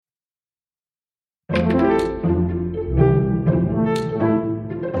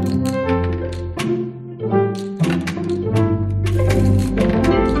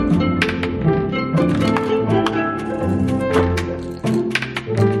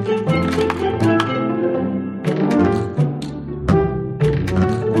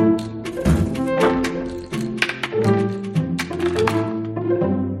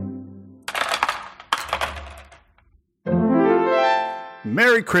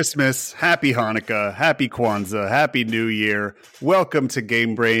Christmas, Happy Hanukkah, Happy Kwanzaa, Happy New Year. Welcome to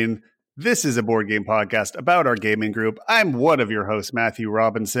Game Brain. This is a board game podcast about our gaming group. I'm one of your hosts, Matthew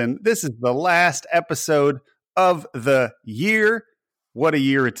Robinson. This is the last episode of the year. What a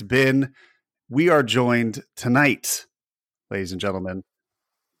year it's been. We are joined tonight, ladies and gentlemen,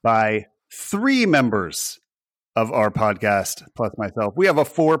 by three members of our podcast, plus myself. We have a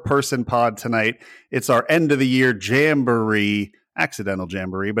four-person pod tonight. It's our end of the year jamboree, accidental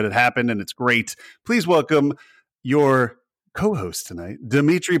jamboree, but it happened and it's great. Please welcome your co-host tonight,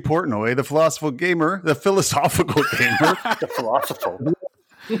 Dimitri Portnoy, the philosophical gamer, the philosophical gamer. The philosopher.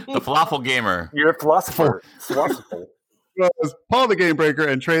 The falafel gamer. You're a philosopher. Philosopher. Paul the Game Breaker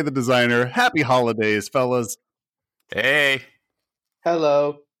and Trey the designer. Happy holidays, fellas. Hey.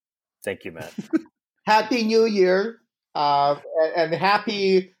 Hello. Thank you, Matt. Happy New Year. And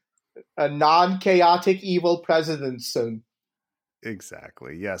happy non-chaotic evil president soon.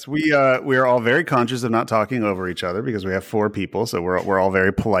 Exactly. Yes, we are all very conscious of not talking over each other because we have four people, so we're all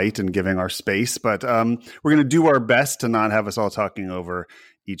very polite and giving our space. But we're going to do our best to not have us all talking over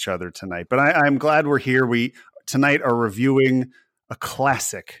each other tonight. But I'm glad we're here. We tonight are reviewing a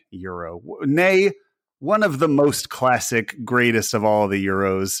classic Euro, nay, one of the most classic, greatest of all the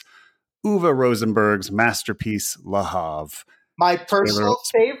Euros, Uwe Rosenberg's masterpiece Le Havre. My personal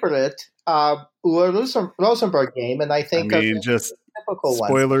favorite Uwe Rosenberg game, and I think just typical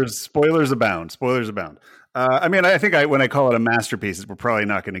spoilers abound. Spoilers abound. I think when I call it a masterpiece, we're probably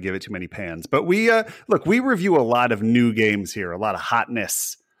not going to give it too many pans. But we review a lot of new games here, a lot of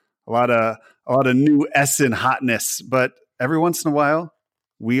hotness, a lot of new Essen hotness. But every once in a while,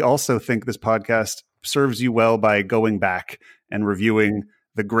 we also think this podcast serves you well by going back and reviewing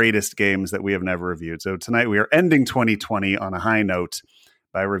the greatest games that we have never reviewed. So tonight we are ending 2020 on a high note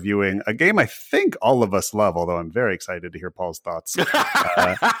by reviewing a game I think all of us love, although I'm very excited to hear Paul's thoughts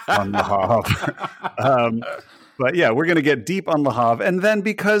on Le Havre. But yeah, we're going to get deep on Le Havre. And then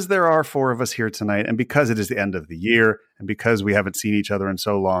because there are four of us here tonight, and because it is the end of the year, and because we haven't seen each other in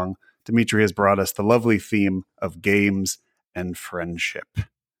so long, Dimitri has brought us the lovely theme of games and friendship.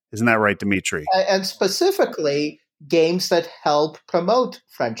 Isn't that right, Dimitri? And specifically, games that help promote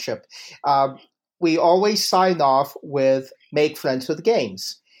friendship. We always sign off with make friends with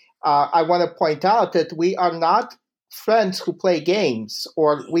games. I want to point out that we are not friends who play games,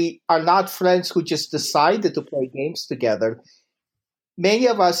 or we are not friends who just decided to play games together. Many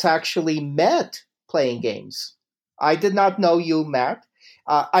of us actually met playing games. I did not know you, Matt.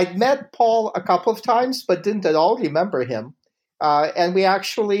 I'd met Paul a couple of times, but didn't at all remember him. And we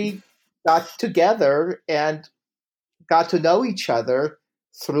actually got together and got to know each other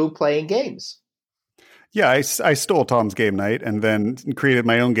through playing games. Yeah, I stole Tom's game night and then created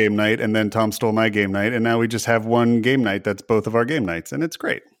my own game night, and then Tom stole my game night, and now we just have one game night that's both of our game nights, and it's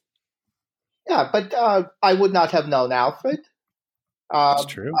great. Yeah, but I would not have known Alfred. That's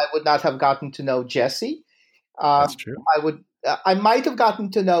true. I would not have gotten to know Jesse. That's true. I might have gotten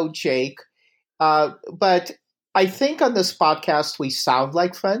to know Jake, but I think on this podcast we sound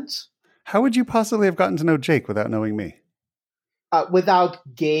like friends. How would you possibly have gotten to know Jake without knowing me?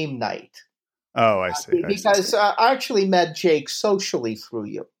 Without game night. Oh, I see. Because I actually met Jake socially through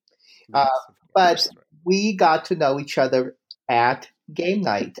you. But we got to know each other at game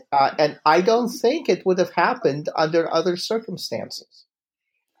night. And I don't think it would have happened under other circumstances.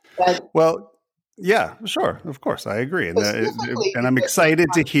 Well, yeah, sure. Of course. I agree. And I'm excited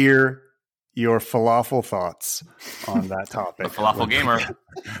to hear your falafel thoughts on that topic. The falafel gamer.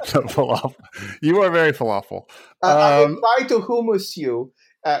 You are very falafel. I will try to hummus you.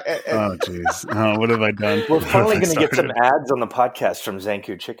 Oh, jeez. Oh, what have I done? We're finally going to get some ads on the podcast from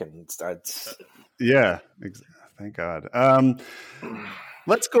Zanku Chicken. Yeah. Thank God.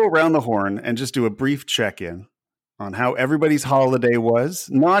 Let's go around the horn and just do a brief check-in on how everybody's holiday was.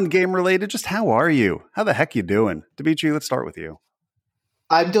 Non-game related, just how are you? How the heck you doing? Dimitri, let's start with you.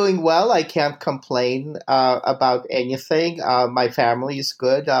 I'm doing well. I can't complain about anything. My family is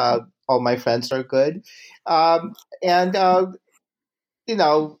good. All my friends are good.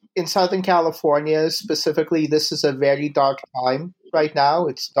 In Southern California, specifically, this is a very dark time right now.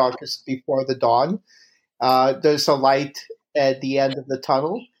 It's darkest before the dawn. There's a light at the end of the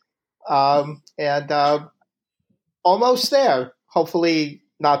tunnel. And almost there. Hopefully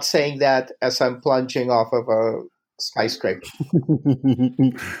not saying that as I'm plunging off of a skyscraper.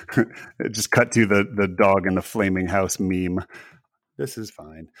 Just cut to the dog in the flaming house meme. This is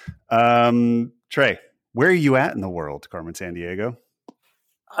fine. Trey, where are you at in the world, Carmen Sandiego?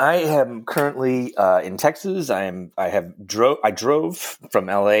 I am currently in Texas. I drove from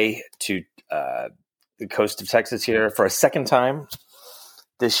LA to the coast of Texas here for a second time.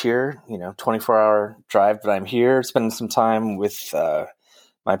 this year, 24-hour drive, but I'm here spending some time with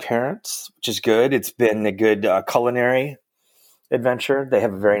my parents, which is good. It's been a good culinary adventure. They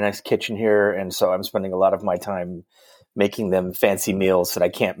have a very nice kitchen here, and so I'm spending a lot of my time making them fancy meals that I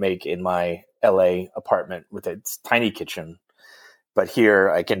can't make in my LA apartment with its tiny kitchen. But here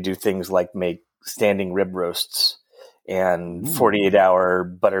I can do things like make standing rib roasts and 48-hour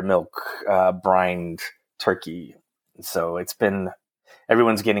buttermilk brined turkey. So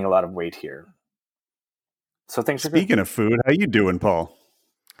everyone's gaining a lot of weight here. So things are good. Speaking of food, how you doing, Paul?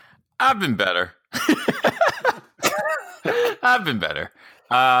 I've been better. I've been better.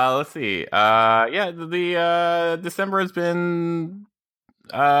 Let's see. The December has been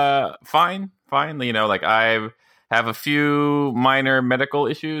fine. Like I have a few minor medical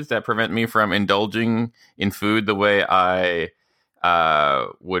issues that prevent me from indulging in food the way I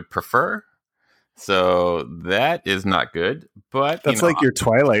would prefer. So that is not good. But that's like your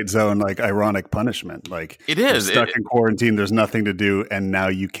Twilight Zone, like ironic punishment. Like it is you're stuck in quarantine. There's nothing to do, and now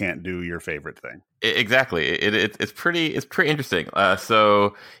you can't do your favorite thing. Exactly. It's pretty interesting.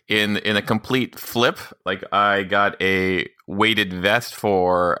 So in a complete flip, like I got a weighted vest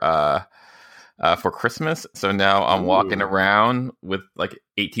for Christmas. So now I'm walking around with like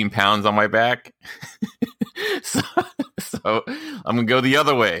 18 pounds on my back. so I'm gonna go the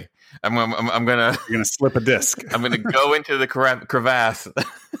other way. I'm gonna. You're gonna slip a disc. I'm gonna go into the crevasse.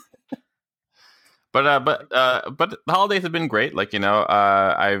 But the holidays have been great. Like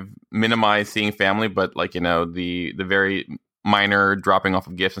I've minimized seeing family, but like the very minor dropping off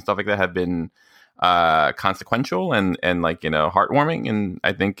of gifts and stuff like that have been consequential and like heartwarming, and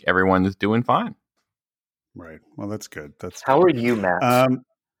I think everyone is doing fine. Right. Well, that's good. How are you, Matt?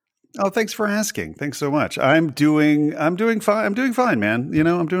 Oh, thanks for asking. Thanks so much. I'm doing fine. I'm doing fine, man.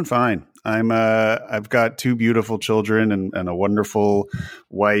 I'm doing fine. I've got two beautiful children and a wonderful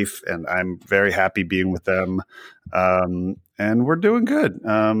wife, and I'm very happy being with them. And we're doing good.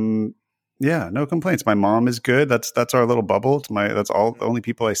 Yeah, no complaints. My mom is good. That's our little bubble. That's all the only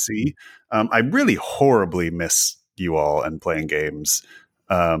people I see. I really horribly miss you all and playing games,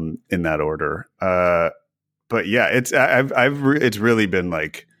 in that order. But yeah, it's really been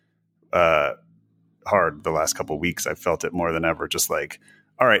like, hard the last couple of weeks. I've felt it more than ever. Just like,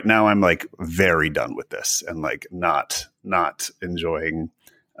 all right, now I'm like very done with this and like not enjoying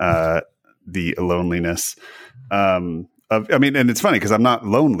the loneliness. And it's funny because I'm not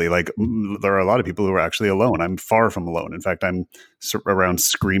lonely. Like there are a lot of people who are actually alone. I'm far from alone. In fact, I'm around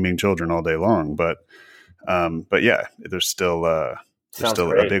screaming children all day long. But yeah, there's still a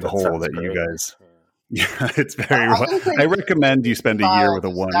big hole that you guys. Yeah, it's very. I recommend you spend a year with a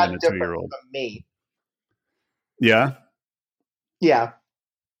 1 and a 2-year-old. Me. Yeah. Yeah.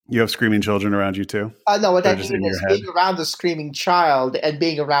 You have screaming children around you too? No, what I mean is being around a screaming child and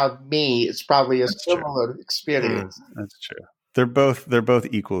being around me is probably a similar experience. That's true. They're both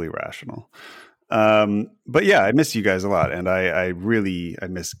equally rational. But yeah, I miss you guys a lot, and I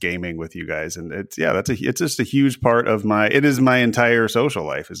miss gaming with you guys, and it's just a huge part of my entire social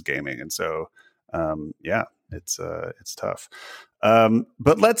life is gaming, and so. It's tough.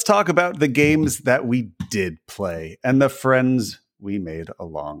 But let's talk about the games that we did play and the friends we made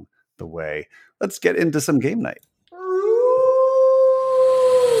along the way. Let's get into some game night.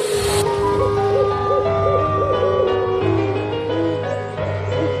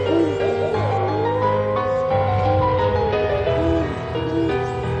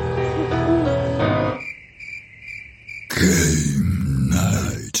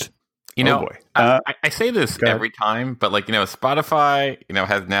 Game night. I say this every time, but like Spotify,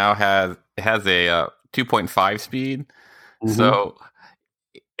 has a 2.5 speed, so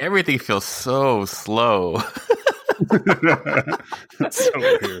everything feels so slow. That's so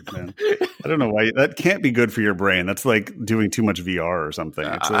weird, man. I don't know why that can't be good for your brain. That's like doing too much VR or something.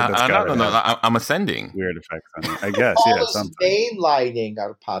 I'm ascending. Weird effects on you, I guess. Yeah, something. Mainlining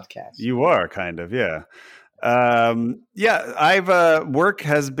our podcast. You are kind of, yeah. I've work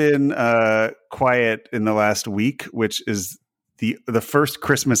has been quiet in the last week, which is the first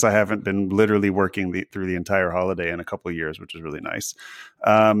Christmas I haven't been literally working through the entire holiday in a couple of years, which is really nice.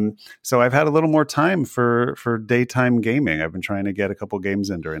 So I've had a little more time for daytime gaming. I've been trying to get a couple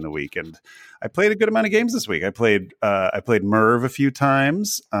games in during the week, and I played a good amount of games this week. I played Merv a few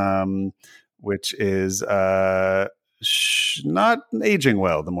times, which is not aging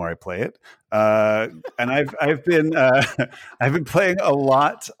well the more I play it. And I've been playing a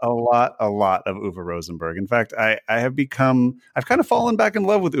lot of Uwe Rosenberg. In fact, I've kind of fallen back in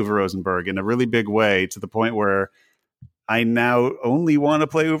love with Uwe Rosenberg in a really big way, to the point where I now only want to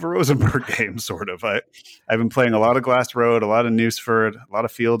play Uwe Rosenberg games, sort of. I've been playing a lot of Glass Road, a lot of Newsford, a lot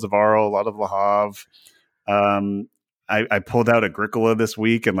of Fields of Arle, a lot of Le Havre. I pulled out Agricola this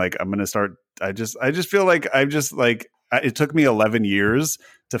week, and like I'm going to start. I just feel like it took me 11 years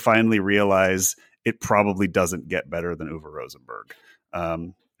to finally realize it probably doesn't get better than Uwe Rosenberg.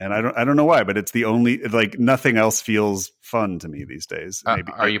 And I don't know why, but it's the only, like, nothing else feels fun to me these days.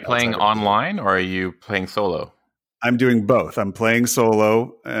 Maybe are you playing online or are you playing solo? I'm doing both. I'm playing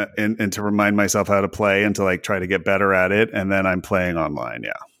solo and to remind myself how to play and to like try to get better at it. And then I'm playing online.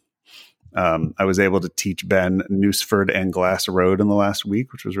 Yeah. I was able to teach Ben Newsford and Glass Road in the last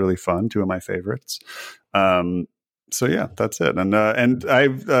week, which was really fun. Two of my favorites. So yeah, that's it. And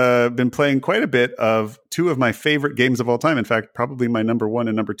I've been playing quite a bit of two of my favorite games of all time. In fact, probably my number one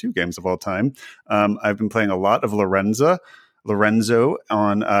and number two games of all time. I've been playing a lot of Lorenzo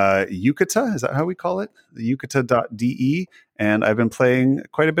on Yucata. Is that how we call it? Yucata.de. And I've been playing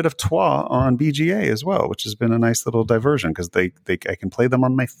quite a bit of Trois on BGA as well, which has been a nice little diversion because I can play them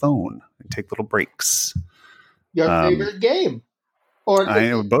on my phone and take little breaks. Your favorite game? Or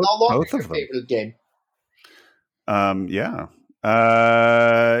both of them. Favorite game? Yeah.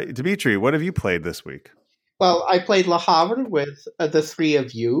 Dimitri, what have you played this week? Well, I played Le Havre with the three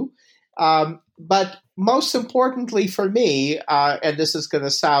of you. But most importantly for me, and this is going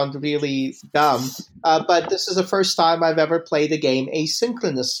to sound really dumb, but this is the first time I've ever played a game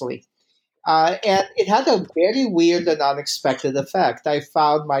asynchronously. And it had a very weird and unexpected effect. I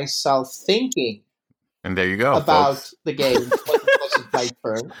found myself thinking and there you go, about folks. The game when it wasn't my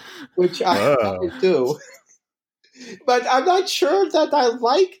turn, which I never do. But I'm not sure that I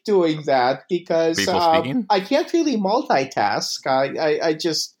like doing that because I can't really multitask. I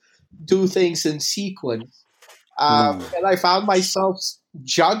just do things in sequence. And I found myself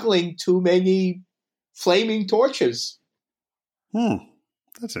juggling too many flaming torches.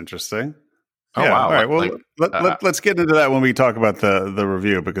 That's interesting. Oh, wow. All right. Well, let's get into that when we talk about the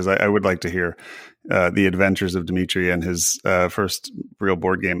review, because I would like to hear the adventures of Dimitri and his first real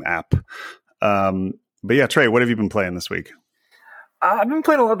board game app. But yeah, Trey, what have you been playing this week? I've been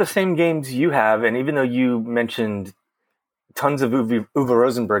playing a lot of the same games you have, and even though you mentioned tons of Uwe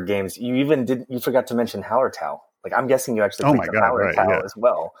Rosenberg games, you forgot to mention Hallertau. Like, I'm guessing you actually played Hallertau as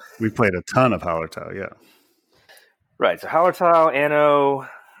well. We played a ton of Hallertau, yeah. Right, so Hallertau, Anno,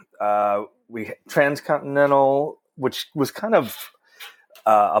 Transcontinental, which was kind of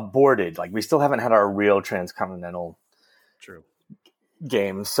aborted. Like, we still haven't had our real Transcontinental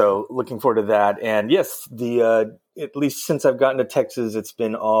game, so looking forward to that. And yes, at least since I've gotten to Texas, it's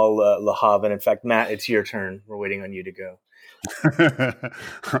been all Le Havre. And in fact, Matt, it's your turn. We're waiting on you to go.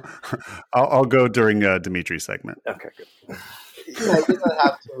 I'll go during Dimitri's segment. Okay, good. You don't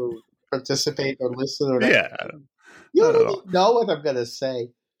have to participate or listen or anything. Yeah. You don't even know what I'm going to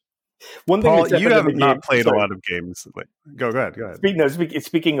say. One thing, Paul, you have not played a lot of games. Go ahead.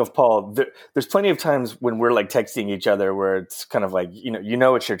 Speaking of Paul, there's plenty of times when we're like texting each other where it's kind of like, you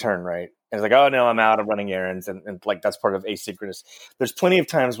know it's your turn, right? And it's like, oh no, I'm out, I'm running errands, and like that's part of asynchronous. There's plenty of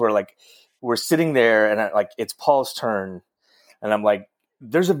times where like we're sitting there and it's Paul's turn, and I'm like,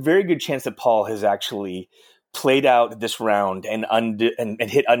 there's a very good chance that Paul has actually played out this round and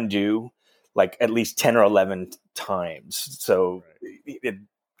hit undo like at least 10 or 11 times. So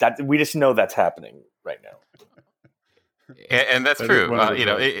that we just know that's happening right now. And that's true.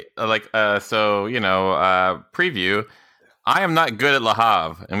 Preview. I am not good at Le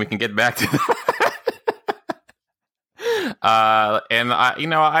Havre, and we can get back to that. And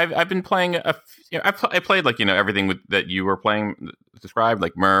I've been playing I played everything that you were playing described,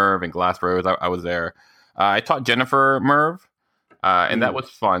 like Merv and Glass Rose. I was there. I taught Jennifer Merv, and that was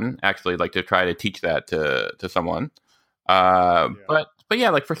fun actually, like to try to teach that to someone. But yeah,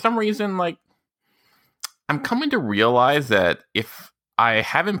 like for some reason, like I'm coming to realize that if I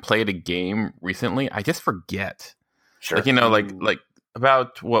haven't played a game recently, I just forget. Sure. Like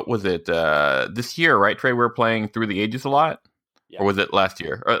about what was it this year, right? Trey, we were playing Through the Ages a lot, or was it last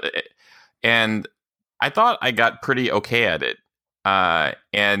year? And I thought I got pretty okay at it,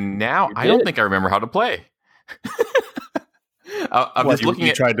 and now I don't think I remember how to play. I'm just looking at.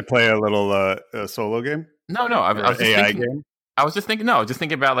 You tried to play a little solo game? No. I was just AI thinking, game. I was just thinking. No, just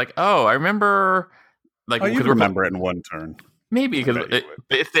thinking about like, I remember. Like, you remember it in one turn. Maybe because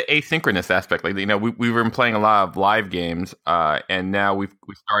it's the asynchronous aspect. Like, we've been playing a lot of live games, and now we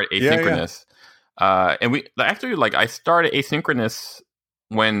started asynchronous. And we actually I started asynchronous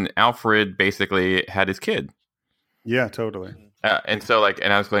when Alfred basically had his kid. Yeah, totally. And so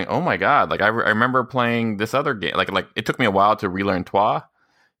and I was going, oh my god! Like I remember playing this other game. Like it took me a while to relearn Trois,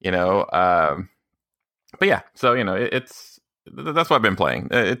 but but yeah, so that's what I've been playing.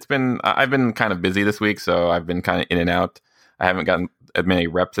 I've been kind of busy this week, so I've been kind of in and out. I haven't gotten as many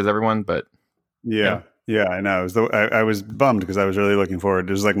reps as everyone, but yeah, I know. I was bummed because I was really looking forward.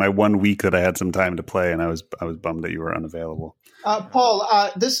 It was like my 1 week that I had some time to play, and I was bummed that you were unavailable.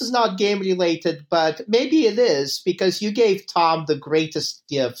 Paul, this is not game related, but maybe it is because you gave Tom the greatest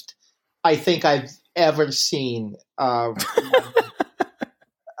gift I think I've ever seen.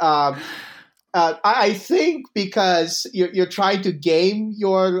 I think because you're trying to game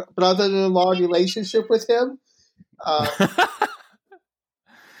your brother-in-law relationship with him.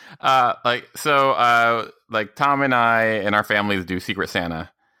 Like Tom and I and our families do Secret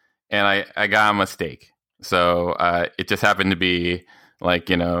Santa, and I got him a steak. So it just happened to be like,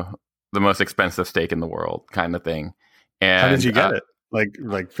 the most expensive steak in the world kind of thing. And how did you get it?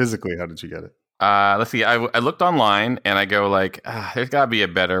 Like physically, how did you get it? Let's see. I looked online and I go like, there's got to be a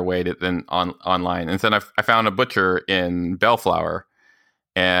better way than online. And then I found a butcher in Bellflower,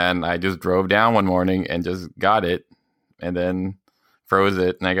 and I just drove down one morning and just got it, and then froze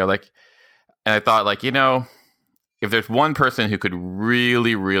it. And I go like, and I thought like, if there's one person who could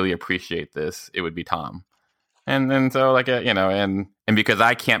really, really appreciate this, it would be Tom. And then so like, and because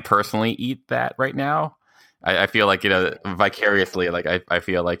I can't personally eat that right now, I feel like, vicariously, like I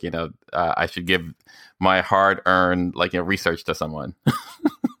feel like, I should give my hard-earned, research to someone.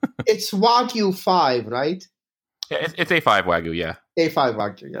 It's Wagyu 5, right? Yeah, it's A5 Wagyu, yeah. A5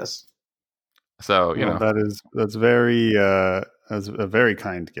 Wagyu, yes. So, that's very, that's a very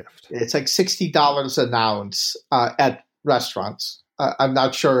kind gift. It's like $60 an ounce at restaurants. I'm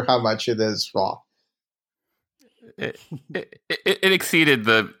not sure how much it is raw. It exceeded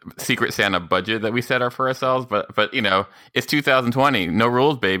the Secret Santa budget that we set up for ourselves, but it's 2020. No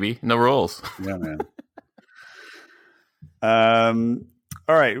rules, baby. No rules. Yeah, man.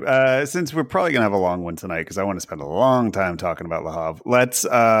 All right. Since we're probably gonna have a long one tonight, because I want to spend a long time talking about Le Havre,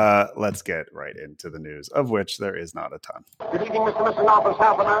 let's get right into the news, of which there is not a ton. Good evening, Mr. and Mrs. Norfolk,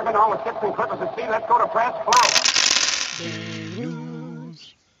 South American. All the ships and clippers at sea. Let's go to press. Flow.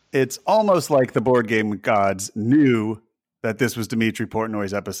 It's almost like the board game gods knew that this was Dimitri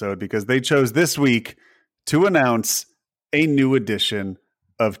Portnoy's episode, because they chose this week to announce a new edition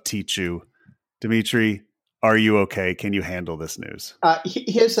of Tichu. Dimitri, are you okay? Can you handle this news?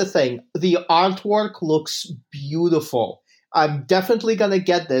 Here's the thing. The artwork looks beautiful. I'm definitely going to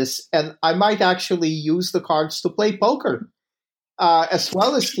get this, and I might actually use the cards to play poker as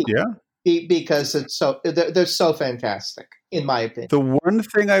well as Tichu. Yeah. Because they're so fantastic, in my opinion. The one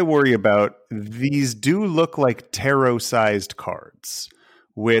thing I worry about, these do look like tarot-sized cards,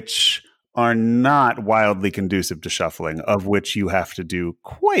 which are not wildly conducive to shuffling, of which you have to do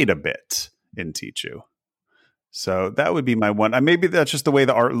quite a bit in Tichu. So that would be my one. Maybe that's just the way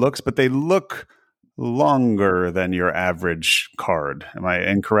the art looks, but they look longer than your average card. Am I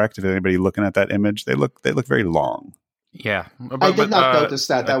incorrect? If anybody looking at that image, they look very long. Yeah, I did not notice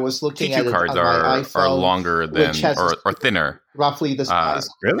that. I was looking at it cards on my iPhone, are longer than or thinner, roughly the size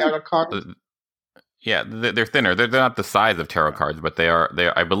of a tarot card. Yeah, they're thinner. They're not the size of tarot cards, but they are.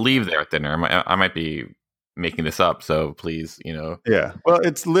 I believe they're thinner. I might be making this up, so please, Yeah, well,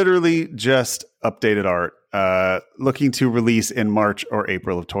 it's literally just updated art, looking to release in March or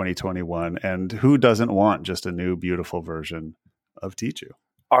April of 2021. And who doesn't want just a new, beautiful version of Tichu?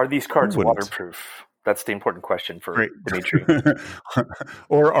 Are these cards waterproof? That's the important question for Dimitri.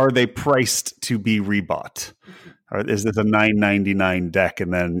 Or are they priced to be rebought? Or is this a $9.99 deck,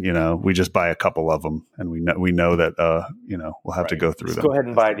 and then we just buy a couple of them, and we know that we'll have to go through them. Go ahead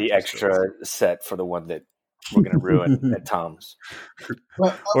and buy the extra set for the one that we're going to ruin at Tom's.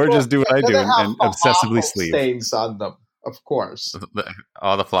 Or just do what I do and obsessively sleeve stains on them, of course.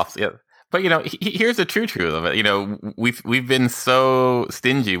 All the flops, yeah. But here's the truth of it. We've been so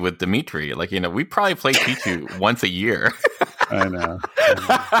stingy with Dimitri. Like we probably play Tichu once a year. I know.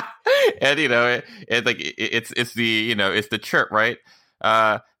 And it's the chirp, right?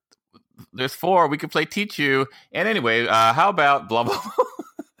 There's 4. We could play Tichu. And anyway, how about blah blah.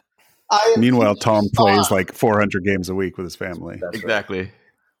 Meanwhile, Tom plays like 400 games a week with his family. That's exactly. Right.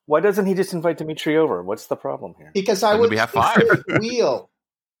 Why doesn't he just invite Dimitri over? What's the problem here? Because I would have 5. Wheel.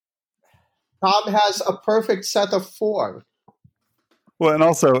 Tom has a perfect set of 4. Well, and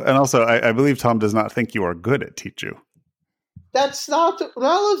also, I believe Tom does not think you are good at Tichu. That's not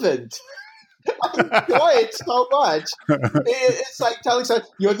relevant. I enjoy it so much. It's like telling someone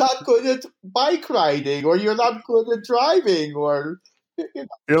you're not good at bike riding, or you're not good at driving, or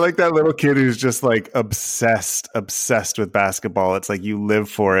You're like that little kid who's just like obsessed with basketball. It's like you live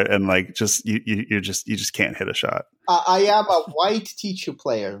for it, and like just you just can't hit a shot. I am a white Tichu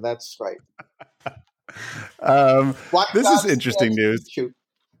player. That's right. This is interesting news. Shoot.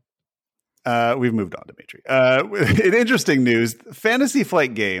 We've moved on, Dimitri. In interesting news, Fantasy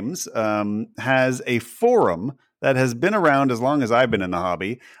Flight Games has a forum that has been around as long as I've been in the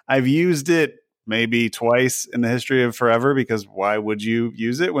hobby. I've used it maybe twice in the history of forever, because why would you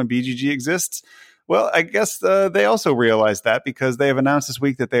use it when BGG exists? Well, I guess they also realized that, because they have announced this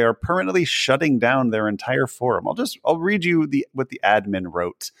week that they are permanently shutting down their entire forum. I'll read you what the admin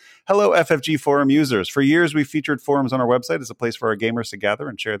wrote. Hello, FFG forum users. For years, we've featured forums on our website as a place for our gamers to gather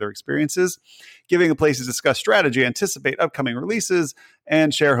and share their experiences, giving a place to discuss strategy, anticipate upcoming releases,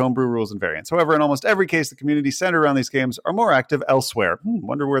 and share homebrew rules and variants. However, in almost every case, the community centered around these games are more active elsewhere.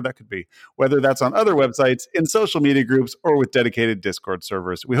 Wonder where that could be. Whether that's on other websites, in social media groups, or with dedicated Discord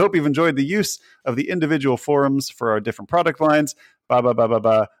servers. We hope you've enjoyed the use of the individual forums for our different product lines.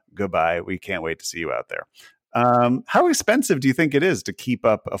 Goodbye. We can't wait to see you out there. How expensive do you think it is to keep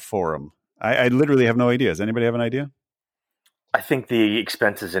up a forum? I literally have no idea. Does anybody have an idea? I think the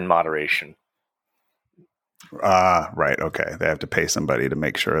expense is in moderation. Right. Okay. They have to pay somebody to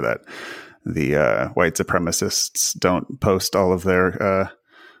make sure that the white supremacists don't post all of their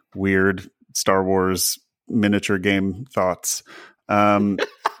weird Star Wars miniature game thoughts.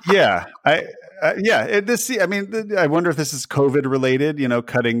 Yeah. I wonder if this is COVID related,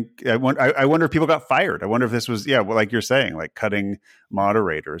 cutting. I wonder if people got fired. I wonder if this was, like you're saying, like cutting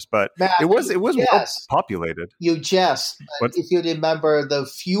moderators, but Matt, it was well yes. populated. You jest. If you remember the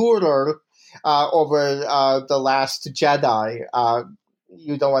Führer over the Last Jedi,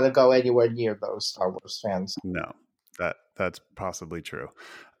 you don't want to go anywhere near those Star Wars fans. No, that's possibly true.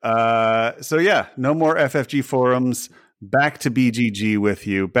 So yeah, no more FFG forums. Back to BGG with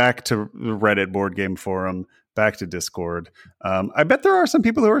you, back to the Reddit board game forum, back to Discord. I bet there are some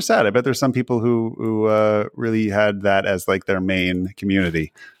people who are sad. I bet there's some people who really had that as like their main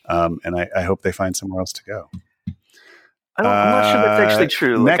community. And I hope they find somewhere else to go. I'm not sure that's actually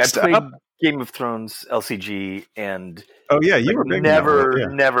true. Next I played up, Game of Thrones LCG, and you were big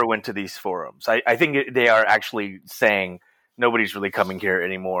never went to these forums. I think they are actually saying nobody's really coming here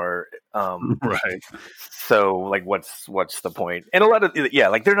anymore. Right. So like, what's the point? And a lot of,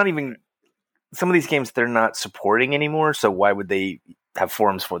 they're not even, some of these games they're not supporting anymore. So why would they have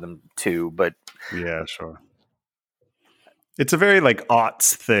forums for them too? But yeah, sure. It's a very like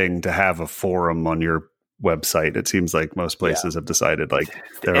aughts thing to have a forum on your website. It seems like most places have decided like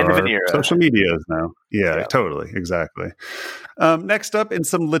there are social medias now. Yeah, totally. Exactly. Next up, in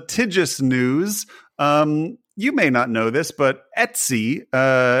some litigious news, you may not know this, but Etsy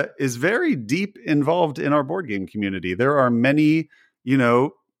is very deep involved in our board game community. There are many,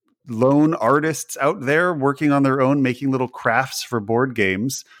 lone artists out there working on their own, making little crafts for board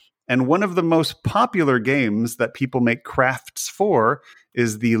games. And one of the most popular games that people make crafts for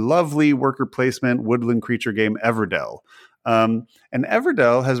is the lovely worker placement woodland creature game Everdell. And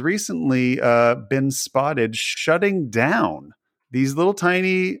Everdell has recently been spotted shutting down these little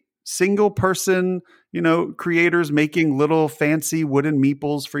tiny single person, creators making little fancy wooden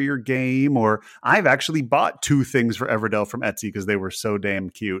meeples for your game. Or I've actually bought 2 things for Everdell from Etsy because they were so damn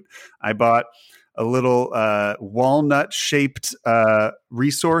cute. I bought a little walnut shaped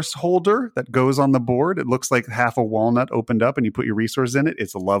resource holder that goes on the board. It looks like half a walnut opened up and you put your resource in it.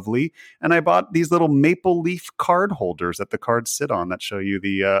 It's lovely. And I bought these little maple leaf card holders that the cards sit on that show you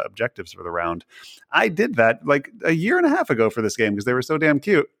the objectives for the round. I did that like a year and a half ago for this game because they were so damn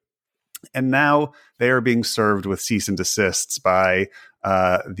cute. And now they are being served with cease and desists by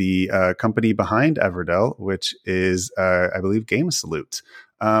the company behind Everdell, which is, I believe, Game Salute.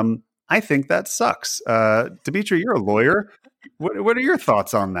 I think that sucks. Dimitri, you're a lawyer. What are your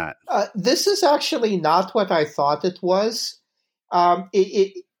thoughts on that? This is actually not what I thought it was.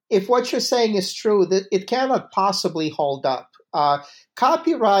 If what you're saying is true, that it cannot possibly hold up.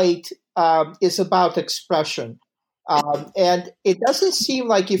 Copyright is about expression. And it doesn't seem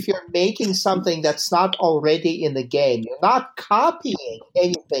like if you're making something that's not already in the game, you're not copying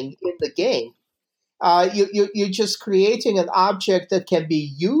anything in the game. You're just creating an object that can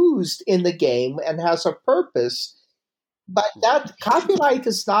be used in the game and has a purpose. But that copyright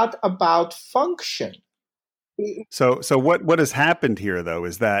is not about function. So what has happened here, though,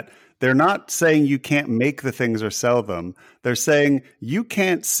 is that they're not saying you can't make the things or sell them. They're saying you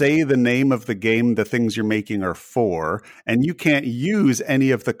can't say the name of the game the things you're making are for, and you can't use any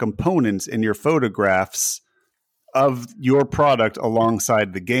of the components in your photographs of your product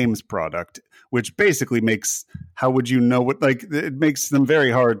alongside the game's product, which basically makes, how would you know what, like, it makes them very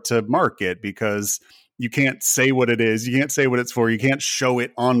hard to market because you can't say what it is. You can't say what it's for. You can't show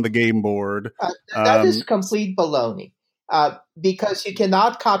it on the game board. That is complete baloney. because you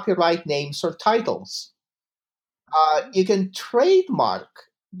cannot copyright names or titles. You can trademark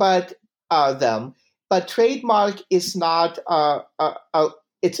them, but trademark is not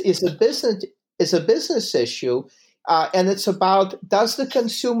it's a business issue, and it's about, does the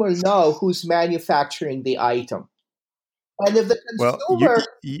consumer know who's manufacturing the item? And if the consumer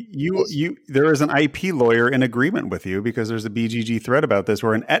there is an IP lawyer in agreement with you, because there's a BGG thread about this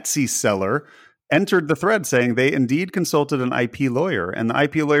where an Etsy seller entered the thread saying they indeed consulted an IP lawyer. And the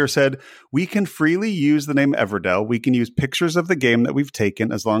IP lawyer said, we can freely use the name Everdell. We can use pictures of the game that we've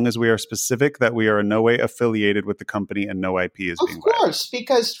taken as long as we are specific that we are in no way affiliated with the company and no IP is being violated. Of course,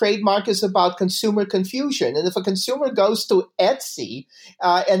 because trademark is about consumer confusion. And if a consumer goes to Etsy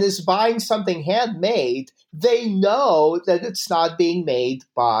and is buying something handmade, they know that it's not being made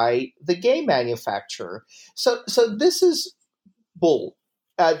by the game manufacturer. So this is bull.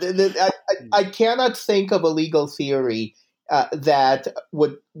 I cannot think of a legal theory that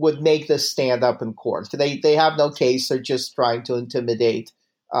would make this stand up in court. They have no case. They're just trying to intimidate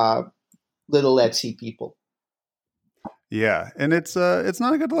little Etsy people. Yeah, and it's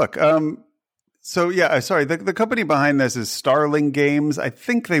not a good look. So yeah, sorry. The company behind this is Starling Games. I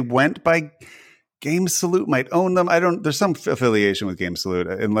think they went by Game Salute, might own them. There's some affiliation with Game Salute,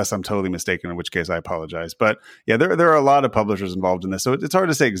 unless I'm totally mistaken, in which case I apologize. But yeah, there are a lot of publishers involved in this. So it's hard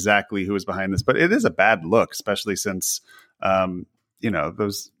to say exactly who is behind this, but it is a bad look, especially since,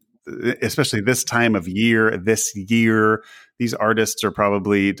 especially this time of year, these artists are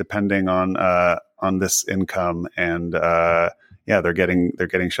probably depending on this income, and they're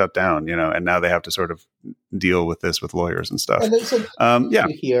getting shut down, and now they have to sort of deal with this with lawyers and stuff. And there's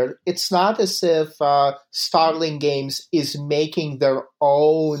here, it's not as if Starling Games is making their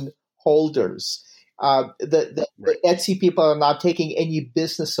own holders. The Etsy people are not taking any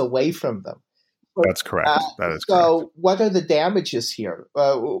business away from them. That's correct. That is so correct. What are the damages here?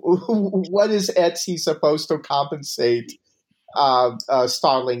 What is Etsy supposed to compensate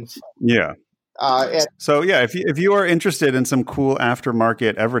Starling for? Yeah. If you are interested in some cool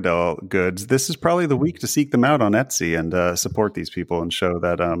aftermarket Everdell goods, this is probably the week to seek them out on Etsy and support these people and show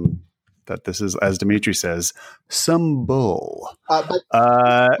that that this is, as Dimitri says, some bull. But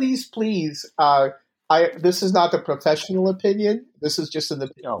please, this is not a professional opinion. This is just an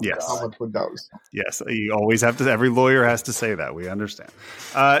opinion. Yes. Someone who knows. Yes, you always have to. Every lawyer has to say that. We understand.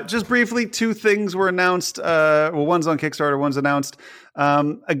 Just briefly, 2 things were announced. One's on Kickstarter, one's announced.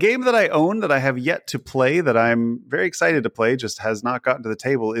 A game that I own that I have yet to play, that I'm very excited to play, just has not gotten to the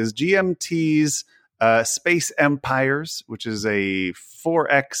table, is GMT's Space Empires, which is a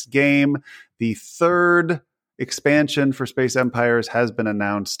 4X game. The 3rd expansion for Space Empires has been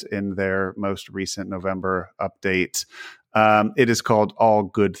announced in their most recent November update. It is called All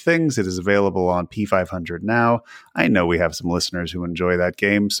Good Things. It is available on P500 now. I know we have some listeners who enjoy that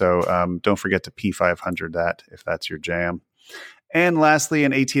game, so don't forget to P500 that if that's your jam. And lastly,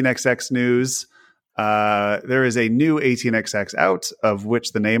 in 18xx news, there is a new 18xx out, of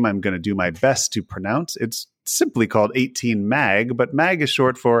which the name I'm going to do my best to pronounce. It's simply called 18 Mag, but Mag is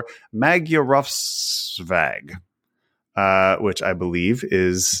short for Magyarowswag, which I believe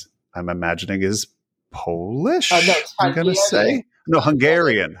I'm imagining is Polish. No, I'm going to say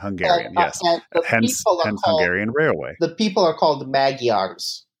Hungarian. Yes, hence Hungarian Railway. The people are called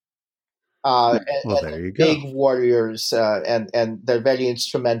Magyars. There you go. Big warriors, and they're very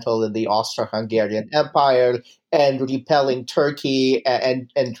instrumental in the Austro-Hungarian Empire and repelling Turkey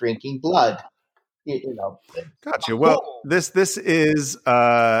and drinking blood. Gotcha. Well, this is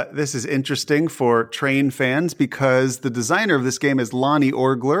interesting for train fans, because the designer of this game is Lonnie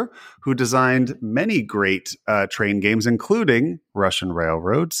Orgler, who designed many great train games, including Russian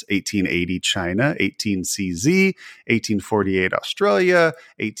Railroads, 1880 China, 18CZ, 1848 Australia,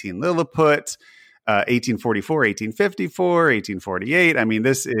 18 Lilliput, 1844, 1854, 1848. I mean,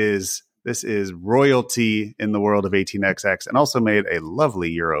 this is royalty in the world of 18xx, and also made a lovely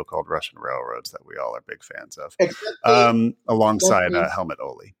Euro called Russian Railroads that we all are big fans of, alongside Helmut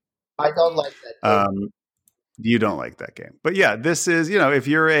Oli. I don't like that game. You don't like that game. But yeah, this is, if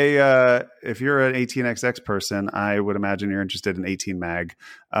you're an 18xx person, I would imagine you're interested in 18 Mag.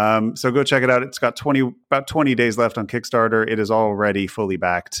 So go check it out. It's got about 20 days left on Kickstarter. It is already fully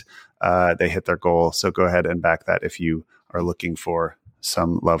backed. They hit their goal. So go ahead and back that if you are looking for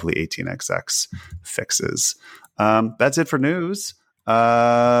some lovely 18xx fixes. That's it for news.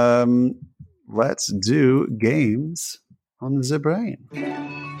 Let's do games on the brain.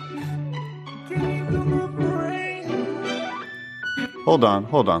 Hold on.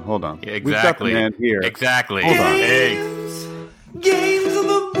 Yeah, exactly. We've got the man here. Exactly. Hold on. Hey. Games of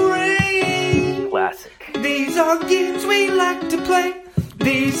the brain. Classic. The These are games we like to play.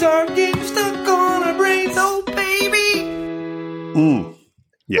 These are games stuck on our brains, oh baby.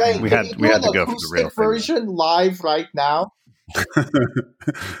 Yeah, Ray, we can had you do to an go for the real acoustic version live right now.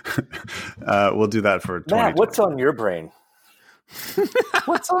 We'll do that for 2020. Matt, what's on your brain?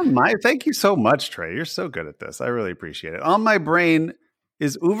 What's on my? Thank you so much, Trey. You're so good at this. I really appreciate it. On my brain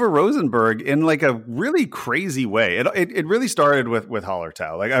is Uwe Rosenberg in like a really crazy way. It really started with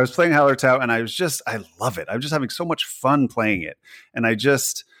Hallertau. Like I was playing Hallertau and I love it. I'm just having so much fun playing it. And I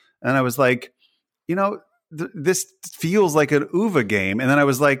was like, this feels like an Uwe game. And then I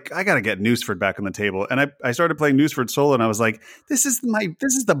was like, I got to get Newsford back on the table. And I started playing Newsford solo and I was like, this is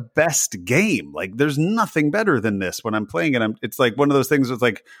the best game. Like there's nothing better than this when I'm playing it. It's like one of those things with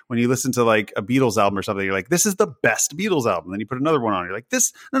like when you listen to like a Beatles album or something, you're like, this is the best Beatles album. Then you put another one on, you're like,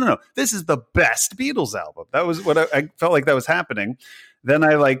 no, this is the best Beatles album. That was what I felt like that was happening. Then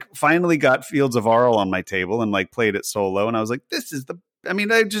I like finally got Fields of Arle on my table and like played it solo. And I was like, I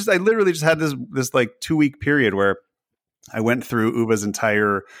literally just had this like 2-week period where I went through Uwe's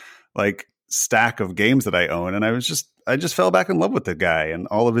entire like stack of games that I own. And I just fell back in love with the guy and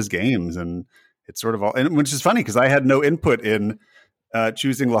all of his games. And it's sort of all, and which is funny because I had no input in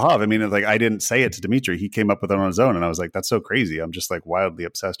choosing Le Havre. I mean, like I didn't say it to Dimitri. He came up with it on his own. And I was like, that's so crazy. I'm just like wildly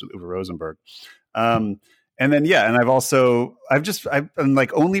obsessed with Uwe Rosenberg. And then, and I've been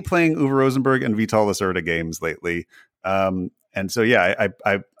like only playing Uwe Rosenberg and Vital Lacerda games lately. And so,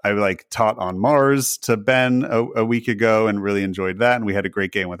 I like taught on Mars to Ben a week ago and really enjoyed that. And we had a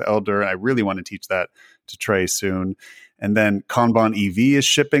great game with Elder. I really want to teach that to Trey soon. And then Kanban EV is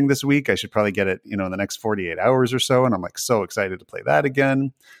shipping this week. I should probably get it, in the next 48 hours or so. And I'm like so excited to play that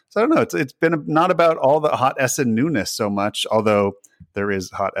again. So I don't know. It's been not about all the hot Essen newness so much, although there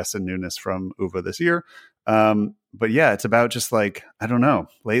is hot Essen newness from Uwe this year. But yeah, it's about just like, I don't know.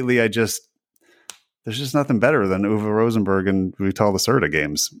 Lately, there's just nothing better than Uwe Rosenberg and Vital Lacerda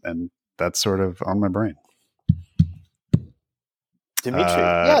games. And that's sort of on my brain. Dimitri.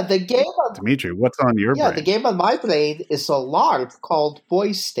 The game Dimitri, what's on your brain? The game on my brain is a LARP called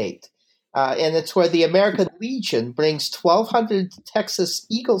Boy State. And it's where the American Legion brings 1,200 Texas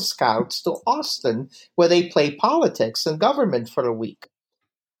Eagle Scouts to Austin, where they play politics and government for a week.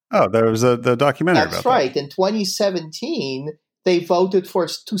 Oh, there was the documentary That's about right. that. In 2017, they voted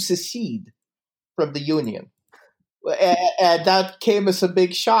to secede from the Union. And that came as a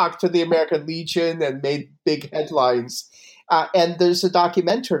big shock to the American Legion and made big headlines. And there's a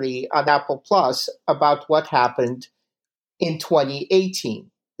documentary on Apple Plus about what happened in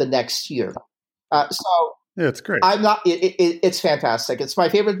 2018, the next year. Yeah, it's great. It's fantastic. It's my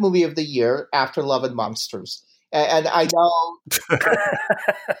favorite movie of the year after Love and Monsters. And I know,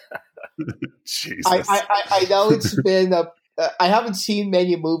 Jesus. I know it's been I haven't seen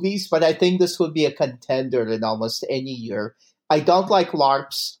many movies, but I think this would be a contender in almost any year. I don't like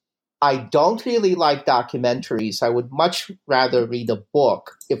LARPs. I don't really like documentaries. I would much rather read a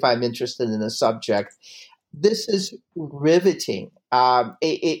book if I'm interested in a subject. This is riveting.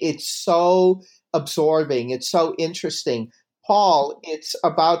 It's so absorbing. It's so interesting. Paul, it's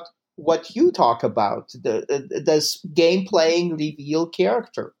about what you talk about. Does game playing reveal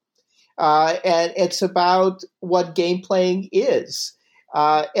character? And it's about what game playing is.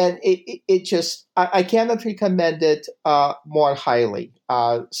 And it just, I cannot recommend it more highly.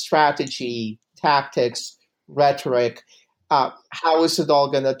 Strategy, tactics, rhetoric, how is it all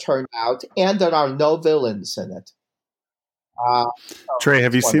going to turn out? And there are no villains in it. Trey,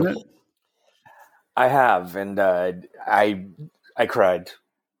 have you seen it? I have, and I cried.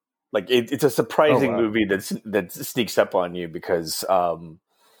 Like it's a surprising movie that sneaks up on you because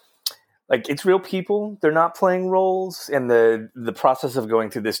like it's real people. They're not playing roles, and the process of going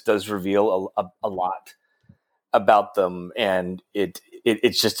through this does reveal a lot about them, and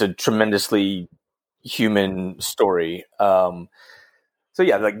it's just a tremendously human story. So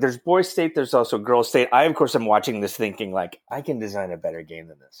yeah, like there's Boy State, there's also Girl State. I of course am watching this thinking like I can design a better game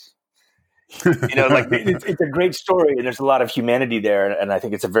than this. Like it's a great story, and there's a lot of humanity there, and I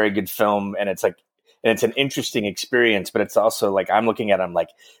think it's a very good film, and it's an interesting experience. But it's also like I'm looking at it, I'm like,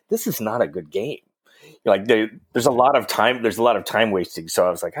 this is not a good game. Like there's a lot of time wasting. So I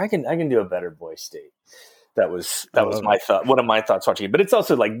was like, I can do a better Boy State. That was my thought. One of my thoughts watching it. But it's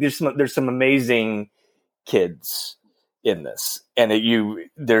also like there's some amazing kids in this, and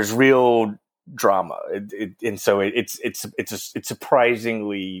there's real drama, and so it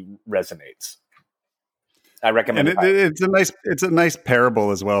surprisingly resonates. I recommend it. It's a nice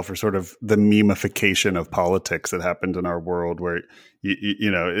parable as well for sort of the memification of politics that happened in our world, where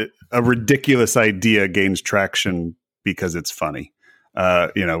a ridiculous idea gains traction because it's funny,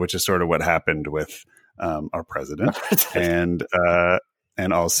 which is sort of what happened with our president,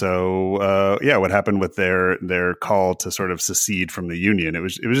 and also, what happened with their call to sort of secede from the union. It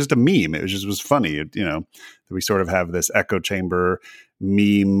was just a meme. It was funny. We sort of have this echo chamber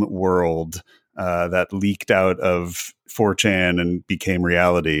meme world that leaked out of 4chan and became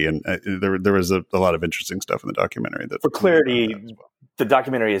reality. And there was a lot of interesting stuff in the documentary. For clarity, the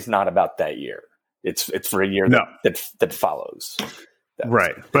documentary is not about that year. It's for a year that follows.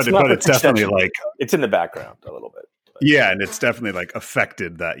 Right, but it's definitely like it's in the background a little bit. Yeah, and it's definitely like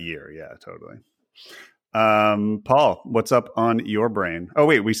affected that year. Yeah, totally. Paul, what's up on your brain? Oh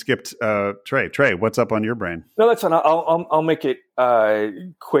wait, we skipped Trey. Trey, what's up on your brain? No, that's fine. I'll make it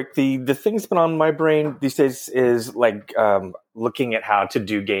quick. The thing that's been on my brain these days is like looking at how to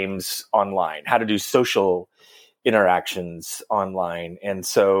do games online, how to do social interactions online, and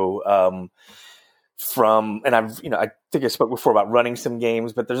so I think I spoke before about running some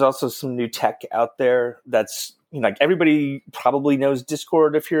games, but there's also some new tech out there that's like everybody probably knows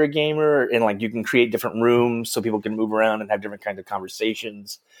Discord if you're a gamer, and like you can create different rooms so people can move around and have different kinds of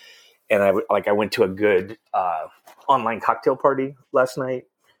conversations. And I went to a good online cocktail party last night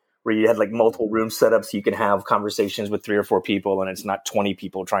where you had like multiple rooms set up so you can have conversations with 3 or 4 people, and it's not 20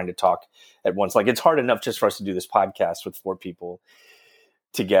 people trying to talk at once. Like it's hard enough just for us to do this podcast with 4 people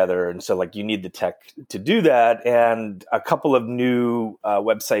together, and so like you need the tech to do that. And a couple of new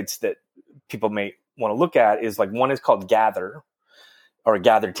websites that people may want to look at is like one is called Gather or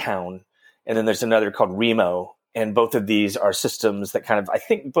Gather Town, and then there's another called Remo, and both of these are systems that I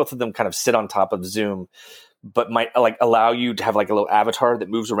think both of them kind of sit on top of Zoom, but might like allow you to have like a little avatar that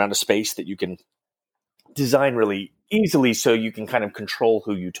moves around a space that you can design really easily so you can kind of control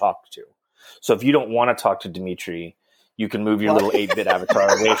who you talk to. So if you don't want to talk to Dimitri, you can move your little 8-bit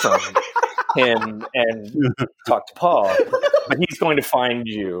avatar away from him and talk to Paul. But he's going to find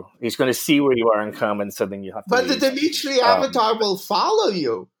you. He's going to see where you are and come, and so then you have to But leave. the Dimitri avatar will follow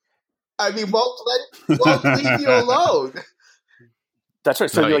you. I mean, won't leave you alone. That's right.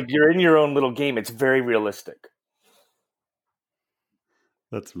 So you're in your own little game. It's very realistic.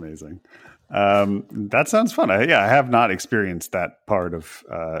 That's amazing. That sounds fun. I have not experienced that part of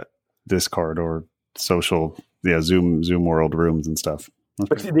Discord or social, Zoom world rooms and stuff.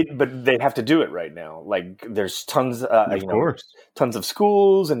 But they have to do it right now. Like there's tons, of course, tons of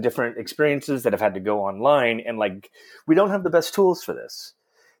schools and different experiences that have had to go online, and like we don't have the best tools for this.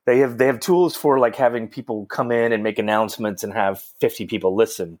 They have tools for like having people come in and make announcements and have 50 people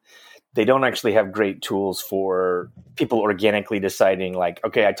listen. They don't actually have great tools for people organically deciding like,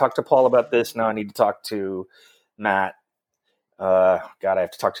 okay, I talked to Paul about this. Now I need to talk to Matt. I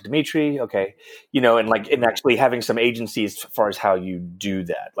have to talk to Dimitri. Okay. And actually having some agency as far as how you do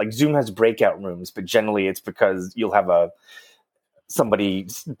that. Like Zoom has breakout rooms, but generally it's because you'll have somebody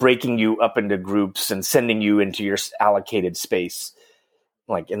breaking you up into groups and sending you into your allocated space.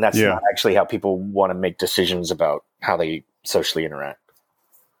 And that's not actually how people want to make decisions about how they socially interact.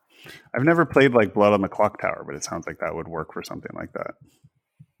 I've never played like Blood on the Clock Tower, but it sounds like that would work for something like that.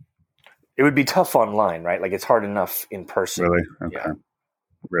 It would be tough online, right? Like it's hard enough in person. Really? Okay. Yeah.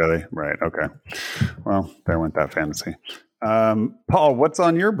 Really? Right. Okay. Well, there went that fantasy. Paul, what's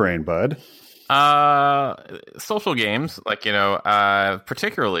on your brain, bud? Social games,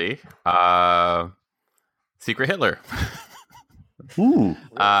 particularly Secret Hitler.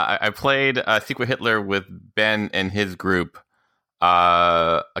 I played Secret Hitler with Ben and his group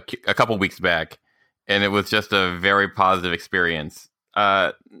a couple weeks back, and it was just a very positive experience. We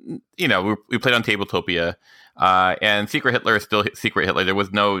played on Tabletopia, and Secret Hitler is still Secret Hitler. There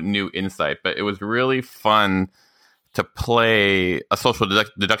was no new insight, but it was really fun to play a social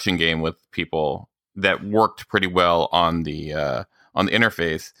deduction game with people that worked pretty well on the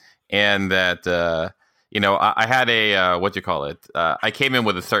interface, and that I had a I came in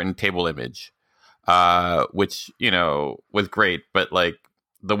with a certain table image, which was great, but like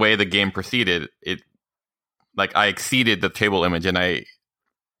the way the game proceeded, I exceeded the table image, and I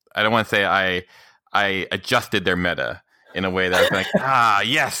don't want to say I adjusted their meta in a way that I was like,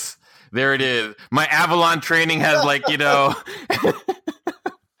 yes, there it is. My Avalon training has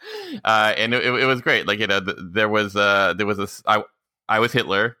and it was great. There was I was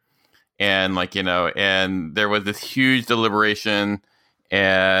Hitler, and and there was this huge deliberation,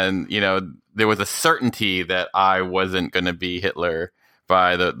 and there was a certainty that I wasn't going to be Hitler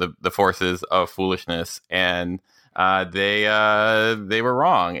by the forces of foolishness, and they were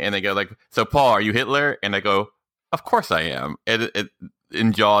wrong. And they go so Paul, are you Hitler? And I go, of course I am.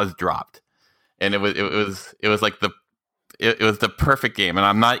 And jaws dropped, and it was the perfect game. And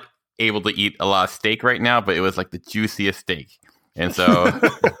I'm not able to eat a lot of steak right now, but it was like the juiciest steak And so,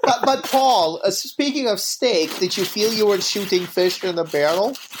 but Paul, speaking of steak, did you feel you were shooting fish in a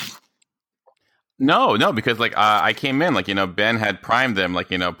barrel? no, because like I came in, like, Ben had primed them, like,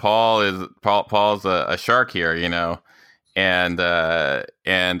 Paul's a shark here, and I,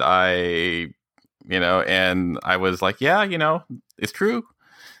 and I was like, yeah, it's true.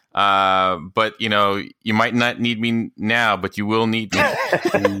 But you might not need me now, but you will need me.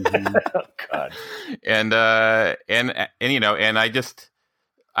 Oh God. And I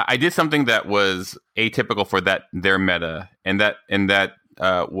did something that was atypical for their meta, and that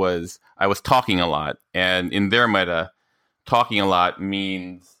was I was talking a lot, and in their meta, talking a lot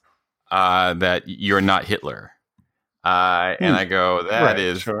means that you're not Hitler. And I go, that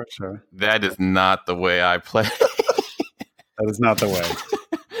is not the way I play. That is not the way.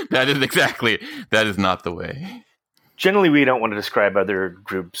 That is not the way. Generally, we don't want to describe other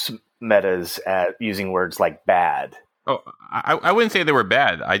groups' metas as using words like bad. Oh, I wouldn't say they were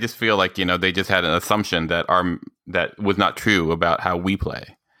bad. I just feel like, they just had an assumption that was not true about how we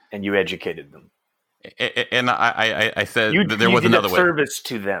play. And you educated them. And I said that there was another way. You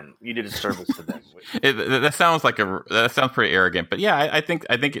did a service to them. That sounds pretty arrogant. But yeah, I think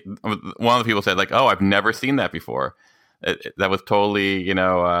one of the people said, like, oh, I've never seen that before. That was totally,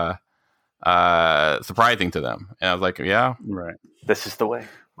 surprising to them. And I was like, yeah. Right. This is the way.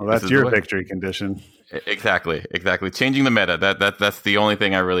 Well, that's your victory condition. Exactly. Changing the meta. That's the only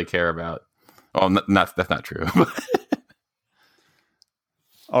thing I really care about. Well, that's not true.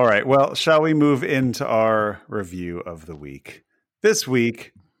 All right. Well, shall we move into our review of the week? This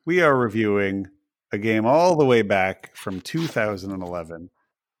week, we are reviewing a game all the way back from 2011.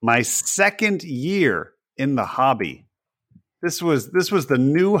 My second year in the hobby. This was the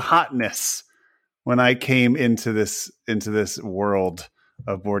new hotness when I came into this world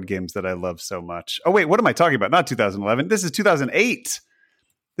of board games that I love so much. Oh wait, what am I talking about? Not 2011. This is 2008.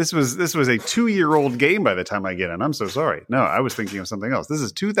 This was a 2-year-old game by the time I get in. I'm so sorry. No, I was thinking of something else. This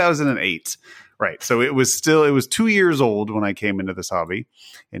is 2008. Right. So it was 2 years old when I came into this hobby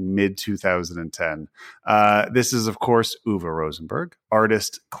in mid 2010. This is, of course, Uwe Rosenberg,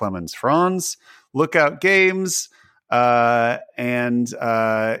 artist Clemens Franz, Lookout Games. And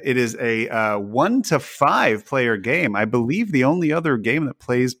it is a 1 to 5 player game. I believe the only other game that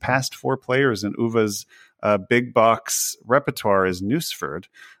plays past 4 players in Uwe's big box repertoire is Nusfjord.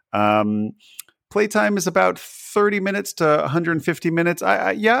 Playtime is about 30 minutes to 150 minutes.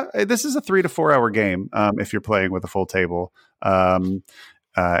 This is a 3 to 4 hour game if you're playing with a full table. And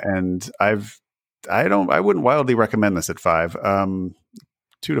I wouldn't wildly recommend this at 5.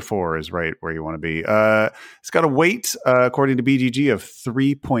 2 to 4 is right where you want to be. It's got a weight, according to BGG, of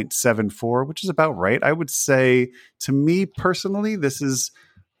 3.74, which is about right. I would say, to me personally, this is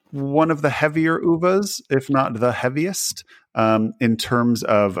one of the heavier Uves, if not the heaviest, in terms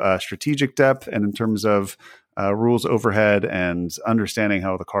of strategic depth and in terms of rules overhead and understanding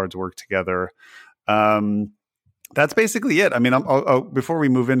how the cards work together. That's basically it. I mean, before we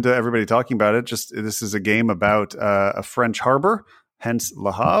move into everybody talking about it, this is a game about a French harbor, hence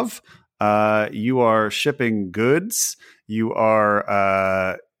Le Havre. You are shipping goods. You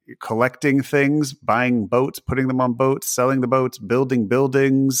are collecting things, buying boats, putting them on boats, selling the boats, building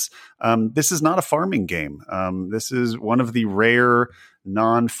buildings. This is not a farming game. This is one of the rare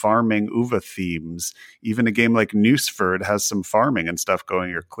non-farming Uwe themes. Even a game like Nusfjord has some farming and stuff going.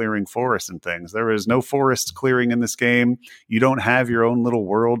 You're clearing forests and things. There is no forest clearing in this game. You don't have your own little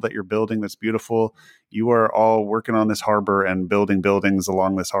world that you're building that's beautiful. You are all working on this harbor and building buildings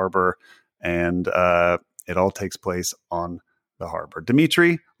along this harbor, and it all takes place on the harbor.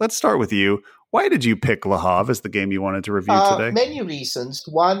 Dimitri, let's start with you. Why did you pick Le Havre as the game you wanted to review today? Many reasons.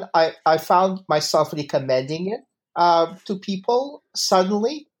 One, I found myself recommending it to people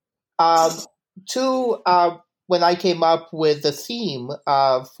suddenly. Two, when I came up with the theme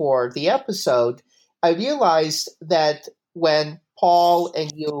for the episode, I realized that when Paul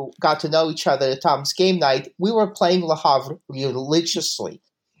and you got to know each other at Tom's Game Night, we were playing Le Havre religiously.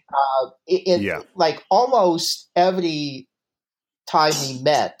 Like almost every time we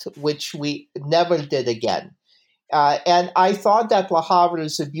met, which we never did again. And I thought that Le Havre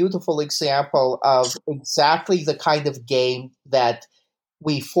is a beautiful example of exactly the kind of game that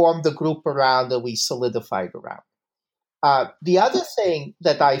we formed the group around and we solidified around. The other thing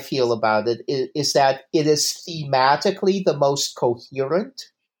that I feel about it is that it is thematically the most coherent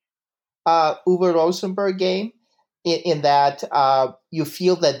Uwe Rosenberg game, in that you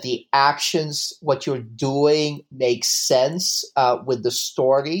feel that the actions, what you're doing, makes sense with the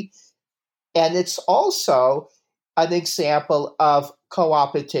story. And it's also an example of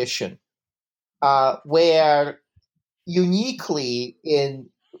co-opetition, where uniquely in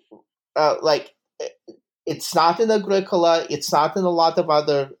it's not in Agricola, it's not in a lot of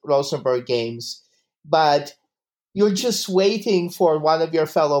other Rosenberg games, but you're just waiting for one of your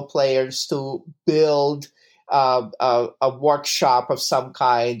fellow players to build a workshop of some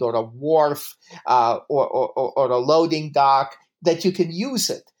kind, or a wharf, or a loading dock that you can use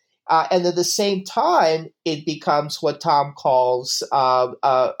it. And at the same time, it becomes what Tom calls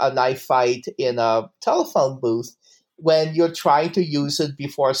a knife fight in a telephone booth, when you're trying to use it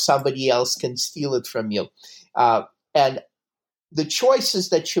before somebody else can steal it from you. And the choices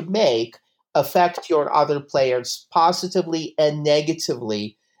that you make affect your other players positively and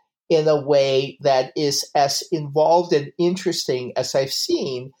negatively in a way that is as involved and interesting as I've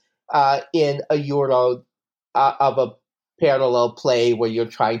seen in a Euro of a parallel play where you're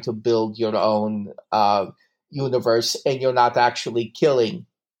trying to build your own universe and you're not actually killing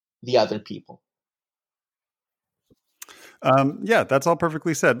the other people. Yeah, that's all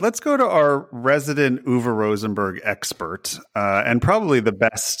perfectly said. Let's go to our resident Uwe Rosenberg expert, and probably the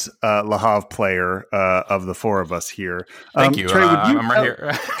best Le Havre player of the four of us here. Thank you. Trey, I'm right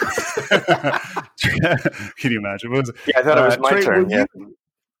here. Can you imagine? I thought it was my Trey, turn.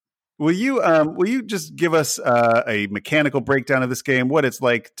 Will you just give us a mechanical breakdown of this game, what it's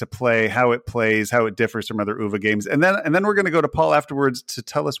like to play, how it plays, how it differs from other Uwe games, and then we're going to go to Paul afterwards to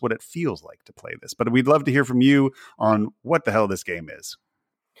tell us what it feels like to play this. But we'd love to hear from you on what the hell this game is.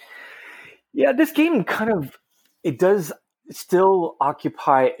 Yeah, this game it does still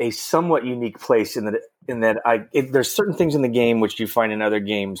occupy a somewhat unique place in that there's certain things in the game which you find in other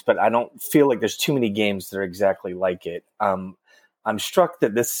games, but I don't feel like there's too many games that are exactly like it. I'm struck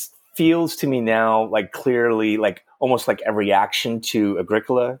that this feels to me now like clearly like almost like a reaction to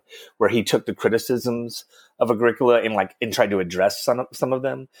Agricola, where he took the criticisms of Agricola and tried to address some of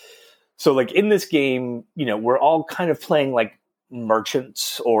them. So like in this game, we're all kind of playing like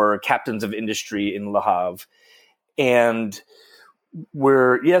merchants or captains of industry in Le Havre. And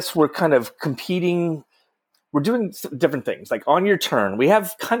we're kind of competing. We're doing different things. Like on your turn, we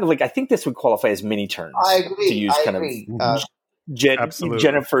have kind of like, I think this would qualify as mini turns. I agree. To use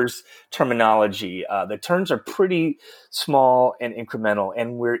Jennifer's terminology. The turns are pretty small and incremental,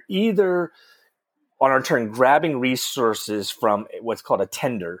 and we're either on our turn grabbing resources from what's called a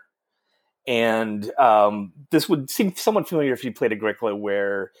tender. And this would seem somewhat familiar if you played Agricola,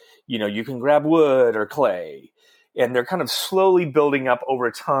 where you can grab wood or clay, and they're kind of slowly building up over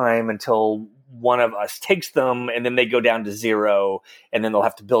time until one of us takes them, and then they go down to zero, and then they'll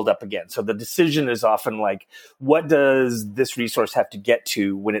have to build up again. So the decision is often like, what does this resource have to get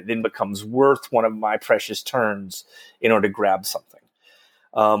to when it then becomes worth one of my precious turns in order to grab something?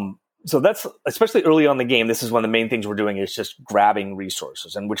 So that's, especially early on in the game, this is one of the main things we're doing is just grabbing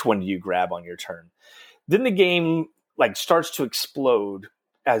resources, and which one do you grab on your turn? Then the game starts to explode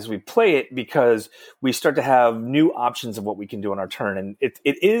as we play it, because we start to have new options of what we can do on our turn. And it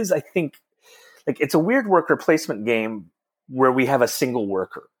is, I think, it's a weird worker placement game where we have a single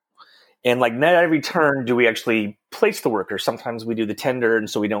worker. And not every turn do we actually place the worker. Sometimes we do the tender, and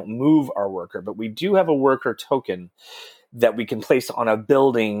so we don't move our worker. But we do have a worker token that we can place on a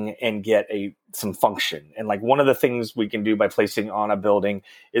building and get some function. And one of the things we can do by placing on a building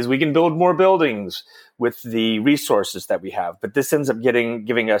is we can build more buildings with the resources that we have. But this ends up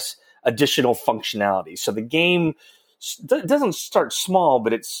giving us additional functionality. So the game doesn't start small,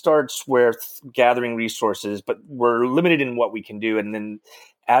 but it starts with gathering resources, but we're limited in what we can do. And then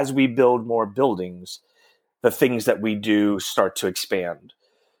as we build more buildings, the things that we do start to expand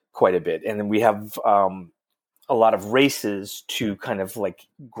quite a bit. And then we have a lot of races to kind of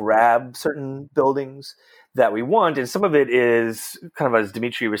grab certain buildings that we want. And some of it is kind of, as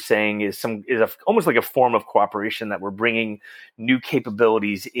Dimitri was saying, almost like a form of cooperation, that we're bringing new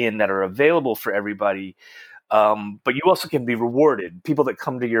capabilities in that are available for everybody. But you also can be rewarded. People that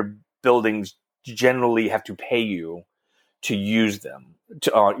come to your buildings generally have to pay you to use them.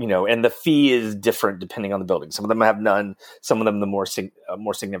 And the fee is different depending on the building. Some of them have none. Some of them the more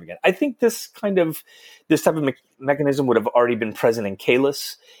significant. I think this type of mechanism would have already been present in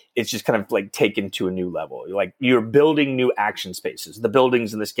Caelus. It's just kind of taken to a new level. You're building new action spaces. The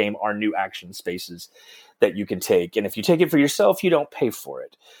buildings in this game are new action spaces that you can take. And if you take it for yourself, you don't pay for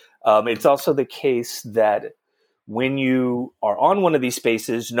it. It's also the case that when you are on one of these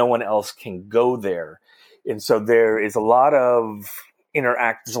spaces, no one else can go there. And so there is a lot of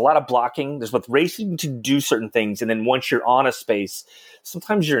there's a lot of blocking. There's both racing to do certain things, and then once you're on a space,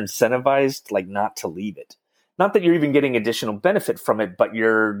 sometimes you're incentivized not to leave it. Not that you're even getting additional benefit from it, but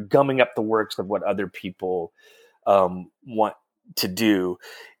you're gumming up the works of what other people want to do.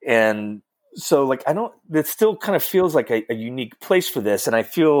 And So like it still kind of feels like a unique place for this, and I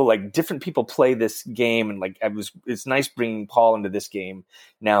feel like different people play this game, and like it's nice bringing Paul into this game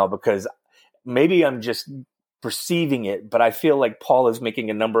now, because maybe I'm just perceiving it, but I feel like Paul is making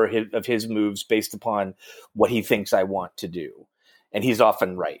a number of his moves based upon what he thinks I want to do, and he's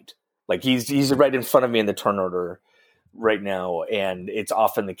often right. Like he's right in front of me in the turn order right now, and it's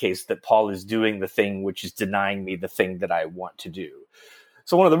often the case that Paul is doing the thing which is denying me the thing that I want to do.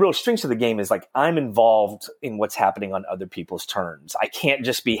 So one of the real strengths of the game is like I'm involved in what's happening on other people's turns. I can't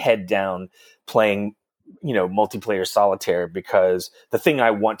just be head down playing, multiplayer solitaire, because the thing I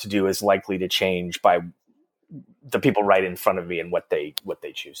want to do is likely to change by the people right in front of me and what they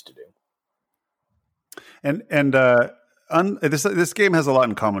choose to do. This game has a lot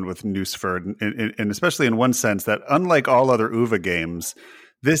in common with Nusfjord, and especially in one sense that, unlike all other UVA games,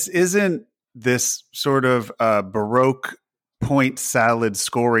 this isn't this sort of Baroque point salad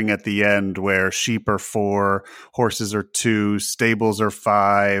scoring at the end where sheep are 4, horses are 2, stables are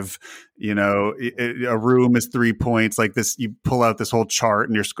 5, a room is 3 points. Like this, you pull out this whole chart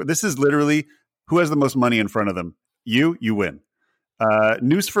and this is literally who has the most money in front of them. You win.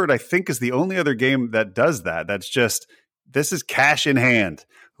 Nusfjord, I think, is the only other game that does that. That's just, this is cash in hand.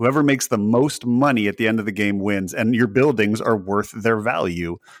 Whoever makes the most money at the end of the game wins, and your buildings are worth their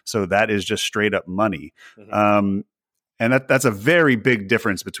value. So that is just straight up money. Mm-hmm. And that's a very big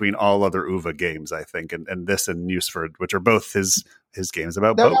difference between all other UVA games, I think, and this and Nusfjord, which are both his games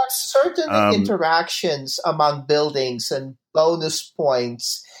about boats. There are certain interactions among buildings and bonus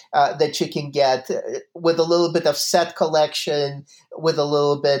points that you can get with a little bit of set collection, with a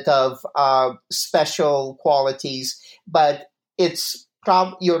little bit of special qualities. But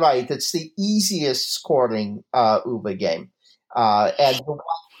you're right, it's the easiest scoring UVA game. And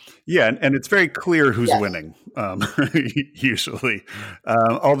it's very clear who's winning, usually.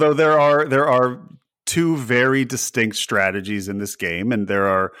 Although there are 2 very distinct strategies in this game, and there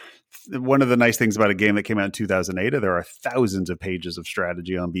are one of the nice things about a game that came out in 2008. There are thousands of pages of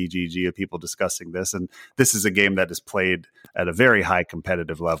strategy on BGG of people discussing this, and this is a game that is played at a very high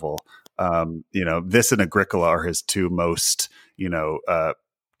competitive level. This and Agricola are his 2 most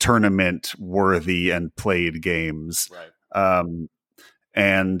tournament worthy and played games. Right.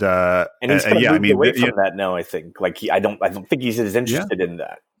 And he's kind of moved away from that now. I think, I don't think he's as interested in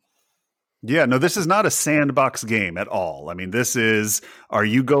that. Yeah, no, this is not a sandbox game at all. I mean, this is: are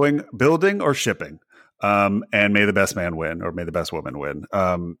you going building or shipping? And may the best man win, or may the best woman win.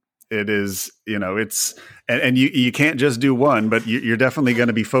 It is, it's, and you can't just do one, but you're definitely going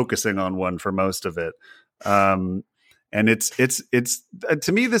to be focusing on one for most of it. And it's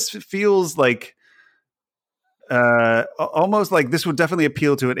to me, this feels like. Almost like this would definitely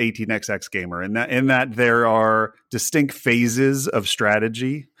appeal to an 18xx gamer in that there are distinct phases of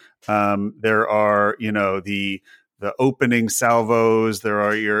strategy. There are, the opening salvos. There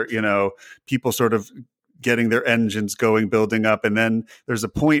are your, people sort of getting their engines going, building up. And then there's a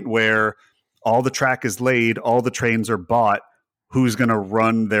point where all the track is laid, all the trains are bought. Who's going to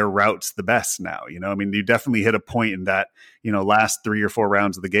run their routes the best now? You definitely hit a point in that, last 3 or 4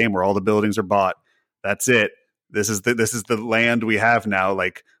 rounds of the game where all the buildings are bought. That's it. This is the land we have now.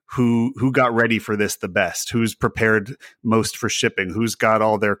 Like who got ready for this the best? Who's prepared most for shipping? Who's got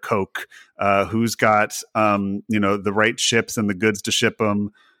all their coke? Who's got the right ships and the goods to ship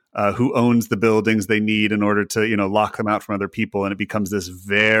them? Who owns the buildings they need in order to lock them out from other people? And it becomes this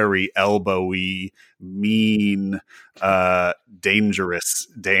very elbowy, mean, dangerous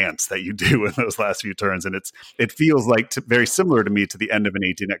dance that you do in those last few turns. And it feels like very similar to me to the end of an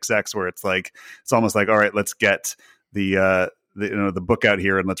 18xx, where it's almost like, all right, let's get the book out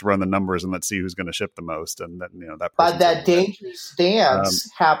here and let's run the numbers and let's see who's going to ship the most. And then that. But that dangerous dance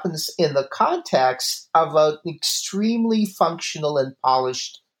happens in the context of an extremely functional and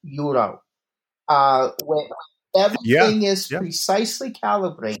polished Euro, when everything is precisely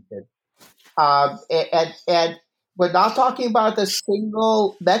calibrated, and we're not talking about a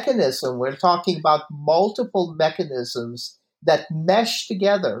single mechanism. We're talking about multiple mechanisms that mesh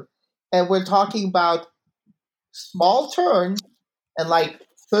together, and we're talking about small turns and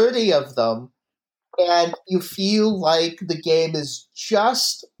 30 of them, and you feel like the game is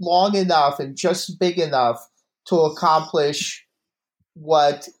just long enough and just big enough to accomplish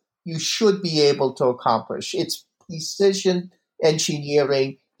what you should be able to accomplish. It's precision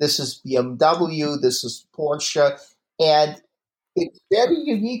engineering. This is BMW. This is Porsche, and it's very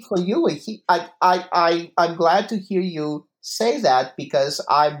unique for you. I'm glad to hear you say that, because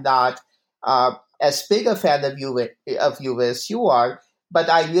I'm not as big a fan of you as you are. But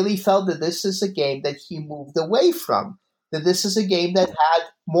I really felt that this is a game that he moved away from. that this is a game that had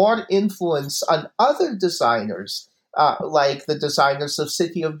more influence on other designers, like the designers of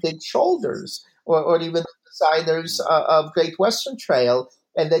City of Big Shoulders, or even the designers of Great Western Trail,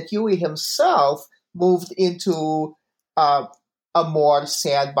 and that Yui himself moved into a more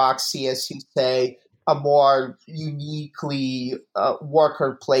sandboxy, as you say, a more uniquely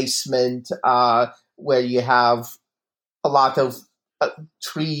worker placement, where you have a lot of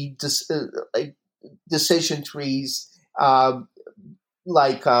decision trees,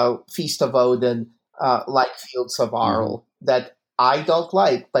 like Feast of Odin, like Fields of Arle, that I don't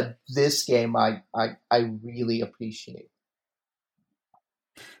like, but this game I really appreciate.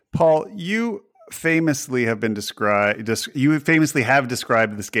 Paul, you famously have described this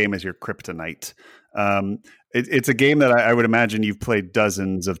game as your kryptonite. It's a game that I would imagine you've played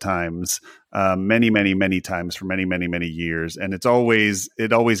dozens of times, many times for many years, and it always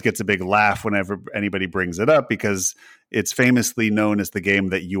gets a big laugh whenever anybody brings it up, because it's famously known as the game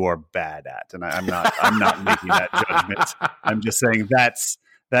that you are bad at. And I'm not making that judgment. I'm just saying that's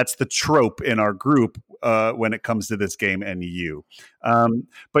the trope in our group when it comes to this game and you.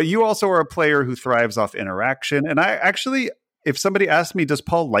 But you also are a player who thrives off interaction. And I actually, if somebody asked me, does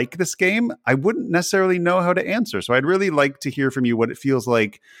Paul like this game? I wouldn't necessarily know how to answer. So I'd really like to hear from you what it feels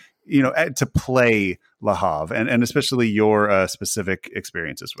like, to play Le Havre, and especially your specific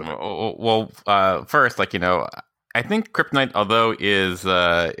experiences with it. Well, first, I think Kryptonite, although is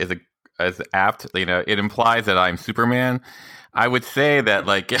apt, it implies that I'm Superman. I would say that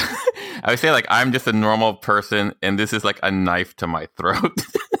I'm just a normal person, and this is like a knife to my throat.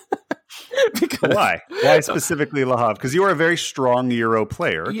 Because, why specifically Le Havre? Because you are a very strong Euro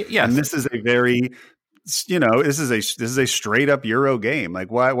player. Yes. And this is a very, this is a straight up Euro game.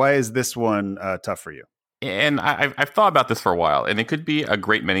 Like, why is this one tough for you? And I've thought about this for a while, and it could be a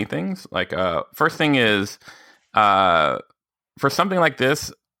great many things. Like, first thing is, for something like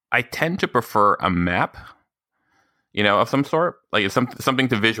this, I tend to prefer a map, of some sort, like it's something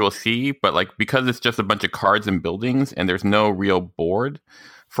to visual see, but like, because it's just a bunch of cards and buildings and there's no real board,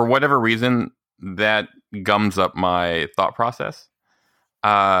 for whatever reason, that gums up my thought process.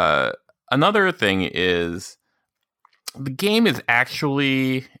 Another thing is, the game is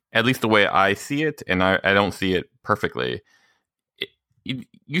actually, at least the way I see it, and I don't see it perfectly, you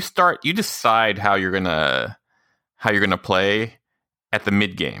decide how you're gonna play at the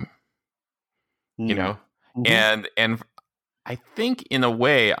mid game, and I think in a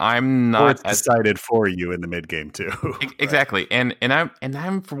way I'm not, or it's decided for you in the mid game too. Exactly, and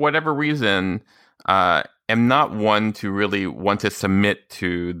I'm for whatever reason am not one to really want to submit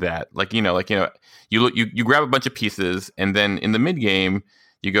to that. You grab a bunch of pieces, and then in the mid game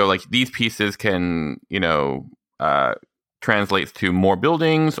you go like, these pieces can translates to more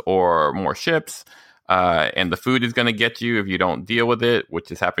buildings or more ships, and the food is going to get you if you don't deal with it,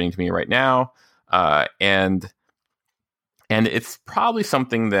 which is happening to me right now. And it's probably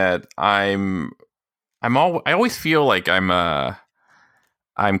something that I always feel like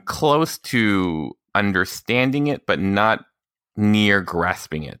I'm close to understanding it, but not near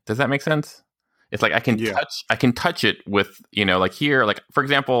grasping it. Does that make sense? It's like I can touch it with, here, like, for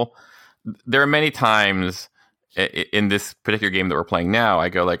example, there are many times in this particular game that we're playing now, I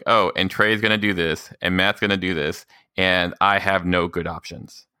go like, oh, and Trey's going to do this, and Matt's going to do this, and I have no good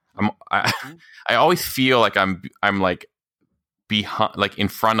options. I always feel like I'm like behind, like in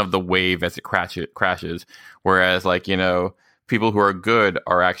front of the wave as it crashes, whereas people who are good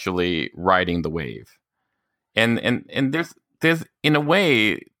are actually riding the wave, and there's in a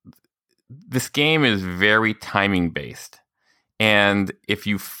way, this game is very timing based, and if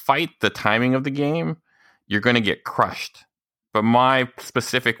you fight the timing of the game, you're going to get crushed. But my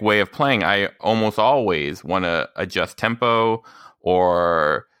specific way of playing, I almost always want to adjust tempo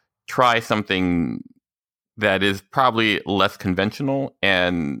or try something that is probably less conventional,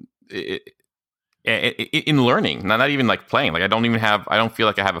 and in learning, not even like playing. Like I don't feel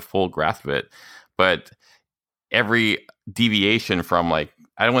like I have a full grasp of it, but every deviation from, like,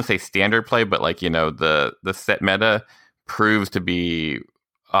 I don't want to say standard play, but like, the set meta proves to be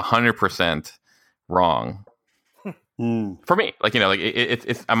 100% wrong. For me. Like,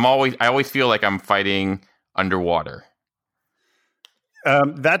 I always feel like I'm fighting underwater.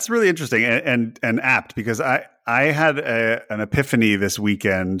 That's really interesting and apt, because I had an epiphany this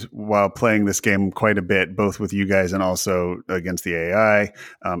weekend while playing this game quite a bit, both with you guys and also against the AI,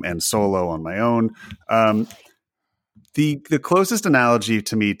 and solo on my own. The closest analogy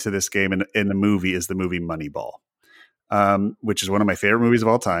to me to this game in the movie is the movie Moneyball, which is one of my favorite movies of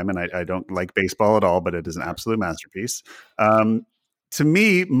all time. And I don't like baseball at all, but it is an absolute masterpiece. To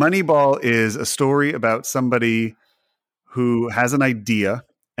me, Moneyball is a story about somebody who has an idea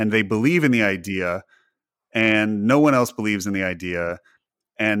and they believe in the idea and no one else believes in the idea,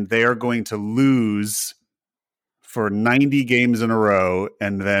 and they are going to lose for 90 games in a row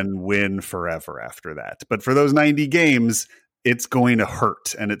and then win forever after that. But for those 90 games, it's going to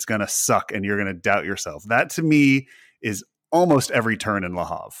hurt and it's going to suck and you're going to doubt yourself. That to me is almost every turn in Le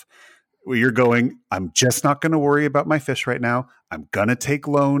Havre, where you're going, I'm just not going to worry about my fish right now. I'm going to take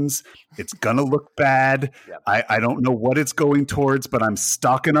loans. It's going to look bad. Yep. I don't know what it's going towards, but I'm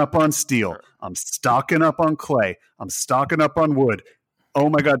stocking up on steel. I'm stocking up on clay. I'm stocking up on wood. Oh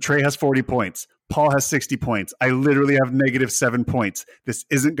my God, Trey has 40 points. Paul has 60 points. I literally have -7 points. This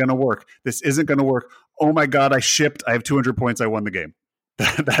isn't going to work. This isn't going to work. Oh my God, I shipped. I have 200 points. I won the game.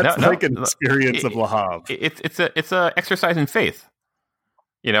 That's an experience of Le Havre. It's a exercise in faith.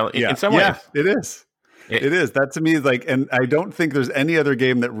 In some ways. Yeah, it is. It is. That to me is like, and I don't think there's any other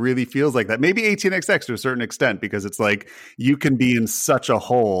game that really feels like that. Maybe 18xx to a certain extent, because it's like you can be in such a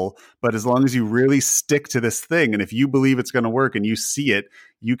hole, but as long as you really stick to this thing, and if you believe it's going to work and you see it,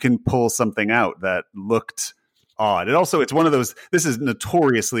 you can pull something out that looked odd. And also, it's one of those, this is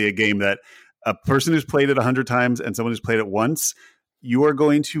notoriously a game that a person who's played it 100 times and someone who's played it once, you are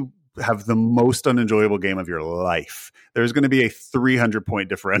going to have the most unenjoyable game of your life. There's going to be a 300-point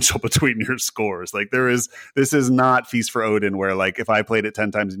differential between your scores. Like this is not Feast for Odin, where like if I played it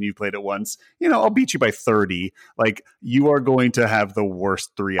 10 times and you played it once, I'll beat you by 30. Like you are going to have the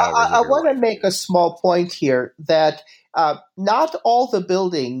worst 3 hours. I want to make a small point here that not all the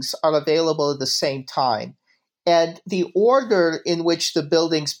buildings are available at the same time, and the order in which the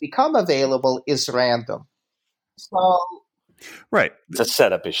buildings become available is random. So. Right. It's a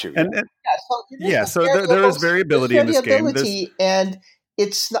setup issue. So there is variability in this game. And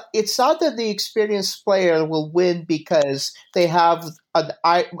it's not that the experienced player will win because they have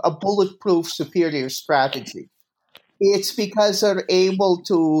a bulletproof superior strategy. It's because they're able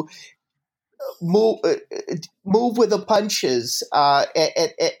to move with the punches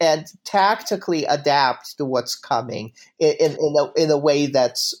and tactically adapt to what's coming in a way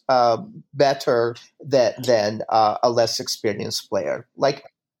that's better than a less experienced player. Like,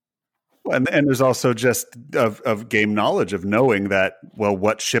 and there's also just of game knowledge of knowing that, well,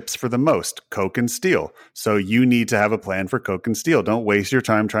 what ships for the most? Coke and steel. So you need to have a plan for Coke and steel. Don't waste your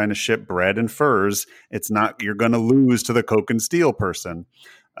time trying to ship bread and furs. You're going to lose to the Coke and steel person.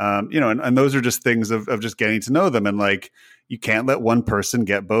 And those are just things of just getting to know them. And like, you can't let one person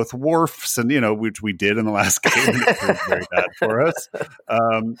get both wharfs and, which we did in the last game. It proved very bad for us.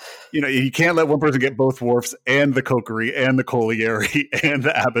 You can't let one person get both wharfs and the cokery and the colliery and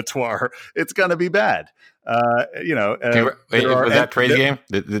the abattoir. It's going to be bad. Was that Trey's game?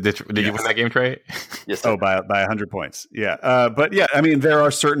 Did you win that game, Trey? Yes. Oh, by 100 points. Yeah. But yeah, I mean, there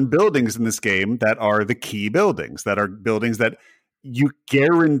are certain buildings in this game that are the key buildings, that are buildings that you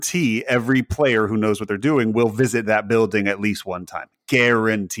guarantee every player who knows what they're doing will visit that building at least one time.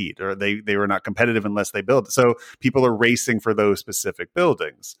 Guaranteed. Or they were not competitive unless they build it. So people are racing for those specific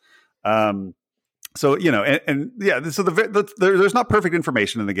buildings. So, there's not perfect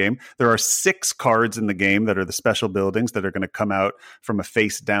information in the game. There are 6 cards in the game that are the special buildings that are going to come out from a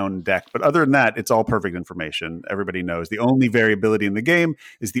face down deck. But other than that, it's all perfect information. Everybody knows. The only variability in the game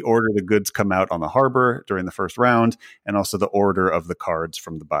is the order the goods come out on the harbor during the first round, and also the order of the cards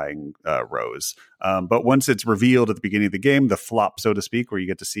from the buying rows. But once it's revealed at the beginning of the game, the flop, so to speak, where you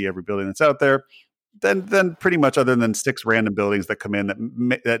get to see every building that's out there, then pretty much, other than 6 random buildings that come in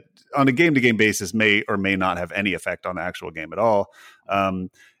that on a game-to-game basis may or may not have any effect on the actual game at all,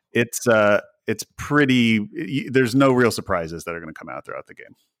 it's pretty. There's no real surprises that are going to come out throughout the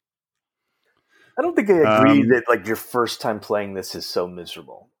game. I don't think I agree that like your first time playing this is so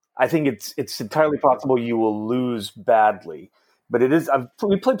miserable. I think it's entirely possible you will lose badly, but it is.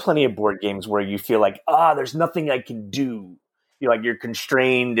 We played plenty of board games where you feel like there's nothing I can do. You're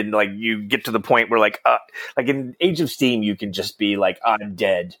constrained, and like you get to the point where like in Age of Steam, you can just be like, I'm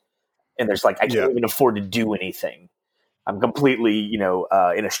dead, and there's like I can't even afford to do anything. I'm completely in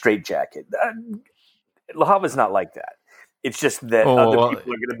a straitjacket. Le Havre is not like that. It's just that other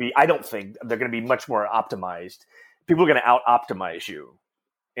people are going to be. I don't think they're going to be much more optimized. People are going to out optimize you,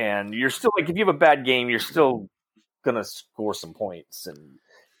 and you're still like if you have a bad game, you're still going to score some points and.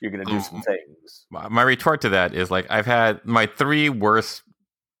 You're going to do some things. My retort to that is like I've had my 3 worst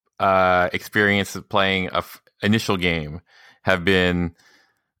experiences playing a initial game have been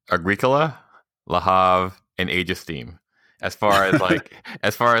Agricola, Le Havre, and Age of Steam. As far as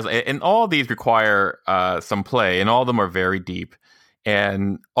and all of these require some play, and all of them are very deep,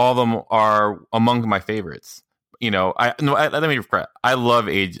 and all of them are among my favorites. Let me rephrase. I love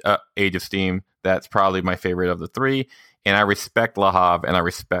Age of Steam. That's probably my favorite of the 3. and I respect Le Havre and I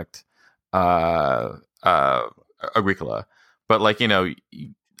respect Agricola, but like, you know,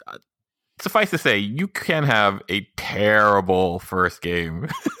 suffice to say, you can have a terrible first game.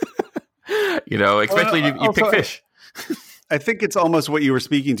 You know, especially you pick fish. I think it's almost what you were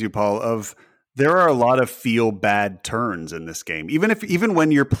speaking to, Paul, of there are a lot of feel bad turns in this game. Even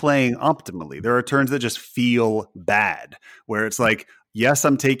when you're playing optimally, there are turns that just feel bad, where it's like, yes,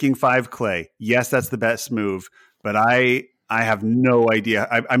 I'm taking 5 clay. Yes, that's the best move, but I have no idea.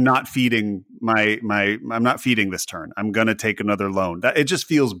 I'm not feeding I'm not feeding this turn. I'm going to take another loan. It just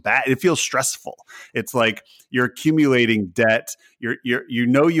feels bad. It feels stressful. It's like you're accumulating debt. You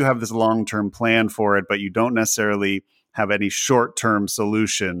know you have this long-term plan for it, but you don't necessarily have any short-term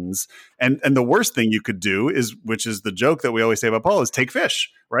solutions. And the worst thing you could do is, which is the joke that we always say about Paul, is take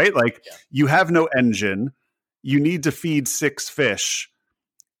fish, right? Like you have no engine. You need to feed 6 fish,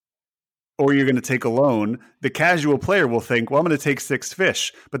 or you're going to take a loan. The casual player will think, well, I'm going to take 6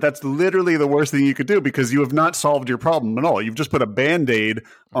 fish. But that's literally the worst thing you could do, because you have not solved your problem at all. You've just put a Band-Aid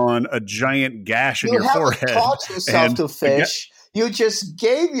on a giant gash in your forehead. You haven't taught yourself to fish. You just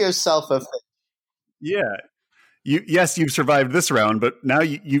gave yourself a fish. Yeah. Yes, you've survived this round, but now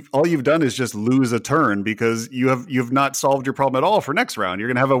all you've done is just lose a turn, because you've not solved your problem at all for next round. You're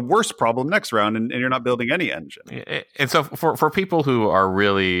going to have a worse problem next round, and you're not building any engine. And so for people who are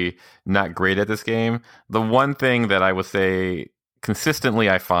really not great at this game, the one thing that I would say consistently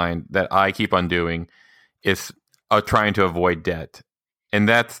I find that I keep on doing is trying to avoid debt. And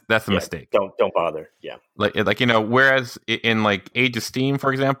that's a mistake. Don't bother. Yeah. Like you know, whereas in like Age of Steam,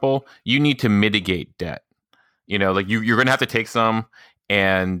 for example, you need to mitigate debt. You know, like you're going to have to take some,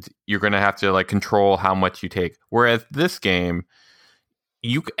 and you're going to have to like control how much you take. Whereas this game,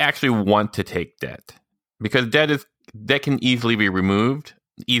 you actually want to take debt, because debt can easily be removed.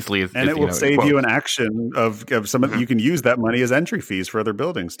 And it will save you an action of some. Mm-hmm. You can use that money as entry fees for other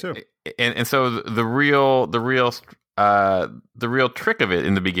buildings too. And so the real trick of it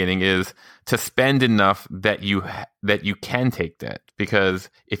in the beginning is to spend enough that you can take debt, because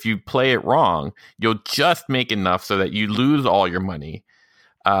if you play it wrong, you'll just make enough so that you lose all your money,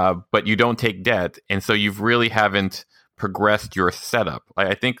 but you don't take debt, and so you really haven't progressed your setup.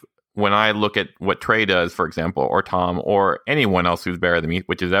 I think when I look at what Trey does, for example, or Tom, or anyone else who's better than me,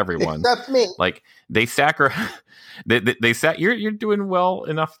 which is everyone, except me, like they you're doing well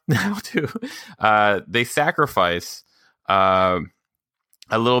enough now too. They sacrifice a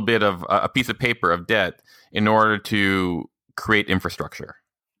little bit of a piece of paper of debt in order to create infrastructure.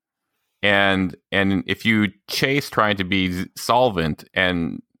 And if you chase trying to be solvent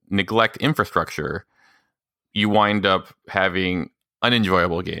and neglect infrastructure, you wind up having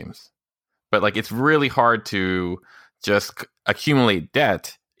unenjoyable games. But like, it's really hard to just accumulate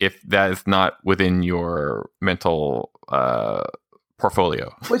debt if that is not within your mental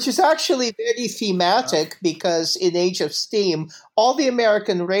portfolio. Which is actually very thematic, because in Age of Steam, all the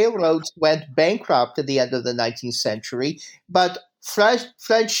American railroads went bankrupt at the end of the 19th century, but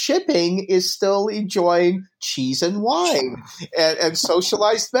French shipping is still enjoying cheese and wine and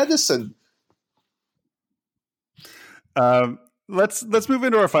socialized medicine. Let's move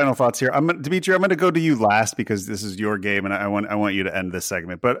into our final thoughts here. Dimitri, I'm going to go to you last, because this is your game, and I want you to end this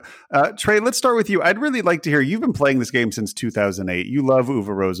segment. But Trey, let's start with you. I'd really like to hear, you've been playing this game since 2008. You love Uwe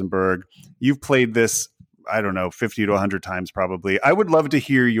Rosenberg. You've played this, I don't know, 50 to 100 times probably. I would love to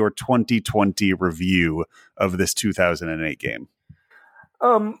hear your 2020 review of this 2008 game.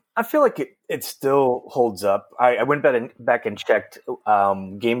 I feel like it still holds up. I went back and checked.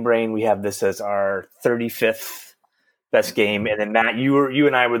 Game Brain, we have this as our 35th best game, and then Matt, you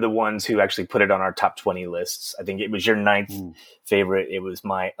and I were the ones who actually put it on our top 20 lists. I think it was your 9th favorite. It was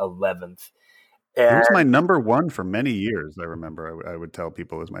my 11th. It was my number 1 for many years. I remember I would tell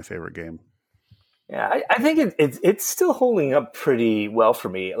people it was my favorite game. Yeah, I think it's still holding up pretty well for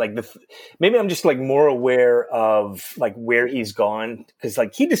me. Like maybe I'm just like more aware of like where he's gone, because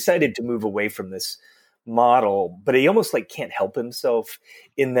like he decided to move away from this model, but he almost like can't help himself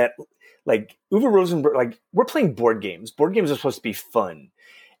in that. Like Uwe Rosenberg, like we're playing board games. Board games are supposed to be fun,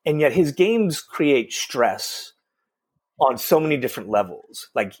 and yet his games create stress on so many different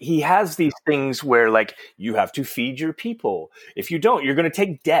levels. Like he has these things where like you have to feed your people. If you don't, you're going to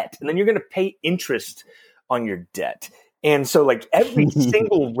take debt, and then you're going to pay interest on your debt. And so like every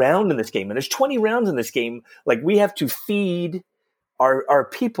single round in this game, and there's 20 rounds in this game, like we have to feed our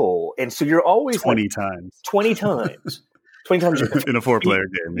people, and so you're always 20 like, times. 20 times. 20 times in a 4-player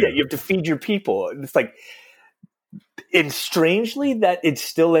game. Yeah, you have to feed your people. It's like, and strangely that it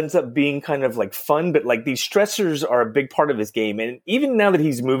still ends up being kind of like fun, but like these stressors are a big part of his game. And even now that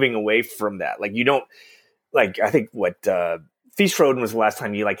he's moving away from that, like you don't like I think Feast for Odin was the last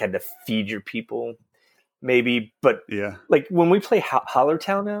time you like had to feed your people, maybe. But Yeah. like when we play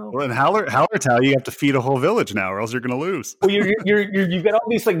Hallertau now, Well, in Hallertau, you have to feed a whole village now, or else you're going to lose. well, you've got all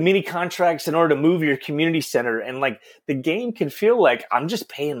these like mini contracts in order to move your community center, and like the game can feel like I'm just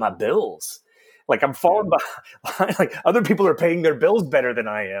paying my bills. Like I'm falling behind. Like other people are paying their bills better than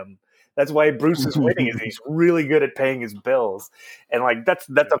I am. That's why Bruce is winning. Is he's really good at paying his bills, and like that's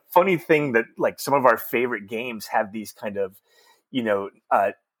a funny thing that like some of our favorite games have these kind of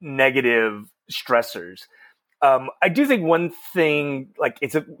negative stressors. I do think one thing like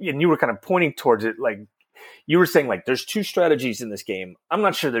and you were kind of pointing towards it, like you were saying like there's two strategies in this game. I'm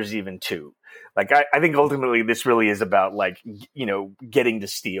not sure there's even two. Like I think ultimately this really is about like getting to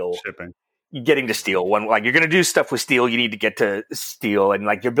steal. Shipping. Getting to steal one, like you're going to do stuff with steel, you need to get to steal, and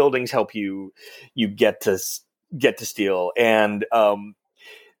like your buildings help you get to steal, and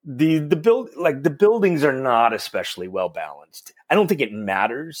the buildings are not especially well balanced. I don't think it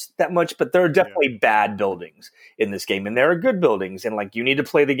matters that much, but there are definitely bad buildings in this game, and there are good buildings, and like you need to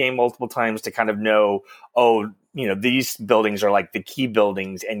play the game multiple times to kind of know, these buildings are like the key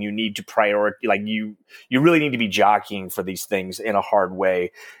buildings, and you need to prioritize. Like you really need to be jockeying for these things in a hard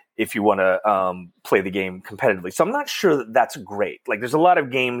way if you want to play the game competitively. So I'm not sure that that's great. Like there's a lot of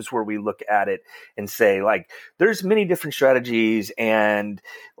games where we look at it and say like, there's many different strategies, and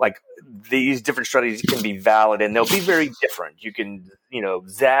like these different strategies can be valid and they'll be very different. You can,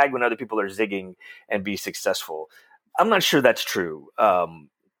 zag when other people are zigging and be successful. I'm not sure that's true of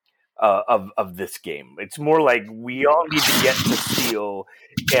this game. It's more like we all need to get to steal,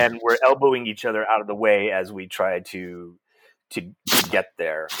 and we're elbowing each other out of the way as we try to get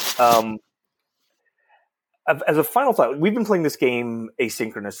there. As a final thought, we've been playing this game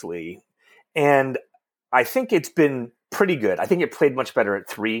asynchronously, and I think it's been pretty good. I think it played much better at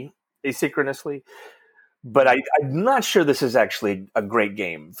 3 asynchronously, but I'm not sure this is actually a great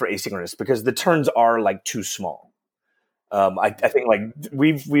game for asynchronous because the turns are like too small. I think like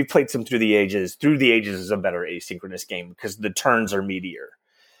we've played some Through the Ages. Through the Ages is a better asynchronous game because the turns are meatier.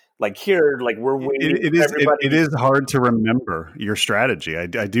 Like here, like we're waiting. It is hard to remember your strategy. I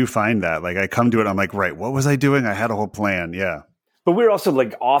do find that. Like I come to it, I'm like, right, what was I doing? I had a whole plan. Yeah. But we're also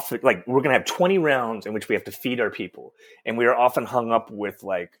like often like we're gonna have 20 rounds in which we have to feed our people, and we are often hung up with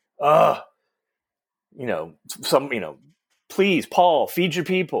like, please, Paul, feed your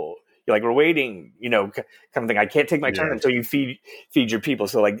people. You're like we're waiting, kind of thing. I can't take my turn until you feed your people.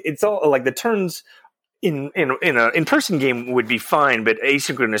 So like it's all like the turns. In an in-person game would be fine, but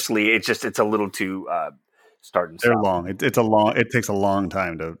asynchronously, it's a little too start and stop. They're long. It takes a long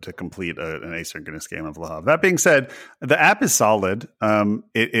time to complete an asynchronous game of Le Havre. That being said, the app is solid.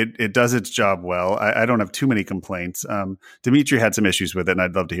 It does its job well. I don't have too many complaints. Dimitri had some issues with it, and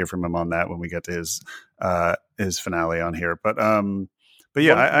I'd love to hear from him on that when we get to his finale on here. But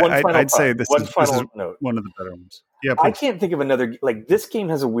yeah, I'd say this is one of the better ones. Yeah, I can't think of another like this game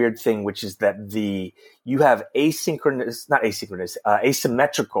has a weird thing, which is that you have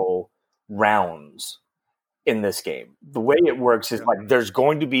asymmetrical rounds in this game. The way it works is like there's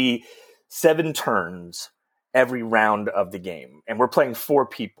going to be 7 turns every round of the game, and we're playing 4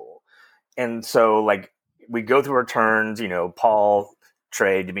 people, and so like we go through our turns. Paul,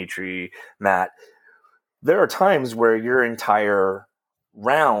 Trey, Dimitri, Matt. There are times where your entire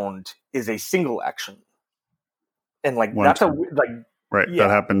round is a single action. And like one that's turn. Right. Yeah.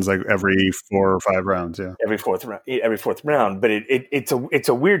 That happens like every 4 or 5 rounds. Yeah. Every fourth round. But it's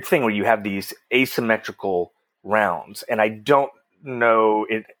a weird thing where you have these asymmetrical rounds, and I don't know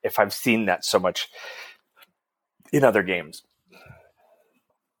if I've seen that so much in other games.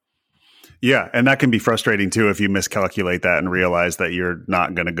 Yeah, and that can be frustrating too if you miscalculate that and realize that you're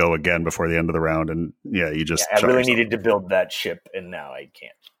not going to go again before the end of the round, and you just. I really needed to build that ship, and now I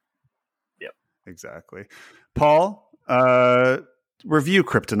can't. Yep. Exactly. Paul, review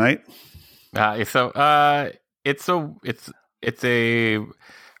Kryptonite. It's a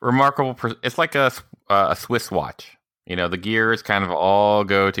remarkable. It's like a Swiss watch. The gears kind of all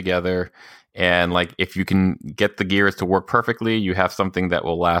go together, and like if you can get the gears to work perfectly, you have something that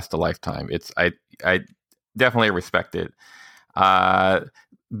will last a lifetime. I definitely respect it.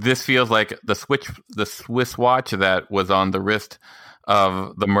 This feels like the Swiss watch that was on the wrist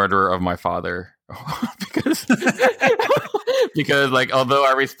of the murderer of my father. because like although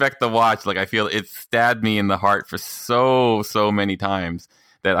I respect the watch, like I feel it stabbed me in the heart for so many times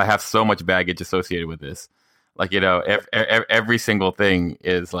that I have so much baggage associated with this. Like every single thing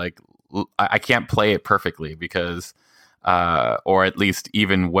is like I can't play it perfectly because or at least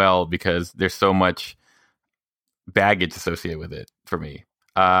even well because there's so much baggage associated with it for me.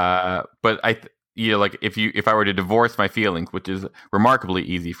 But like if I were to divorce my feelings, which is remarkably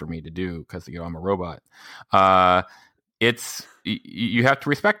easy for me to do because I'm a robot, it's you have to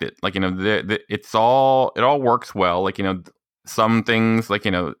respect it. Like it all works well. Like some things, like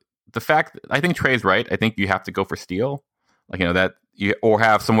the fact I think Trey's right. I think you have to go for steel, like that you or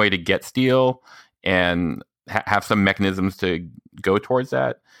have some way to get steel and have some mechanisms to go towards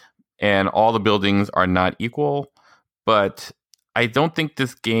that. And all the buildings are not equal, but I don't think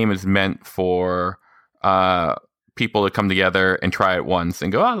this game is meant for people to come together and try it once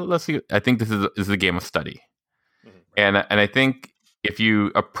and go, oh, let's see. I think this is a game of study. Mm-hmm. And I think if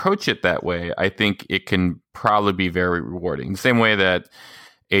you approach it that way, I think it can probably be very rewarding. The same way that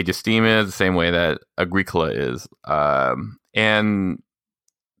Age of Steam is, the same way that Agricola is. And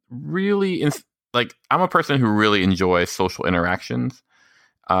really, like, I'm a person who really enjoys social interactions.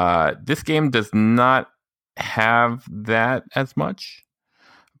 This game does not have that as much,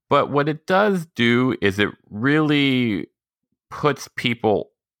 but what it does do is it really puts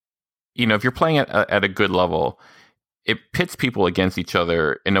people, if you're playing at a good level, it pits people against each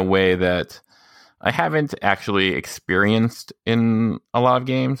other in a way that I haven't actually experienced in a lot of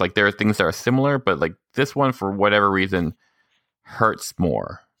games. Like, there are things that are similar, but like this one, for whatever reason, hurts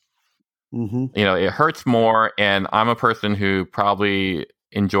more. Mm-hmm. It hurts more, and I'm a person who probably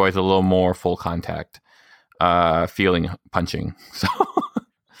enjoys a little more full contact feeling punching.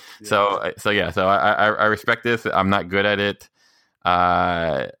 So I respect this. I'm not good at it.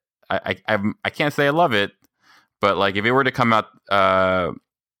 I can't say I love it, but like if it were to come out,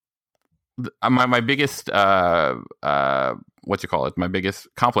 my biggest my biggest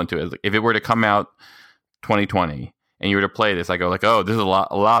compliment to it is, like, if it were to come out 2020 and you were to play this, I go like, oh, this is a lot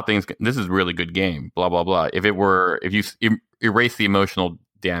of things. This is a really good game. Blah blah blah. If you erase the emotional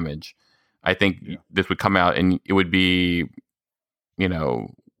damage, I think this would come out and it would be,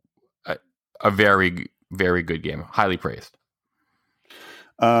 a very, very good game, highly praised.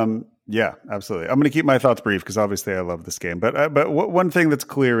 Yeah, absolutely. I'm going to keep my thoughts brief because obviously I love this game. But one thing that's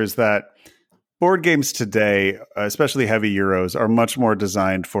clear is that board games today, especially heavy Euros, are much more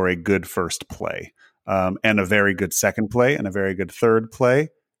designed for a good first play, and a very good second play, and a very good third play,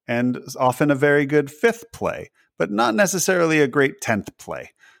 and often a very good fifth play, but not necessarily a great 10th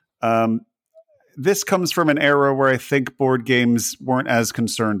play. This comes from an era where I think board games weren't as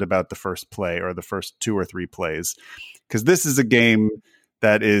concerned about the first play or the first 2 or 3 plays, because this is a game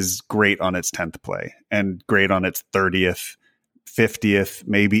that is great on its 10th play and great on its 30th, 50th,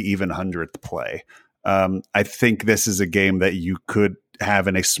 maybe even 100th play. I think this is a game that you could have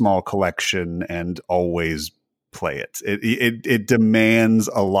in a small collection and always play it. It demands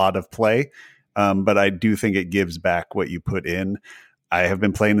a lot of play, but I do think it gives back what you put in. I have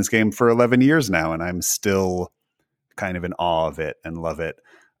been playing this game for 11 years now, and I'm still kind of in awe of it and love it.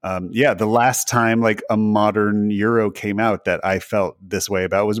 The last time like a modern Euro came out that I felt this way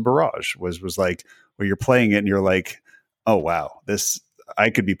about was Barrage. Was like where you're playing it and you're like, oh wow, I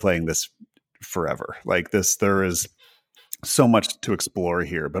could be playing this forever. Like this, there is so much to explore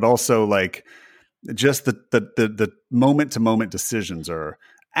here, but also like just the moment to moment decisions are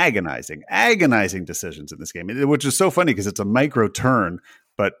agonizing decisions in this game, which is so funny because it's a micro turn,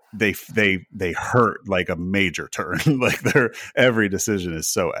 but they hurt like a major turn. Like every decision is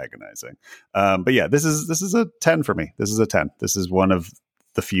so agonizing. But yeah, this is a 10 for me. This is a 10. This is one of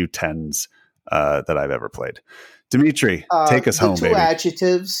the few 10s that I've ever played. Dimitri, take us home, baby. The two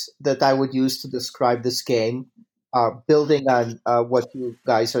adjectives that I would use to describe this game, building on what you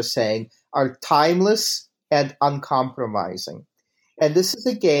guys are saying, are timeless and uncompromising. And this is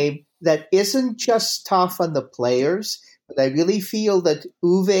a game that isn't just tough on the players, but I really feel that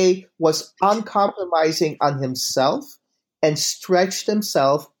Uwe was uncompromising on himself and stretched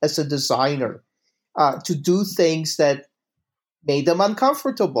himself as a designer to do things that made him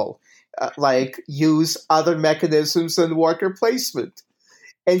uncomfortable, like use other mechanisms and worker placement.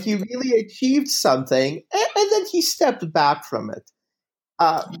 And he really achieved something, and then he stepped back from it.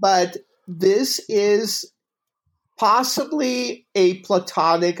 But this is possibly a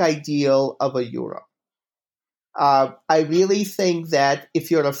platonic ideal of a Euro. I really think that if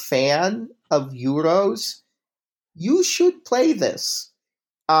you're a fan of Euros, you should play this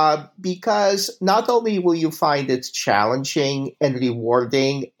because not only will you find it challenging and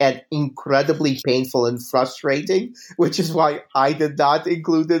rewarding and incredibly painful and frustrating, which is why I did not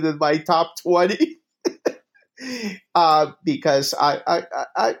include it in my top 20, because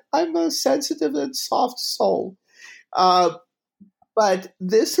I'm a sensitive and soft soul. But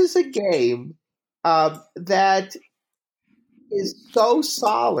this is a game that is so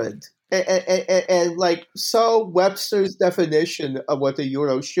solid and like so Webster's definition of what a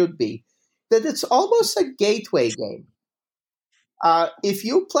Euro should be, that it's almost a gateway game. If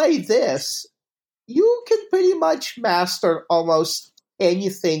you play this, you can pretty much master almost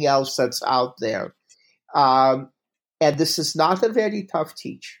anything else that's out there. And this is not a very tough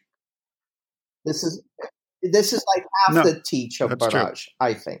teach. This is like half the teach of Barrage,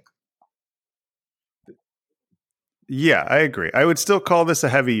 I think. Yeah, I agree. I would still call this a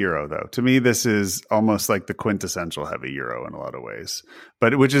heavy Euro, though. To me, this is almost like the quintessential heavy Euro in a lot of ways.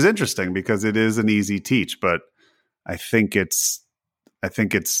 But which is interesting because it is an easy teach, but I think it's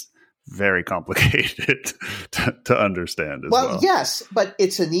very complicated to understand as well. Well, yes, but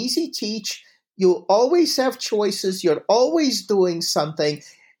it's an easy teach. You always have choices. You're always doing something.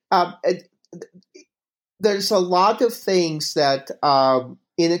 There's a lot of things that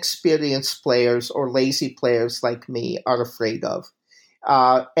inexperienced players or lazy players like me are afraid of.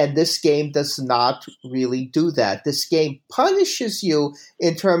 And this game does not really do that. This game punishes you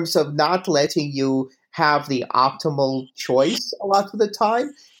in terms of not letting you have the optimal choice a lot of the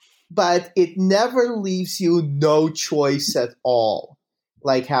time, but it never leaves you no choice at all,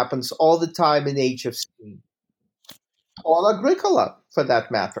 like happens all the time in Age of Steam. Or Agricola, for that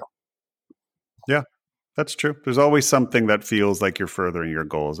matter. Yeah. That's true. There's always something that feels like you're furthering your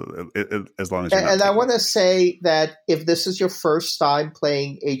goals as long as you're not. And I want to say that if this is your first time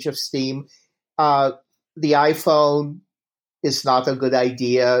playing Age of Steam, the iPhone is not a good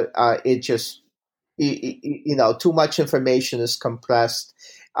idea. It just, too much information is compressed.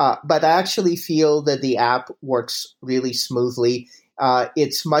 But I actually feel that the app works really smoothly.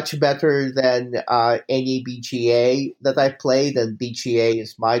 It's much better than any BGA that I played, and BGA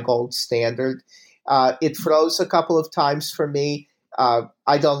is my gold standard. It froze a couple of times for me.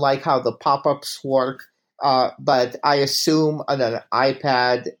 I don't like how the pop-ups work, but I assume on an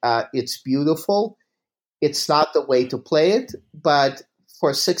iPad it's beautiful. It's not the way to play it, but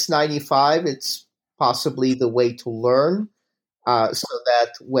for $6.95, it's possibly the way to learn, so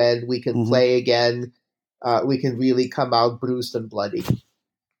that when we can play again, we can really come out bruised and bloody.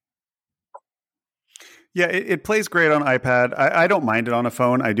 Yeah, it plays great on iPad. I don't mind it on a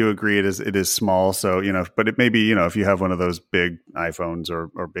phone. I do agree it is small. So, but it may be, if you have one of those big iPhones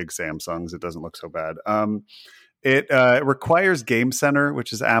or big Samsungs, it doesn't look so bad. It requires Game Center,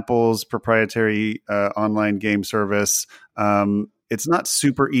 which is Apple's proprietary online game service. It's not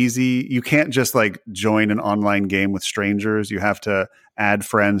super easy. You can't just join an online game with strangers. You have to add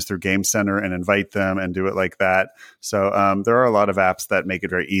friends through Game Center and invite them and do it like that. So there are a lot of apps that make it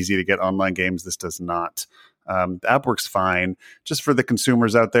very easy to get online games. This does not. The app works fine. Just for the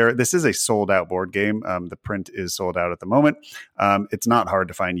consumers out there, this is a sold out board game. The print is sold out at the moment. It's not hard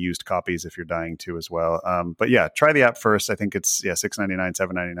to find used copies if you're dying to as well. But yeah, try the app first. I think it's $6.99,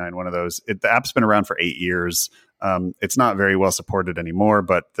 $7.99, one of those. The app's been around for 8 years. It's not very well supported anymore,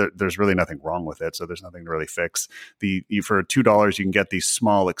 but there's really nothing wrong with it. So there's nothing to really fix. For $2, you can get the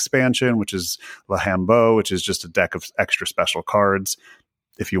small expansion, which is La Hambo, which is just a deck of extra special cards.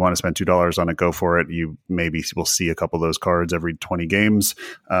 If you want to spend $2 on it, go for it. You maybe will see a couple of those cards every 20 games.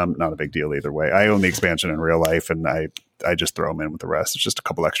 Not a big deal either way. I own the expansion in real life, and I just throw them in with the rest. It's just a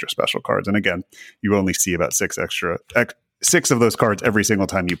couple extra special cards. And again, you only see about six of those cards every single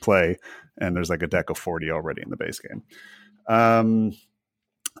time you play, and there's like a deck of 40 already in the base game.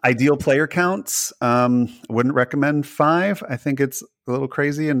 Ideal player counts, wouldn't recommend 5. I think it's a little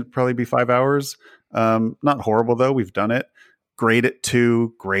crazy and it'd probably be 5 hours. Not horrible though. We've done it. Great at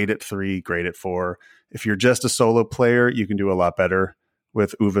 2, great at 3, great at 4. If you're just a solo player, you can do a lot better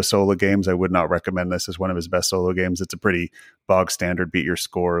with Uwe solo games. I would not recommend this as one of his best solo games. It's a pretty bog standard, beat your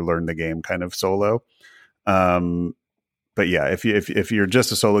score, learn the game kind of solo. But yeah, if you're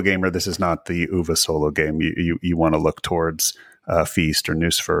just a solo gamer, this is not the Uwe solo game. You want to look towards Feast or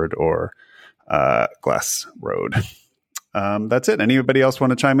Nusfjord or Glass Road. That's it. Anybody else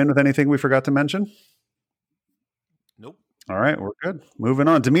want to chime in with anything we forgot to mention? Nope. All right, we're good. Moving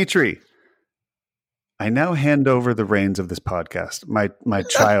on. Dimitri, I now hand over the reins of this podcast. My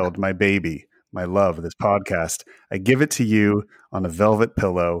child, my baby, my love, this podcast. I give it to you on a velvet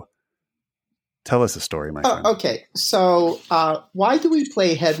pillow. Tell us a story, my friend. Okay, so why do we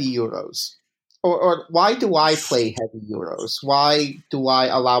play heavy Euros? Or why do I play heavy Euros? Why do I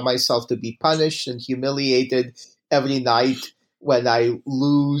allow myself to be punished and humiliated every night when I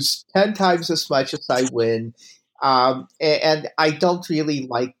lose 10 times as much as I win? And I don't really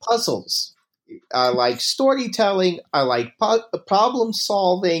like puzzles. I like storytelling. I like problem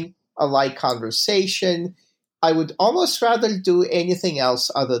solving. I like conversation. I would almost rather do anything else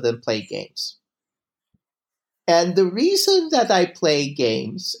other than play games. And the reason that I play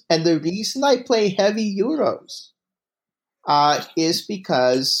games and the reason I play heavy Euros is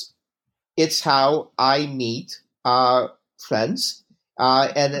because it's how I meet friends,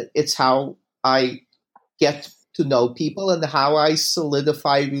 and it's how I get to know people and how I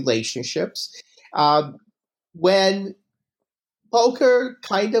solidify relationships. When poker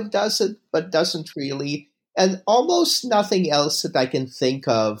kind of does it, but doesn't really, and almost nothing else that I can think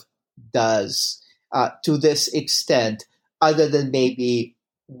of does to this extent, other than maybe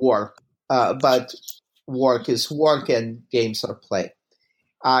work. But work is work, and games are play.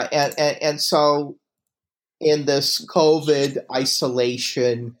 And so, in this COVID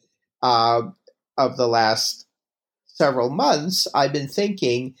isolation of the last several months, I've been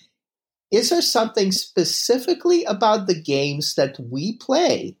thinking, is there something specifically about the games that we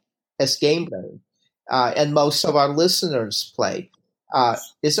play as Game Brain, and most of our listeners play?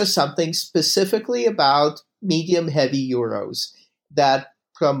 Is there something specifically about medium-heavy Euros that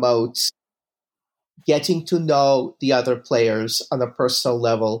promotes getting to know the other players on a personal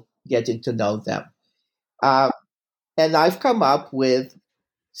level, getting to know them? And I've come up with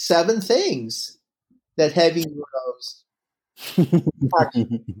 7 things that heavy Euros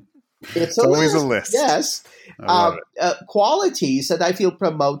it's always a list. Yes. Qualities that I feel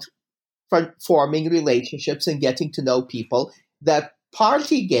promote forming relationships and getting to know people, that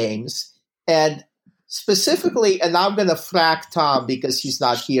party games, and specifically, and I'm going to frack Tom because he's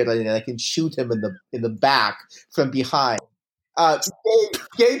not here and I can shoot him in the back from behind.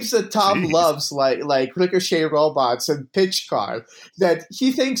 Games that Tom loves, like Ricochet Robots and Pitch Car, that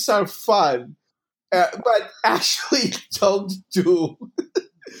he thinks are fun, but actually don't do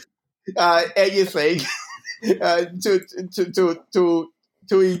anything to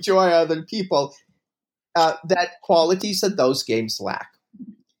enjoy other people. That qualities that those games lack.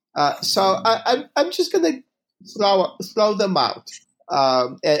 So I'm just going to throw them out,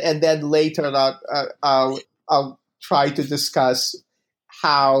 and then later I'll try to discuss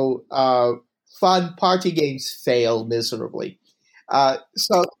how fun party games fail miserably.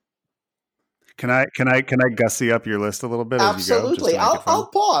 So. Can I gussy up your list a little bit? Absolutely. As you go, I'll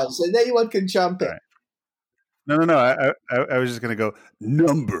pause and anyone can jump in. Right. No. I was just going to go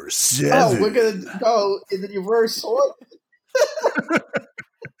number 7. Oh, we're going to go in the reverse order.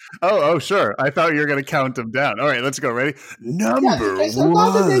 Oh, sure. I thought you were going to count them down. All right, let's go. Ready? Number 1. They're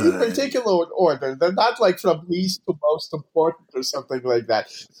not in any particular order. They're not like from least to most important or something like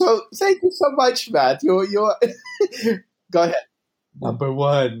that. So thank you so much, Matt. You go ahead. Number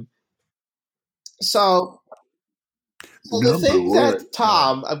 1. So the thing that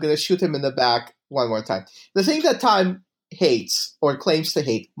Tom, I'm going to shoot him in the back one more time. The thing that Tom hates or claims to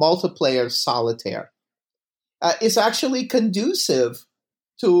hate, multiplayer solitaire, is actually conducive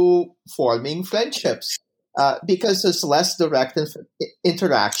to forming friendships because there's less direct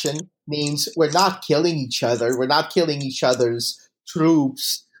interaction, means we're not killing each other. We're not killing each other's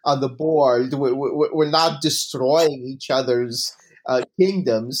troops on the board. We're not destroying each other's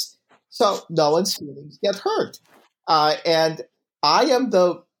kingdoms. So no one's feelings get hurt. And I am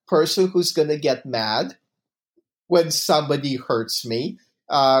the person who's going to get mad when somebody hurts me,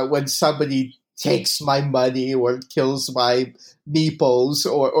 when somebody takes my money or kills my meeples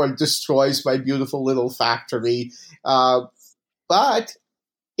or destroys my beautiful little factory. But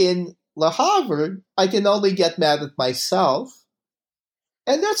in Le Havre, I can only get mad at myself,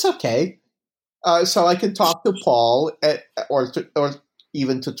 and that's okay. So I can talk to Paul or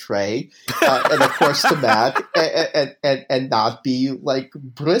even to Trey, and of course to Matt, and not be like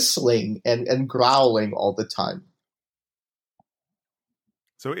bristling and growling all the time.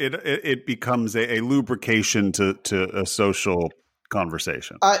 So it becomes a lubrication to a social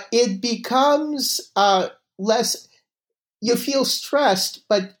conversation. It becomes less. You feel stressed,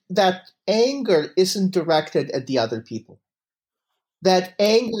 but that anger isn't directed at the other people. That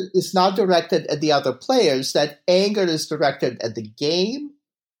anger is not directed at the other players. That anger is directed at the game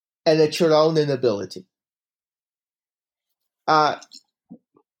and at your own inability. Yeah,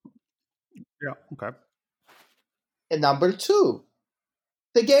 okay. And number 2,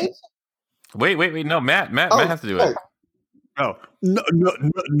 the game. Wait. No, Matt has to do it. Oh,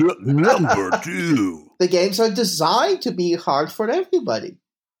 number 2. The games are designed to be hard for everybody.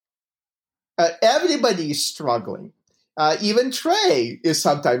 Everybody is struggling. Even Trey is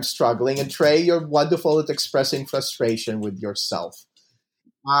sometimes struggling. And Trey, you're wonderful at expressing frustration with yourself.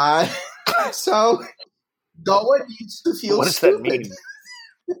 So no one needs to feel stupid. What does that mean?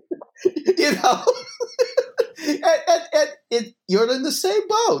 and you're in the same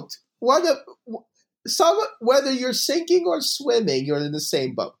boat. Whether you're sinking or swimming, you're in the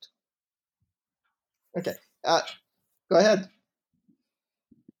same boat. Okay. Go ahead.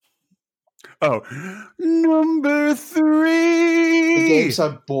 Oh, number 3. The games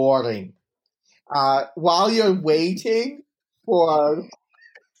are boring. while you're waiting for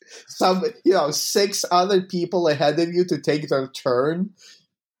some, 6 other people ahead of you to take their turn,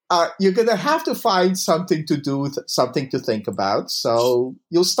 you're going to have to find something to do, something to think about. So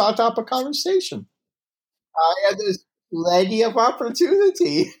you'll start up a conversation. And there's plenty of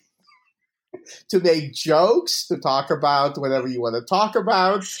opportunity to make jokes, to talk about whatever you want to talk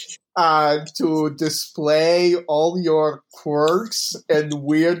about, to display all your quirks and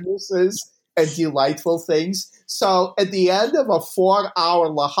weirdnesses and delightful things. So at the end of a 4-hour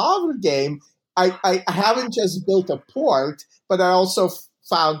Le Havre game, I haven't just built a port, but I also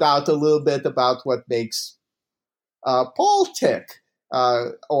found out a little bit about what makes Paul tick,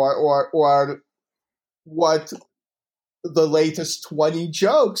 or what the latest 20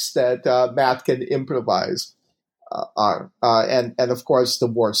 jokes that Matt can improvise are. And of course, the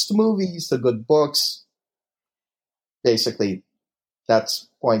worst movies, the good books. Basically, that's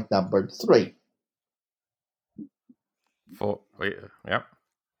point number 3. Yep.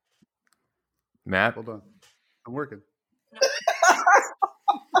 Matt? Hold on. I'm working.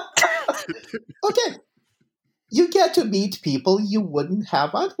 Okay. You get to meet people you wouldn't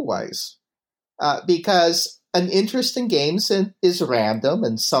have otherwise. Because an interest in games is random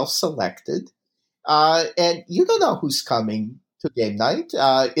and self-selected. And you don't know who's coming to game night.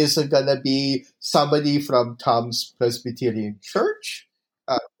 Is it going to be somebody from Tom's Presbyterian Church,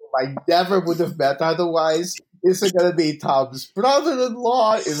 whom I never would have met otherwise? Is it going to be Tom's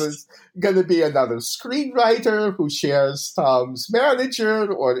brother-in-law? Is it going to be another screenwriter who shares Tom's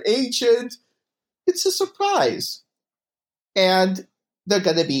manager or agent? It's a surprise. And they're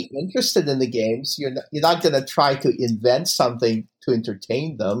going to be interested in the games. You're not going to try to invent something to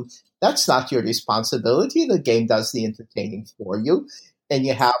entertain them. That's not your responsibility. The game does the entertaining for you. And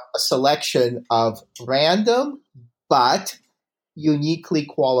you have a selection of random but uniquely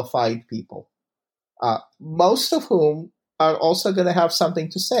qualified people, most of whom are also going to have something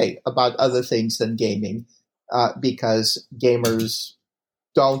to say about other things than gaming, because gamers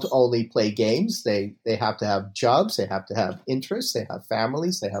don't only play games. They have to have jobs. They have to have interests. They have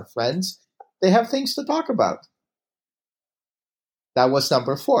families. They have friends. They have things to talk about. That was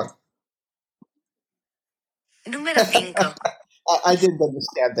number 4. Número 5. I didn't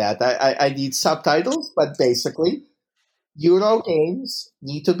understand that. I need subtitles, but basically, Euro games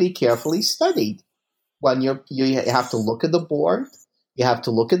need to be carefully studied. When you have to look at the board, you have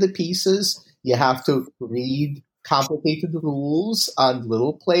to look at the pieces, you have to read complicated rules on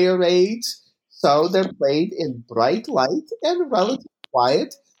little player aids. So they're played in bright light and relatively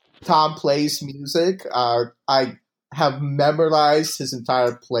quiet. Tom plays music. I have memorized his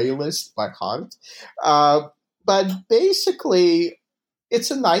entire playlist by heart. But basically,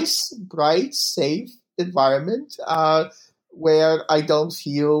 it's a nice, bright, safe environment where I don't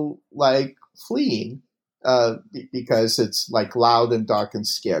feel like fleeing because it's like loud and dark and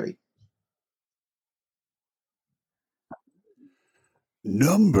scary.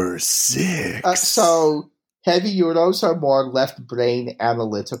 Number 6. So heavy Euros are more left brain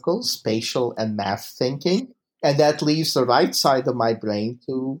analytical, spatial, and math thinking. And that leaves the right side of my brain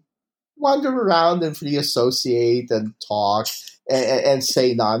to wander around and free associate and talk and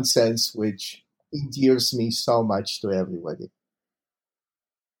say nonsense, which endears me so much to everybody.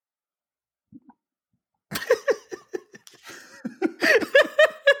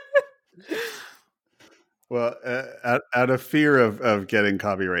 Well, out of fear of getting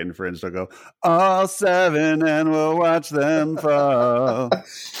copyright infringed, I'll go all 7 and we'll watch them fall.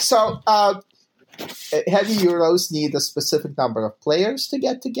 So, heavy Euros need a specific number of players to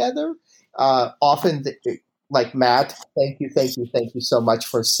get together. Often, like Matt, thank you so much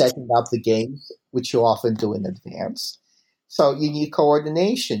for setting up the games, which you often do in advance. So you need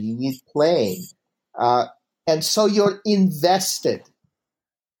coordination, you need playing. And so you're invested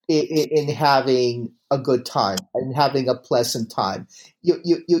in having a good time and having a pleasant time.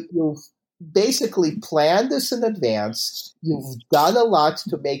 You've basically planned this in advance. You've done a lot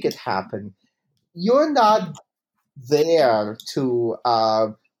to make it happen. You're not there to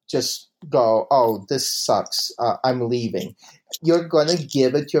just go, oh, this sucks, I'm leaving. You're going to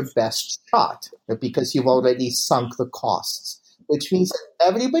give it your best shot because you've already sunk the costs, which means that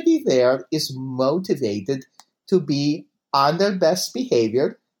everybody there is motivated to be on their best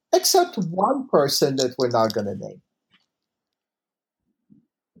behavior, except one person that we're not going to name.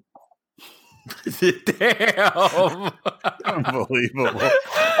 Damn. Unbelievable.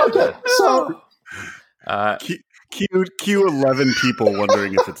 Okay, so Cue 11 people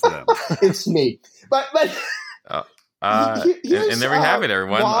wondering if it's them. it's me. But and there we have it,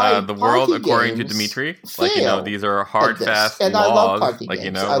 everyone. The world according to Dimitri. Like, these are hard, fast and laws. I love party like,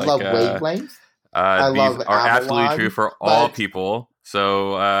 games. I love wavelength. I These love are absolutely Avalon, true for all but- people.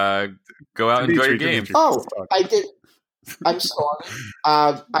 So go out and enjoy your games. Oh, I did. I'm sorry.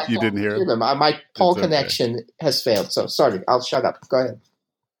 I You don't didn't hear him? My Paul okay. connection has failed. So sorry. I'll shut up. Go ahead.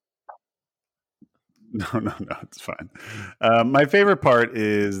 No, it's fine. My favorite part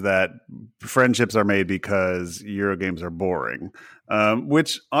is that friendships are made because Eurogames are boring,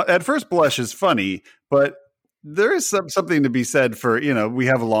 which at first blush is funny, but there is something to be said for, we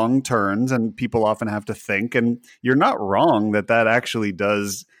have long turns and people often have to think, and you're not wrong that actually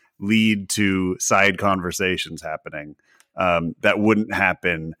does lead to side conversations happening that wouldn't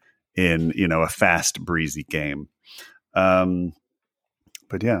happen in, a fast, breezy game.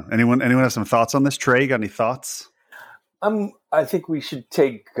 But yeah, anyone have some thoughts on this? Trey, got any thoughts? I think we should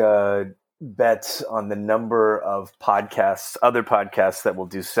take bets on the number of other podcasts that will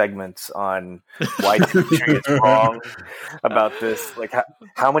do segments on why Dimitri is wrong about this. Like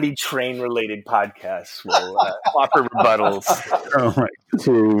how many train-related podcasts will offer rebuttals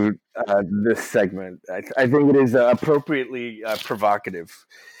to this segment? I think it is appropriately provocative.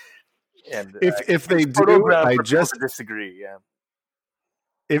 And if they do, I just disagree. Yeah.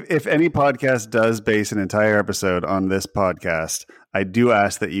 If any podcast does base an entire episode on this podcast, I do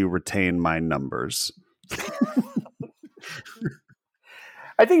ask that you retain my numbers.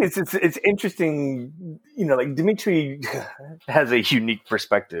 I think it's interesting, like Dimitri has a unique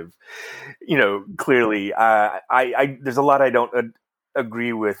perspective. Clearly, I there's a lot I don't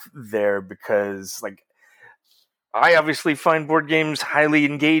agree with there because, like, I obviously find board games highly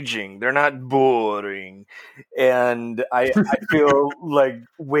engaging. They're not boring. And I feel like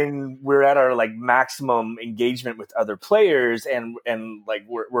when we're at our like maximum engagement with other players and like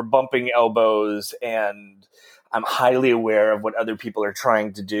we're bumping elbows and I'm highly aware of what other people are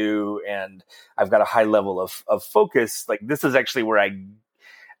trying to do and I've got a high level of focus, like this is actually where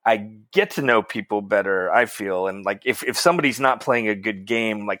I get to know people better, I feel. And like if somebody's not playing a good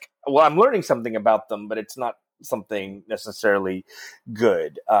game, like, well, I'm learning something about them, but it's not something necessarily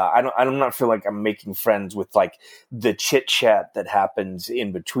good. I don't not feel like I'm making friends with like the chit chat that happens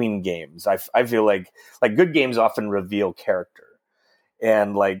in between games. I feel like good games often reveal character,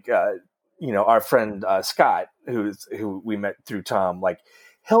 and like our friend Scott, who we met through Tom, like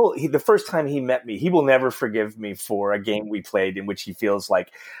the first time he met me, he will never forgive me for a game we played in which he feels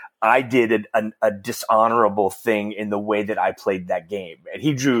like I did a dishonorable thing in the way that I played that game, and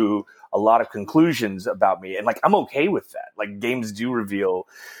he drew a lot of conclusions about me, and like I'm okay with that. Like games do reveal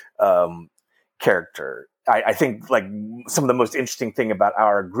character. I think like some of the most interesting thing about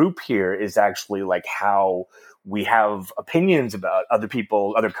our group here is actually like how we have opinions about other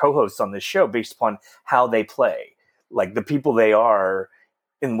people, other co-hosts on this show based upon how they play. Like the people they are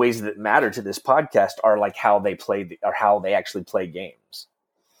in ways that matter to this podcast are like how they play or how they actually play games.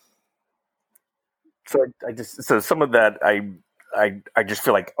 So some of that I just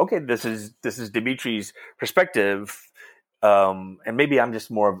feel like, okay, this is Dimitri's perspective, and maybe I'm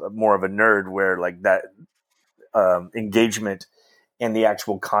just more of a nerd where like that engagement and the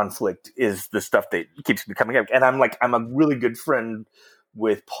actual conflict is the stuff that keeps me coming up. And I'm a really good friend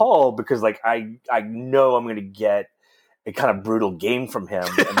with Paul because like I know I'm going to get a kind of brutal game from him,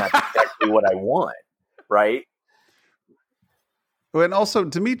 and that's exactly what I want, right? And also,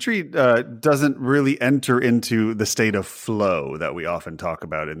 Dimitri doesn't really enter into the state of flow that we often talk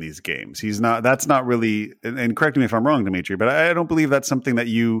about in these games. That's not really, and correct me if I'm wrong, Dimitri, but I don't believe that's something that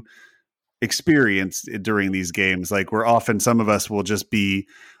you experience during these games. Like some of us will just be,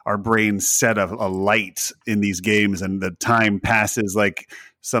 our brains set a light in these games and the time passes like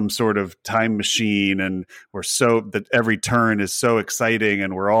some sort of time machine, and we're so that every turn is so exciting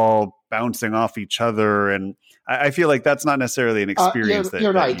and we're all bouncing off each other, and I feel like that's not necessarily an experience.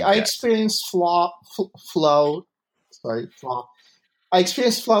 You're right. I experienced flow. I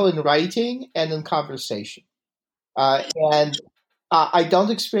experienced flow in writing and in conversation, and I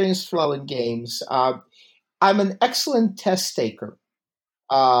don't experience flow in games. I'm an excellent test taker,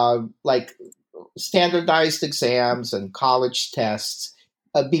 like standardized exams and college tests,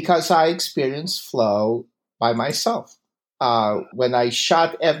 because I experience flow by myself. When I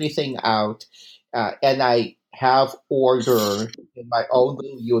shut everything out and I have order in my own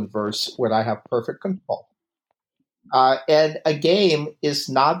little universe where I have perfect control. And a game is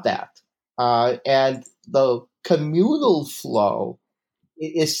not that. And the communal flow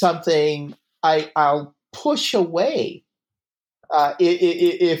is something I'll push away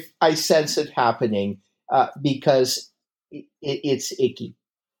if I sense it happening because it's icky.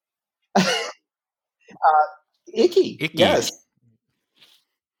 Icky. Yes.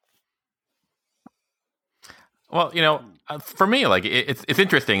 Well, for me, like it's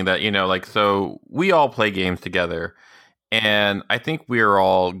interesting that like so we all play games together, and I think we're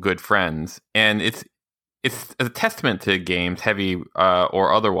all good friends, and it's a testament to games, heavy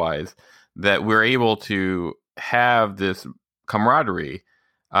or otherwise, that we're able to have this camaraderie,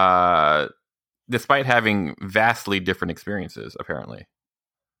 despite having vastly different experiences. Apparently,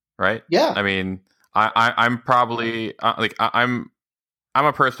 right? Yeah. I mean, I'm probably I'm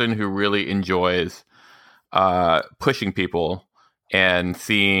a person who really enjoys pushing people and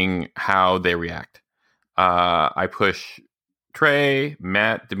seeing how they react. I push Trey,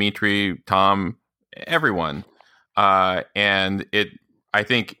 Matt, Dimitri, Tom, everyone, and I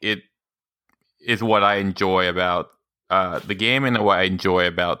think it is what I enjoy about the game and what I enjoy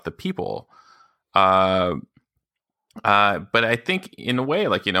about the people. But I think in a way,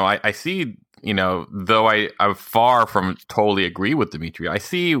 like I see, though I'm far from totally agree with Dimitri, I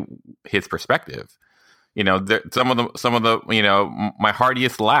see his perspective. Some of the my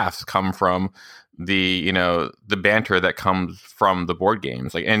heartiest laughs come from the the banter that comes from the board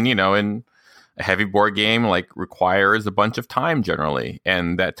games, like, and and a heavy board game like requires a bunch of time generally,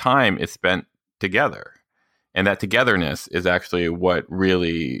 and that time is spent together, and that togetherness is actually what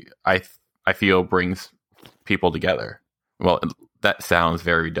really I feel brings people together. Well, that sounds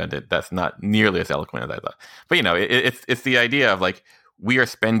very redundant. That's not nearly as eloquent as I thought, but it's the idea of like we are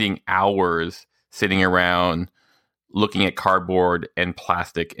spending hours sitting around looking at cardboard and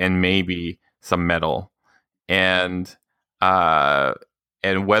plastic and maybe some metal, and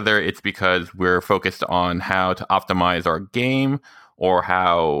whether it's because we're focused on how to optimize our game, or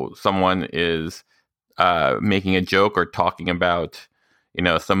how someone is making a joke or talking about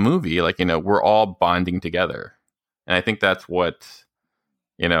some movie, like we're all bonding together, and I think that's what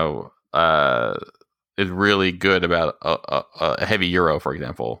is really good about a heavy Euro, for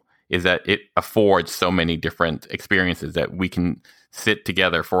example, is that it affords so many different experiences that we can sit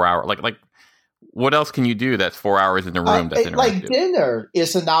together for hours. Like what else can you do that's 4 hours in a room that's interactive? Like dinner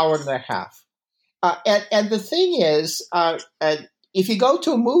is an hour and a half. And the thing is, if you go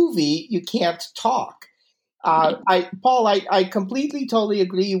to a movie, you can't talk. Paul, I completely, totally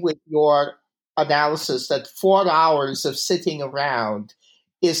agree with your analysis that 4 hours of sitting around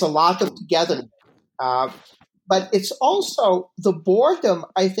is a lot of togetherness. But it's also the boredom,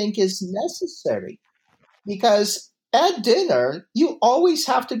 I think, is necessary, because at dinner, you always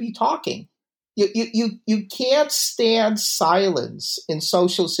have to be talking. You can't stand silence in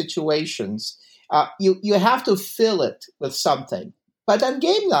social situations. You have to fill it with something. But on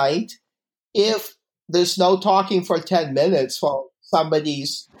game night, if there's no talking for 10 minutes while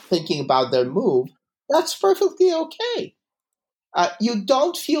somebody's thinking about their move, that's perfectly okay. You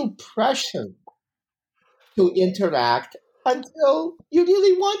don't feel pressured to interact until you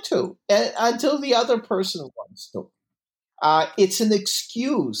really want to, and until the other person wants to. It's an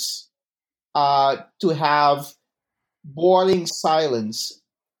excuse to have boring silence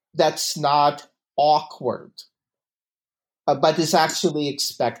that's not awkward, but is actually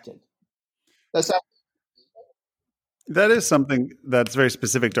expected. Does that? That is something that's very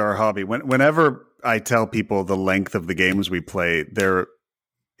specific to our hobby. Whenever I tell people the length of the games we play, they're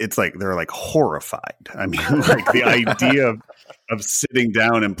like horrified. I mean, like the idea of sitting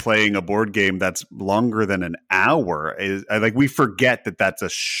down and playing a board game that's longer than an hour is like, we forget that that's a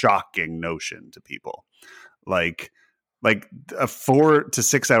shocking notion to people. Like a 4 to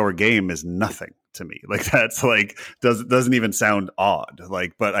 6 hour game is nothing to me. Like that's like doesn't even sound odd.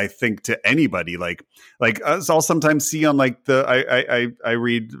 Like, but I think to anybody, like I'll sometimes see on like I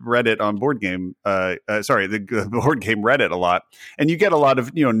read Reddit on board game. The board game Reddit a lot, and you get a lot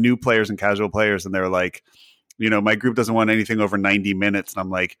of new players and casual players, and they're like, my group doesn't want anything over 90 minutes, and I'm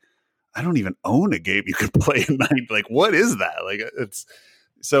like, I don't even own a game you could play in 90. Like, what is that? Like, it's.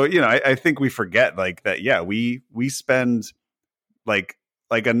 So, I think we forget like that. Yeah, we spend like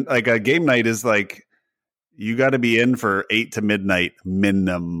a game night is like, you got to be in for 8 to midnight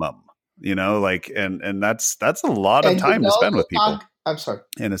minimum, like, and that's a lot of time to spend with people. I'm sorry.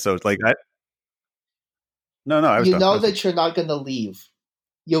 And so it's like, I was done. That you're not going to leave.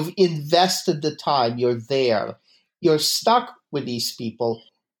 You've invested the time. You're there. You're stuck with these people.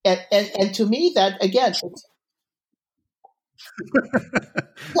 And to me, that again,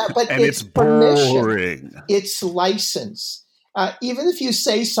 but and it's boring. It's license. Even if you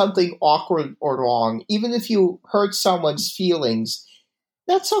say something awkward or wrong, even if you hurt someone's feelings,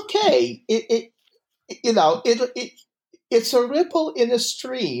 that's okay. It's a ripple in a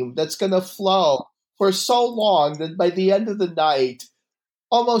stream that's going to flow for so long that by the end of the night,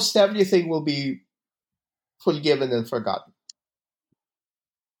 almost everything will be forgiven and forgotten.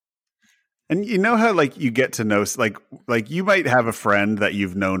 And you know how like you get to know like you might have a friend that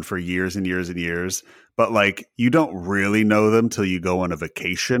you've known for years and years and years, but like you don't really know them till you go on a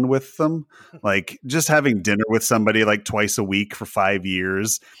vacation with them. Like just having dinner with somebody like twice a week for 5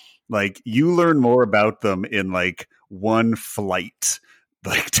 years, like you learn more about them in like one flight.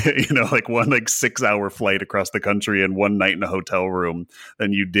 Like like one like 6-hour flight across the country and one night in a hotel room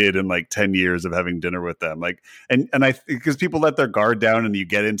than you did in like 10 years of having dinner with them. Like and I because people let their guard down and you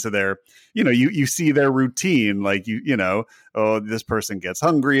get into their you see their routine, like oh, this person gets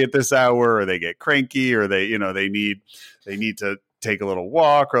hungry at this hour, or they get cranky, or they need to take a little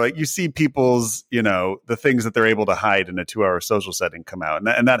walk, or like you see people's the things that they're able to hide in a 2-hour social setting come out,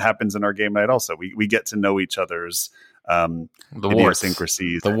 and that happens in our game night also. We get to know each other's the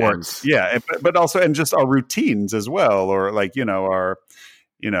idiosyncrasies, warts, but also and just our routines as well, or like our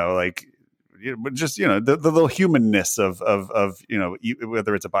just the little humanness of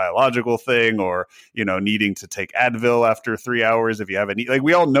whether it's a biological thing or needing to take Advil after 3 hours if you have any, like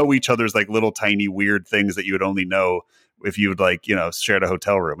we all know each other's like little tiny weird things that you would only know if you would shared a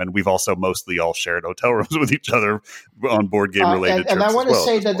hotel room, and we've also mostly all shared hotel rooms with each other on board game related and I want to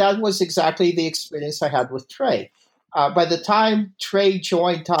say that was exactly the experience I had with Trey. By the time Trey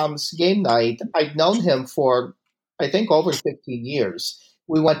joined Tom's Game Night, I'd known him for, I think, over 15 years.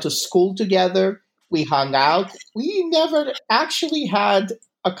 We went to school together. We hung out. We never actually had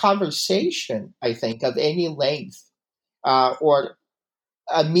a conversation, I think, of any length or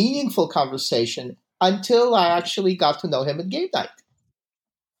a meaningful conversation until I actually got to know him at Game Night.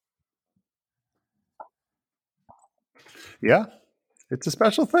 Yeah, it's a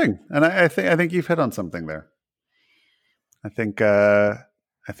special thing. And I think you've hit on something there. I think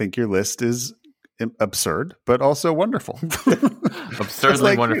your list is absurd, but also wonderful. Absurdly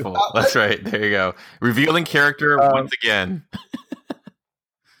like wonderful. That's right. There you go. Revealing character once again.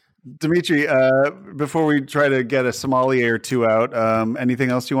 Dimitri, before we try to get a sommelier or two out,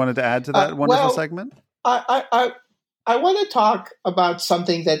 anything else you wanted to add to that wonderful segment? I want to talk about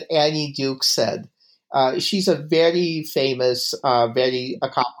something that Annie Duke said. She's a very famous, very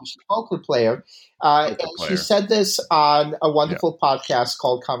accomplished poker player. And she said this on a wonderful podcast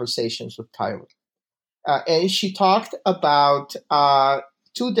called Conversations with Tyler. And she talked about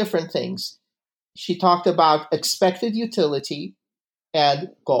two different things. She talked about expected utility and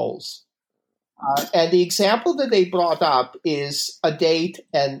goals. And the example that they brought up is a date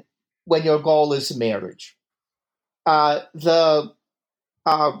and when your goal is marriage. The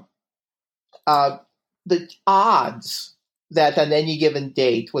odds that on any given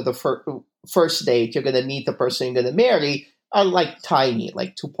date with the first date you're going to meet the person you're going to marry are like tiny,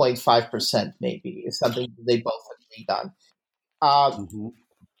 like 2.5% maybe, is something they both agreed on.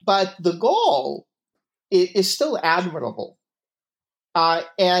 But the goal is still admirable.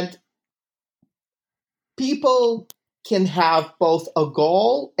 And people can have both a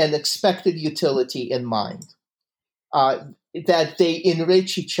goal and expected utility in mind, that they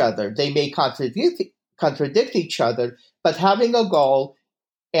enrich each other. They may contradict each other, but having a goal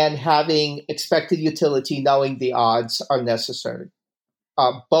and having expected utility, knowing the odds, are necessary.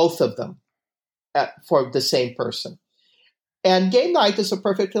 Both of them for the same person. And Game Night is a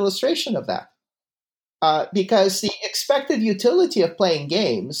perfect illustration of that. Because the expected utility of playing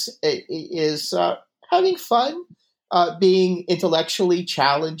games is having fun, being intellectually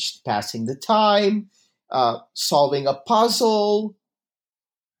challenged, passing the time, solving a puzzle.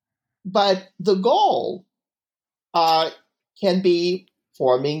 But the goal can be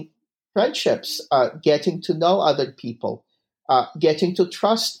forming friendships, getting to know other people, getting to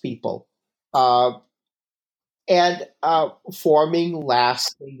trust people, and forming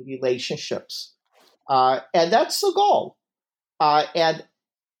lasting relationships. And that's the goal. And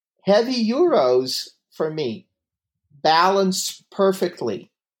Heavy Euros, for me, balance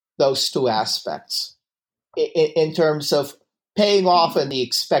perfectly those two aspects in terms of paying off in the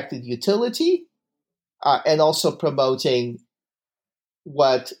expected utility and also promoting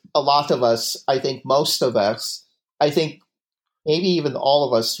what a lot of us, I think most of us, I think maybe even all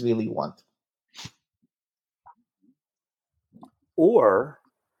of us really want. Or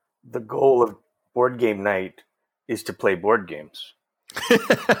the goal of board game night is to play board games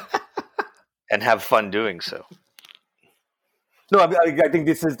and have fun doing so. No, I think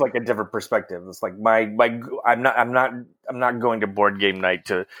this is like a different perspective. It's like I'm not going to board game night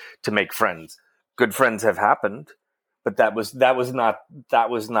to make friends. Good friends have happened, but that was not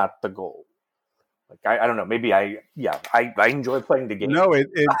the goal. Like I don't know. Maybe I enjoy playing the game. No,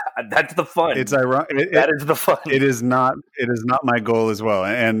 that's the fun. It's ironic. That is the fun. It is not my goal as well.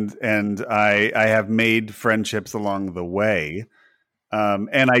 And I have made friendships along the way.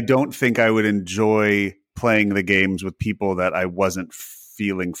 And I don't think I would enjoy playing the games with people that I wasn't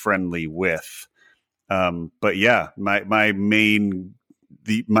feeling friendly with. But yeah, my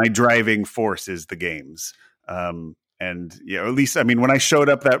driving force is the games. And at least, I mean, when I showed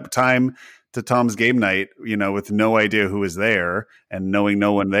up that time to Tom's game night, with no idea who was there and knowing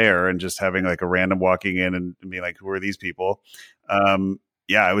no one there and just having like a random walking in and being like, who are these people?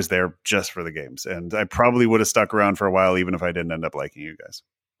 Yeah, I was there just for the games, and I probably would have stuck around for a while, even if I didn't end up liking you guys.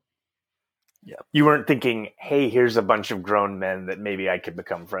 Yeah. You weren't thinking, hey, here's a bunch of grown men that maybe I could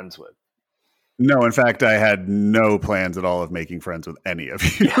become friends with. No, in fact, I had no plans at all of making friends with any of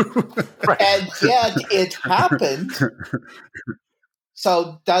you. Right. And yet it happened.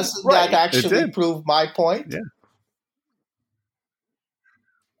 So doesn't that actually prove my point? Yeah.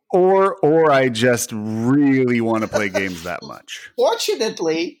 Or I just really want to play games that much.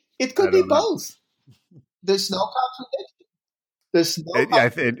 Fortunately, it could be both. There's no contradiction.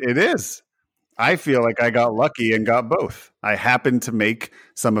 It is. I feel like I got lucky and got both. I happened to make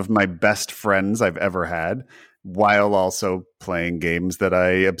some of my best friends I've ever had while also playing games that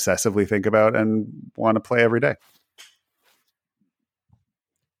I obsessively think about and want to play every day.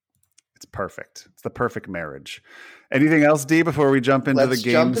 It's perfect. It's the perfect marriage. Anything else, Dee, before we jump into the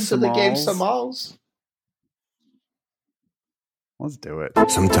game Somals? Let's do it.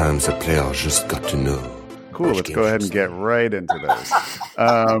 Sometimes a player just got to know. Cool. Let's go ahead and get right into those.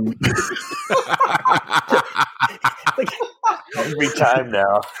 Every time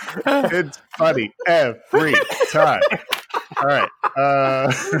now. It's funny every time. All right.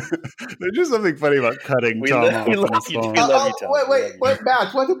 There's just something funny about cutting Tom off. We love you, Tom. Wait,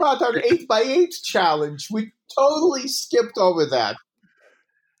 Matt. What about our 8x8 challenge? We totally skipped over that.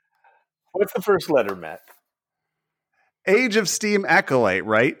 What's the first letter, Matt? Age of Steam Acolyte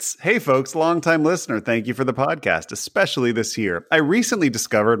writes, "Hey folks, longtime listener, thank you for the podcast, especially this year. I recently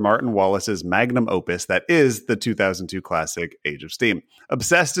discovered Martin Wallace's magnum opus that is the 2002 classic Age of Steam.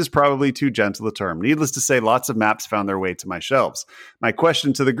 Obsessed is probably too gentle a term. Needless to say, lots of maps found their way to my shelves. My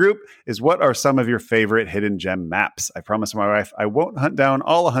question to the group is, what are some of your favorite hidden gem maps? I promised my wife I won't hunt down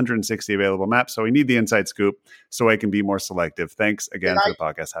all 160 available maps, so I need the inside scoop so I can be more selective. Thanks again for the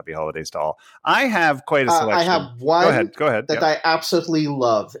podcast. Happy holidays to all." I have quite a selection. I have one. Go ahead. That I absolutely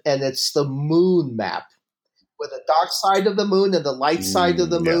love, and it's the moon map with the dark side of the moon and the light side of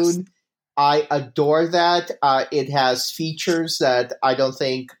the moon. Yes. I adore that. It has features that I don't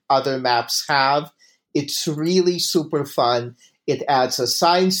think other maps have. It's really super fun. It adds a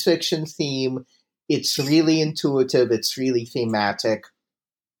science fiction theme. It's really intuitive. It's really thematic.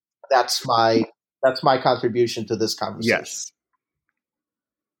 That's my contribution to this conversation. Yes.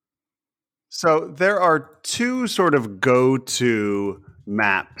 So there are two sort of go-to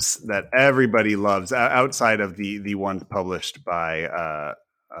maps that everybody loves outside of the one published by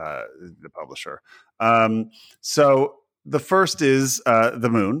the publisher. So the first is The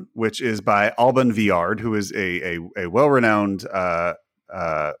Moon, which is by Alban Viard, who is a well-renowned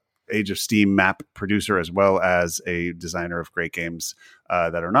Age of Steam map producer, as well as a designer of great games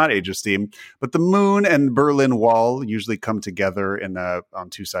that are not Age of Steam. But the Moon and Berlin Wall usually come together on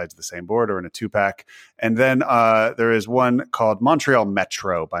two sides of the same board or in a 2-pack. And then there is one called Montreal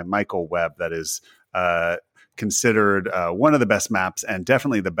Metro by Michael Webb that is considered one of the best maps and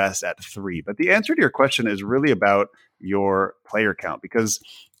definitely the best at 3. But the answer to your question is really about your player count, because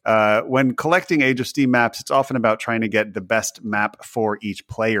when collecting Age of Steam maps, it's often about trying to get the best map for each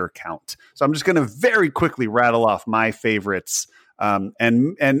player count. So I'm just going to very quickly rattle off my favorites,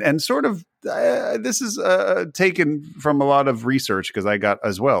 and sort of this is taken from a lot of research, because I got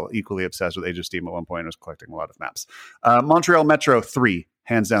as well equally obsessed with Age of Steam at one point. I was collecting a lot of maps. Montreal Metro 3,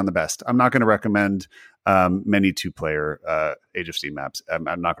 hands down the best. I'm not going to recommend many 2-player Age of Steam maps. I'm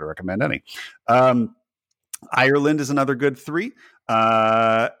not going to recommend any. Ireland is another good 3.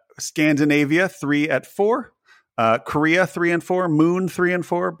 Scandinavia 3 at 4. Korea 3 and 4. Moon 3 and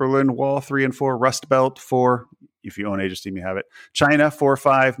 4. Berlin Wall 3 and 4. Rust Belt 4. If you own Age of Steam, you have it. China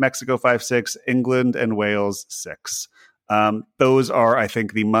 4-5. Mexico 5-6. England and Wales 6. Those are, I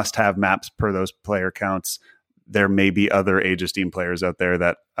think, the must-have maps per those player counts. There may be other Age of Steam players out there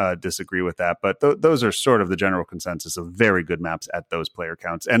that disagree with that, but those are sort of the general consensus of very good maps at those player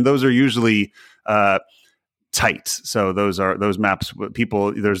counts, and those are usually tight. So those maps.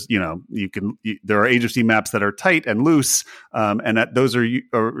 People, there are Age of Steam maps that are tight and loose, and those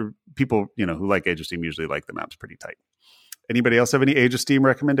are people who like Age of Steam usually like the maps pretty tight. Anybody else have any Age of Steam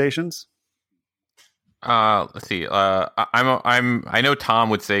recommendations? Let's see. I know Tom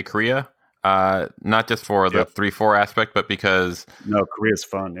would say Korea. Not just for the 3-4 aspect, but because Korea's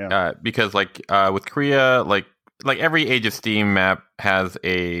fun. Yeah. Because with Korea, like every Age of Steam map has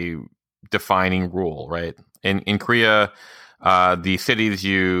a defining rule, right? In Korea, the cities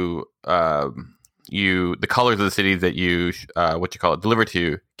the colors of the cities that you deliver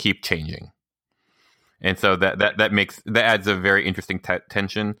to keep changing, and so that adds a very interesting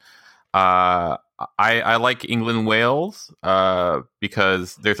tension. I like England Wales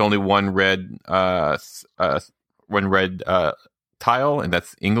because there's only one red tile, and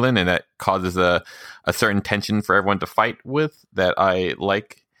that's England, and that causes a certain tension for everyone to fight with that I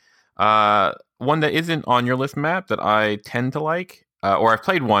like. One that isn't on your list, map, that I tend to like, or I've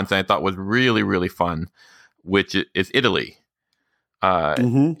played once and I thought was really, really fun, which is Italy.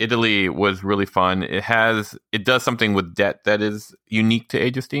 Italy was really fun. It does something with debt that is unique to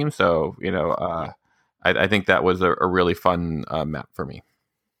Age of Steam. So, I think that was a really fun map for me.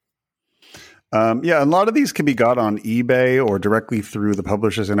 Yeah, a lot of these can be got on eBay or directly through the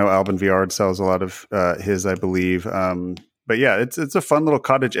publishers. I know Alban Viard sells a lot of his, I believe. But yeah, it's a fun little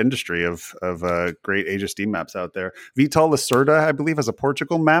cottage industry of great Age of Steam maps out there. Vital Lacerda, I believe, has a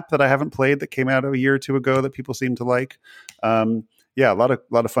Portugal map that I haven't played that came out a year or two ago that people seem to like. Yeah, a lot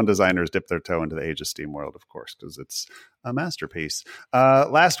of fun designers dip their toe into the Age of Steam world, of course, because it's a masterpiece.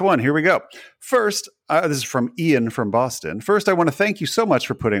 Last one, here we go. First, this is from Ian from Boston. First, I want to thank you so much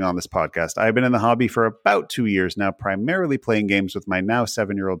for putting on this podcast. I've been in the hobby for about 2 years now, primarily playing games with my now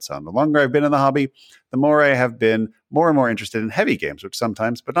 7-year-old son. The longer I've been in the hobby, the more I have been more and more interested in heavy games, which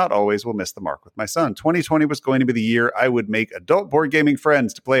sometimes, but not always, will miss the mark with my son. 2020 was going to be the year I would make adult board gaming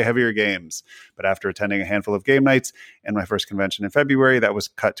friends to play heavier games. But after attending a handful of game nights and my first convention in February, that was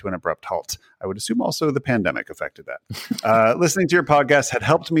cut to an abrupt halt. I would assume also the pandemic affected that. Listening to your podcast had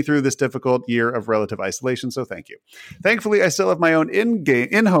helped me through this difficult year of relative isolation, so thank you. Thankfully, I still have my own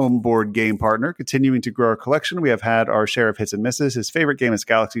in-home board game partner, continuing to grow our collection. We have had our share of hits and misses. His favorite game is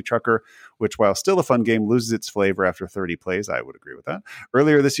Galaxy Trucker, which, while still a fun game, loses its flavor after 30 plays. I would agree with that.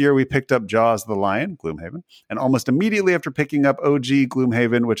 Earlier this year, we picked up Jaws the Lion, Gloomhaven, and almost immediately after picking up OG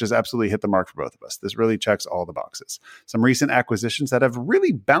Gloomhaven, which has absolutely hit the mark for both of us. This really checks all the boxes. Some recent acquisitions that have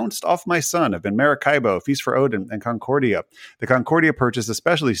really bounced off my son have been Maracaibo, Feast for Odin, and Concordia. The Concordia purchase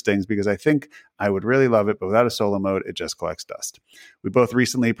especially stings because I think I would really love it, but without a solo mode, it just collects dust. We both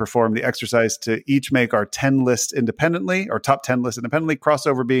recently performed the exercise to each make our 10 lists independently, or top 10 lists independently,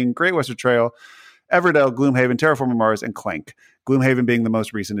 crossover being Great Western Trail, Everdell, Gloomhaven, Terraforming Mars, and Clank. Gloomhaven being the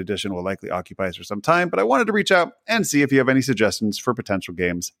most recent addition will likely occupy us for some time, but I wanted to reach out and see if you have any suggestions for potential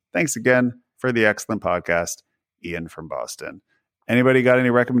games. Thanks again for the excellent podcast, Ian from Boston. Anybody got any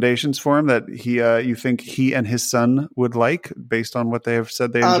recommendations for him that you think he and his son would like based on what they have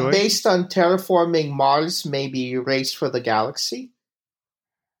said they enjoy? Based on Terraforming Mars, maybe Race for the Galaxy.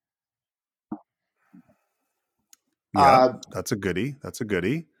 Yeah, that's a goodie.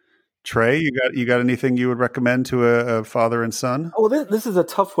 Trey, you got anything you would recommend to a father and son? Oh, this is a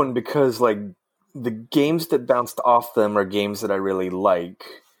tough one because like the games that bounced off them are games that I really like.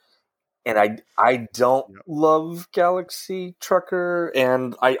 And I don't love Galaxy Trucker,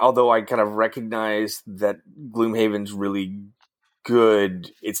 and although I kind of recognize that Gloomhaven's really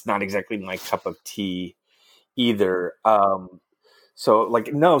good, it's not exactly my cup of tea either. So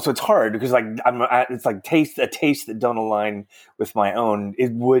it's hard because it's like a taste that don't align with my own.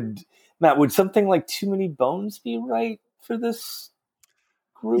 Matt, would something like Too Many Bones be right for this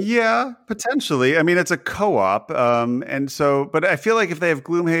group? Yeah, potentially. I mean, it's a co-op, but I feel like if they have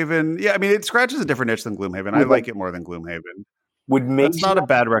Gloomhaven, it scratches a different itch than Gloomhaven. I like it more than Gloomhaven. That's not a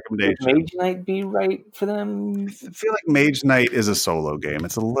bad recommendation. Would Mage Knight be right for them? I feel like Mage Knight is a solo game.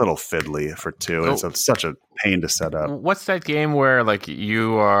 It's a little fiddly for two. It's such a pain to set up. What's that game where like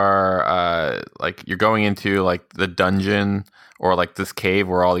you are you're going into like the dungeon or like this cave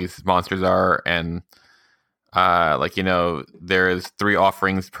where all these monsters are, and there is 3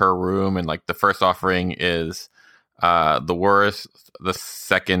 offerings per room, and like the first offering is the worst, the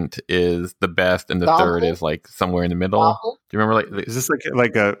second is the best, and the third is like somewhere in the middle. Do you remember? Is this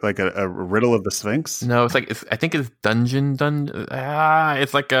like a riddle of the Sphinx? No, I think it's dungeon.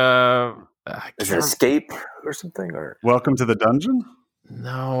 It's like is it Escape or something? Or Welcome to the Dungeon?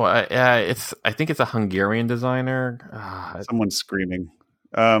 No, I think it's a Hungarian designer. Someone's screaming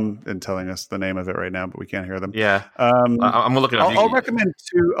and telling us the name of it right now, but we can't hear them. Yeah, I'm gonna look it up. I'll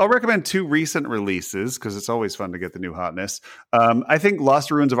recommend 2 recent releases because it's always fun to get the new hotness. I think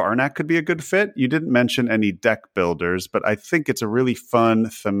Lost Ruins of Arnak could be a good fit. You didn't mention any deck builders, but I think it's a really fun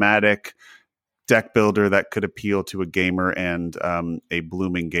thematic deck builder that could appeal to a gamer and a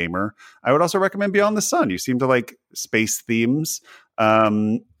blooming gamer. I would also recommend Beyond the Sun. You seem to like space themes.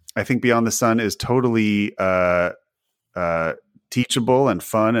 I think Beyond the Sun is totally teachable and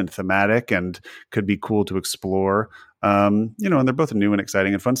fun and thematic and could be cool to explore. And they're both new and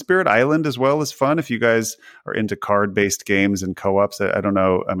exciting and fun. Spirit Island as well is fun if you guys are into card-based games and co-ops. I don't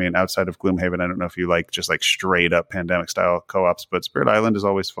know. I mean, outside of Gloomhaven, I don't know if you like just like straight up Pandemic style co-ops, but Spirit Island is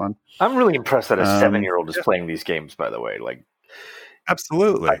always fun. I'm really impressed that a 7-year-old is playing these games, by the way. Like,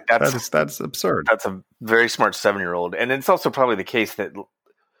 absolutely. That's absurd. That's a very smart 7-year-old. And it's also probably the case that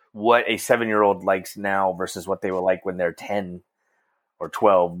what a 7-year-old likes now versus what they were like when they're 10 or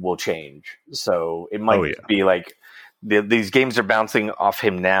 12 will change. So it might be like, these games are bouncing off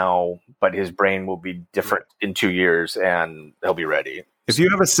him now, but his brain will be different in 2 years and he'll be ready. If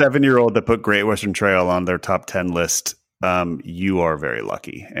you have a 7-year-old that put Great Western Trail on their top 10 list, you are very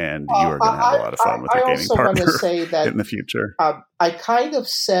lucky and you are going to have a lot of fun with your gaming partner say that, in the future. I kind of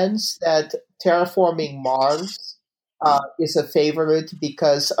sense that Terraforming Mars is a favorite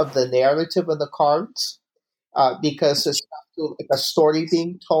because of the narrative of the cards, because there's a story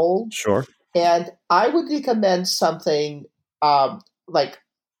being told. Sure. And I would recommend something like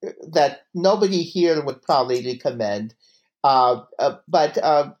that nobody here would probably recommend, but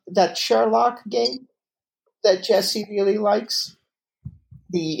that Sherlock game that Jesse really likes,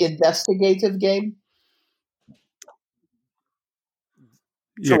 the investigative game.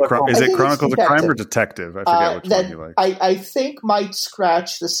 Yeah, is it Chronicles of Crime or Detective? I forget which one you like. I think might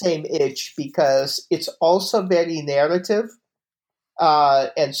scratch the same itch because it's also very narrative.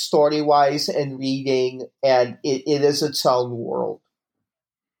 And story-wise and reading, and it is its own world.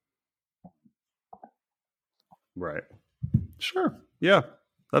 Right. Sure. Yeah.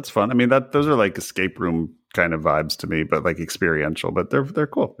 That's fun. I mean, those are like escape room kind of vibes to me, but like experiential, but they're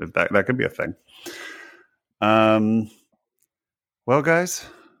cool. If that could be a thing. Well, guys,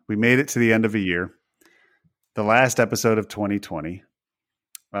 we made it to the end of a year. The last episode of 2020.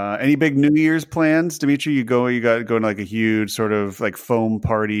 Any big New Year's plans, Dimitri? You got going to like a huge sort of like foam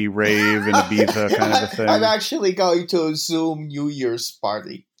party rave in Ibiza kind of a thing. I'm actually going to a Zoom New Year's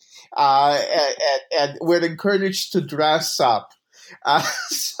party, and we're encouraged to dress up.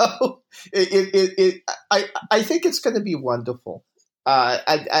 So I think it's going to be wonderful. I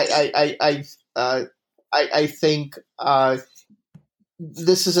think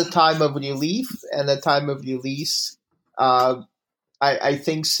this is a time of relief and a time of release. I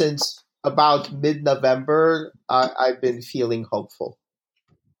think since about mid-November, I've been feeling hopeful.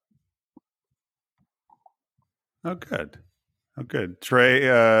 Oh, good.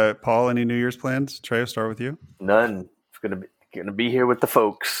 Trey, Paul, any New Year's plans? Trey, I'll start with you. None. It's gonna be here with the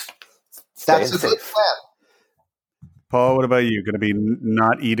folks. That's a good plan. Paul, what about you? Going to be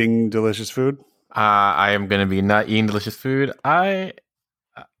not eating delicious food? I am going to be not eating delicious food. I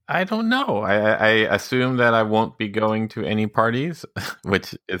don't know. I assume that I won't be going to any parties,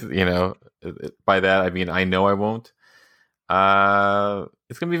 which is, by that I mean I know I won't.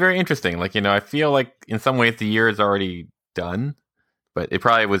 It's going to be very interesting. Like, I feel like in some ways the year is already done, but it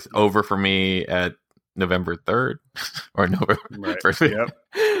probably was over for me at November 3rd or November 1st. Yep.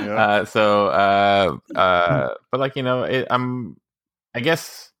 But like, I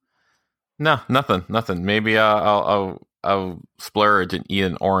guess nothing. Maybe I'll splurge and eat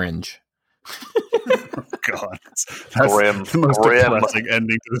an orange. Oh, God, that's the most depressing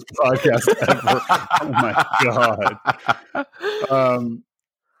ending to this podcast ever. Oh my God.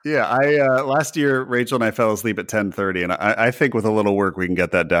 I last year Rachel and I fell asleep at 10:30, and I think with a little work we can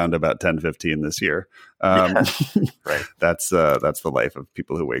get that down to about 10:15 this year. Right. That's the life of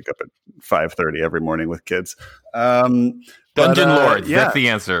people who wake up at 5:30 every morning with kids. Dungeon Lords. Yeah. That's the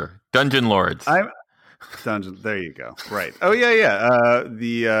answer. Dungeon Lords. There you go. Right. Oh yeah.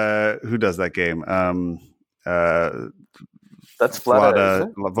 Who does that game? That's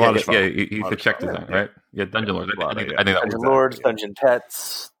Vlada. Yeah, he's the Czech design, right? Yeah, Dungeon Lords. I think that Dungeon Lords, Dungeon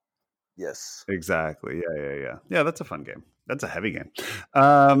Pets. Yes. Exactly. Yeah. Yeah, that's a fun game. That's a heavy game.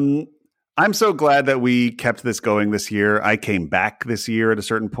 I'm so glad that we kept this going this year. I came back this year at a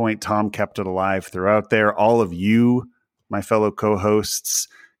certain point. Tom kept it alive throughout there. All of you, my fellow co-hosts,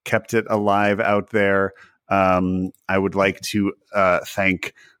 kept it alive out there. I would like to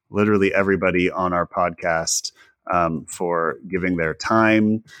thank literally everybody on our podcast for giving their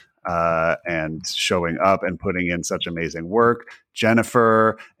time and showing up and putting in such amazing work.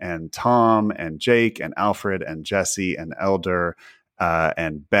 Jennifer and Tom and Jake and Alfred and Jesse and Elder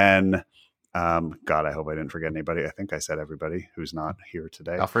and Ben. God, I hope I didn't forget anybody. I think I said everybody who's not here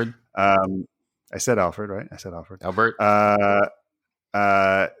today. Alfred? I said Alfred, right? I said Alfred. Albert?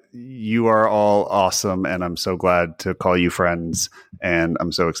 You are all awesome, and I'm so glad to call you friends, and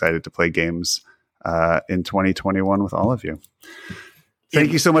I'm so excited to play games in 2021 with all of you.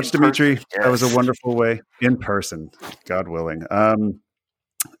 Thank you so much, Dimitri. Yes. That was a wonderful way in person, God willing.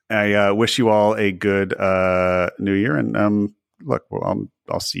 I wish you all a good New Year, and look,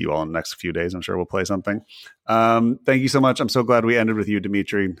 I'll see you all in the next few days. I'm sure we'll play something. Thank you so much. I'm so glad we ended with you,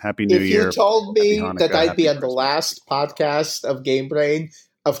 Dimitri. Happy New Year. If you told me Happy Hanukkah, that I'd be happy on the Christmas. last podcast of Game Brain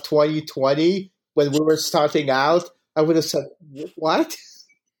of 2020 when we were starting out, I would have said, what?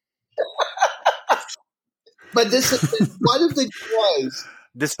 But this is one of the joys.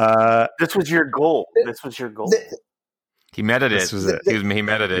 This was your goal. This was your goal. He meted it. This was it. He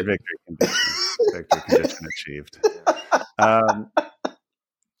meted it. Victory condition achieved. All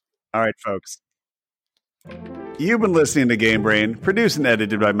right, folks. You've been listening to Game Brain, produced and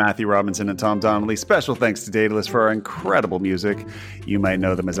edited by Matthew Robinson and Tom Donnelly. Special thanks to Daedalus for our incredible music. You might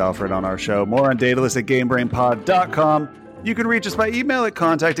know them as Alfred on our show. More on Daedalus at GameBrainPod.com. You can reach us by email at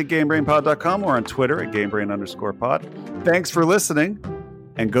contact@GameBrainPod.com or on Twitter at GameBrain_pod. Thanks for listening,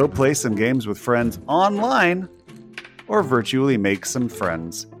 and go play some games with friends online or virtually make some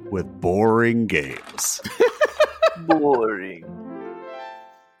friends with boring games. Boring.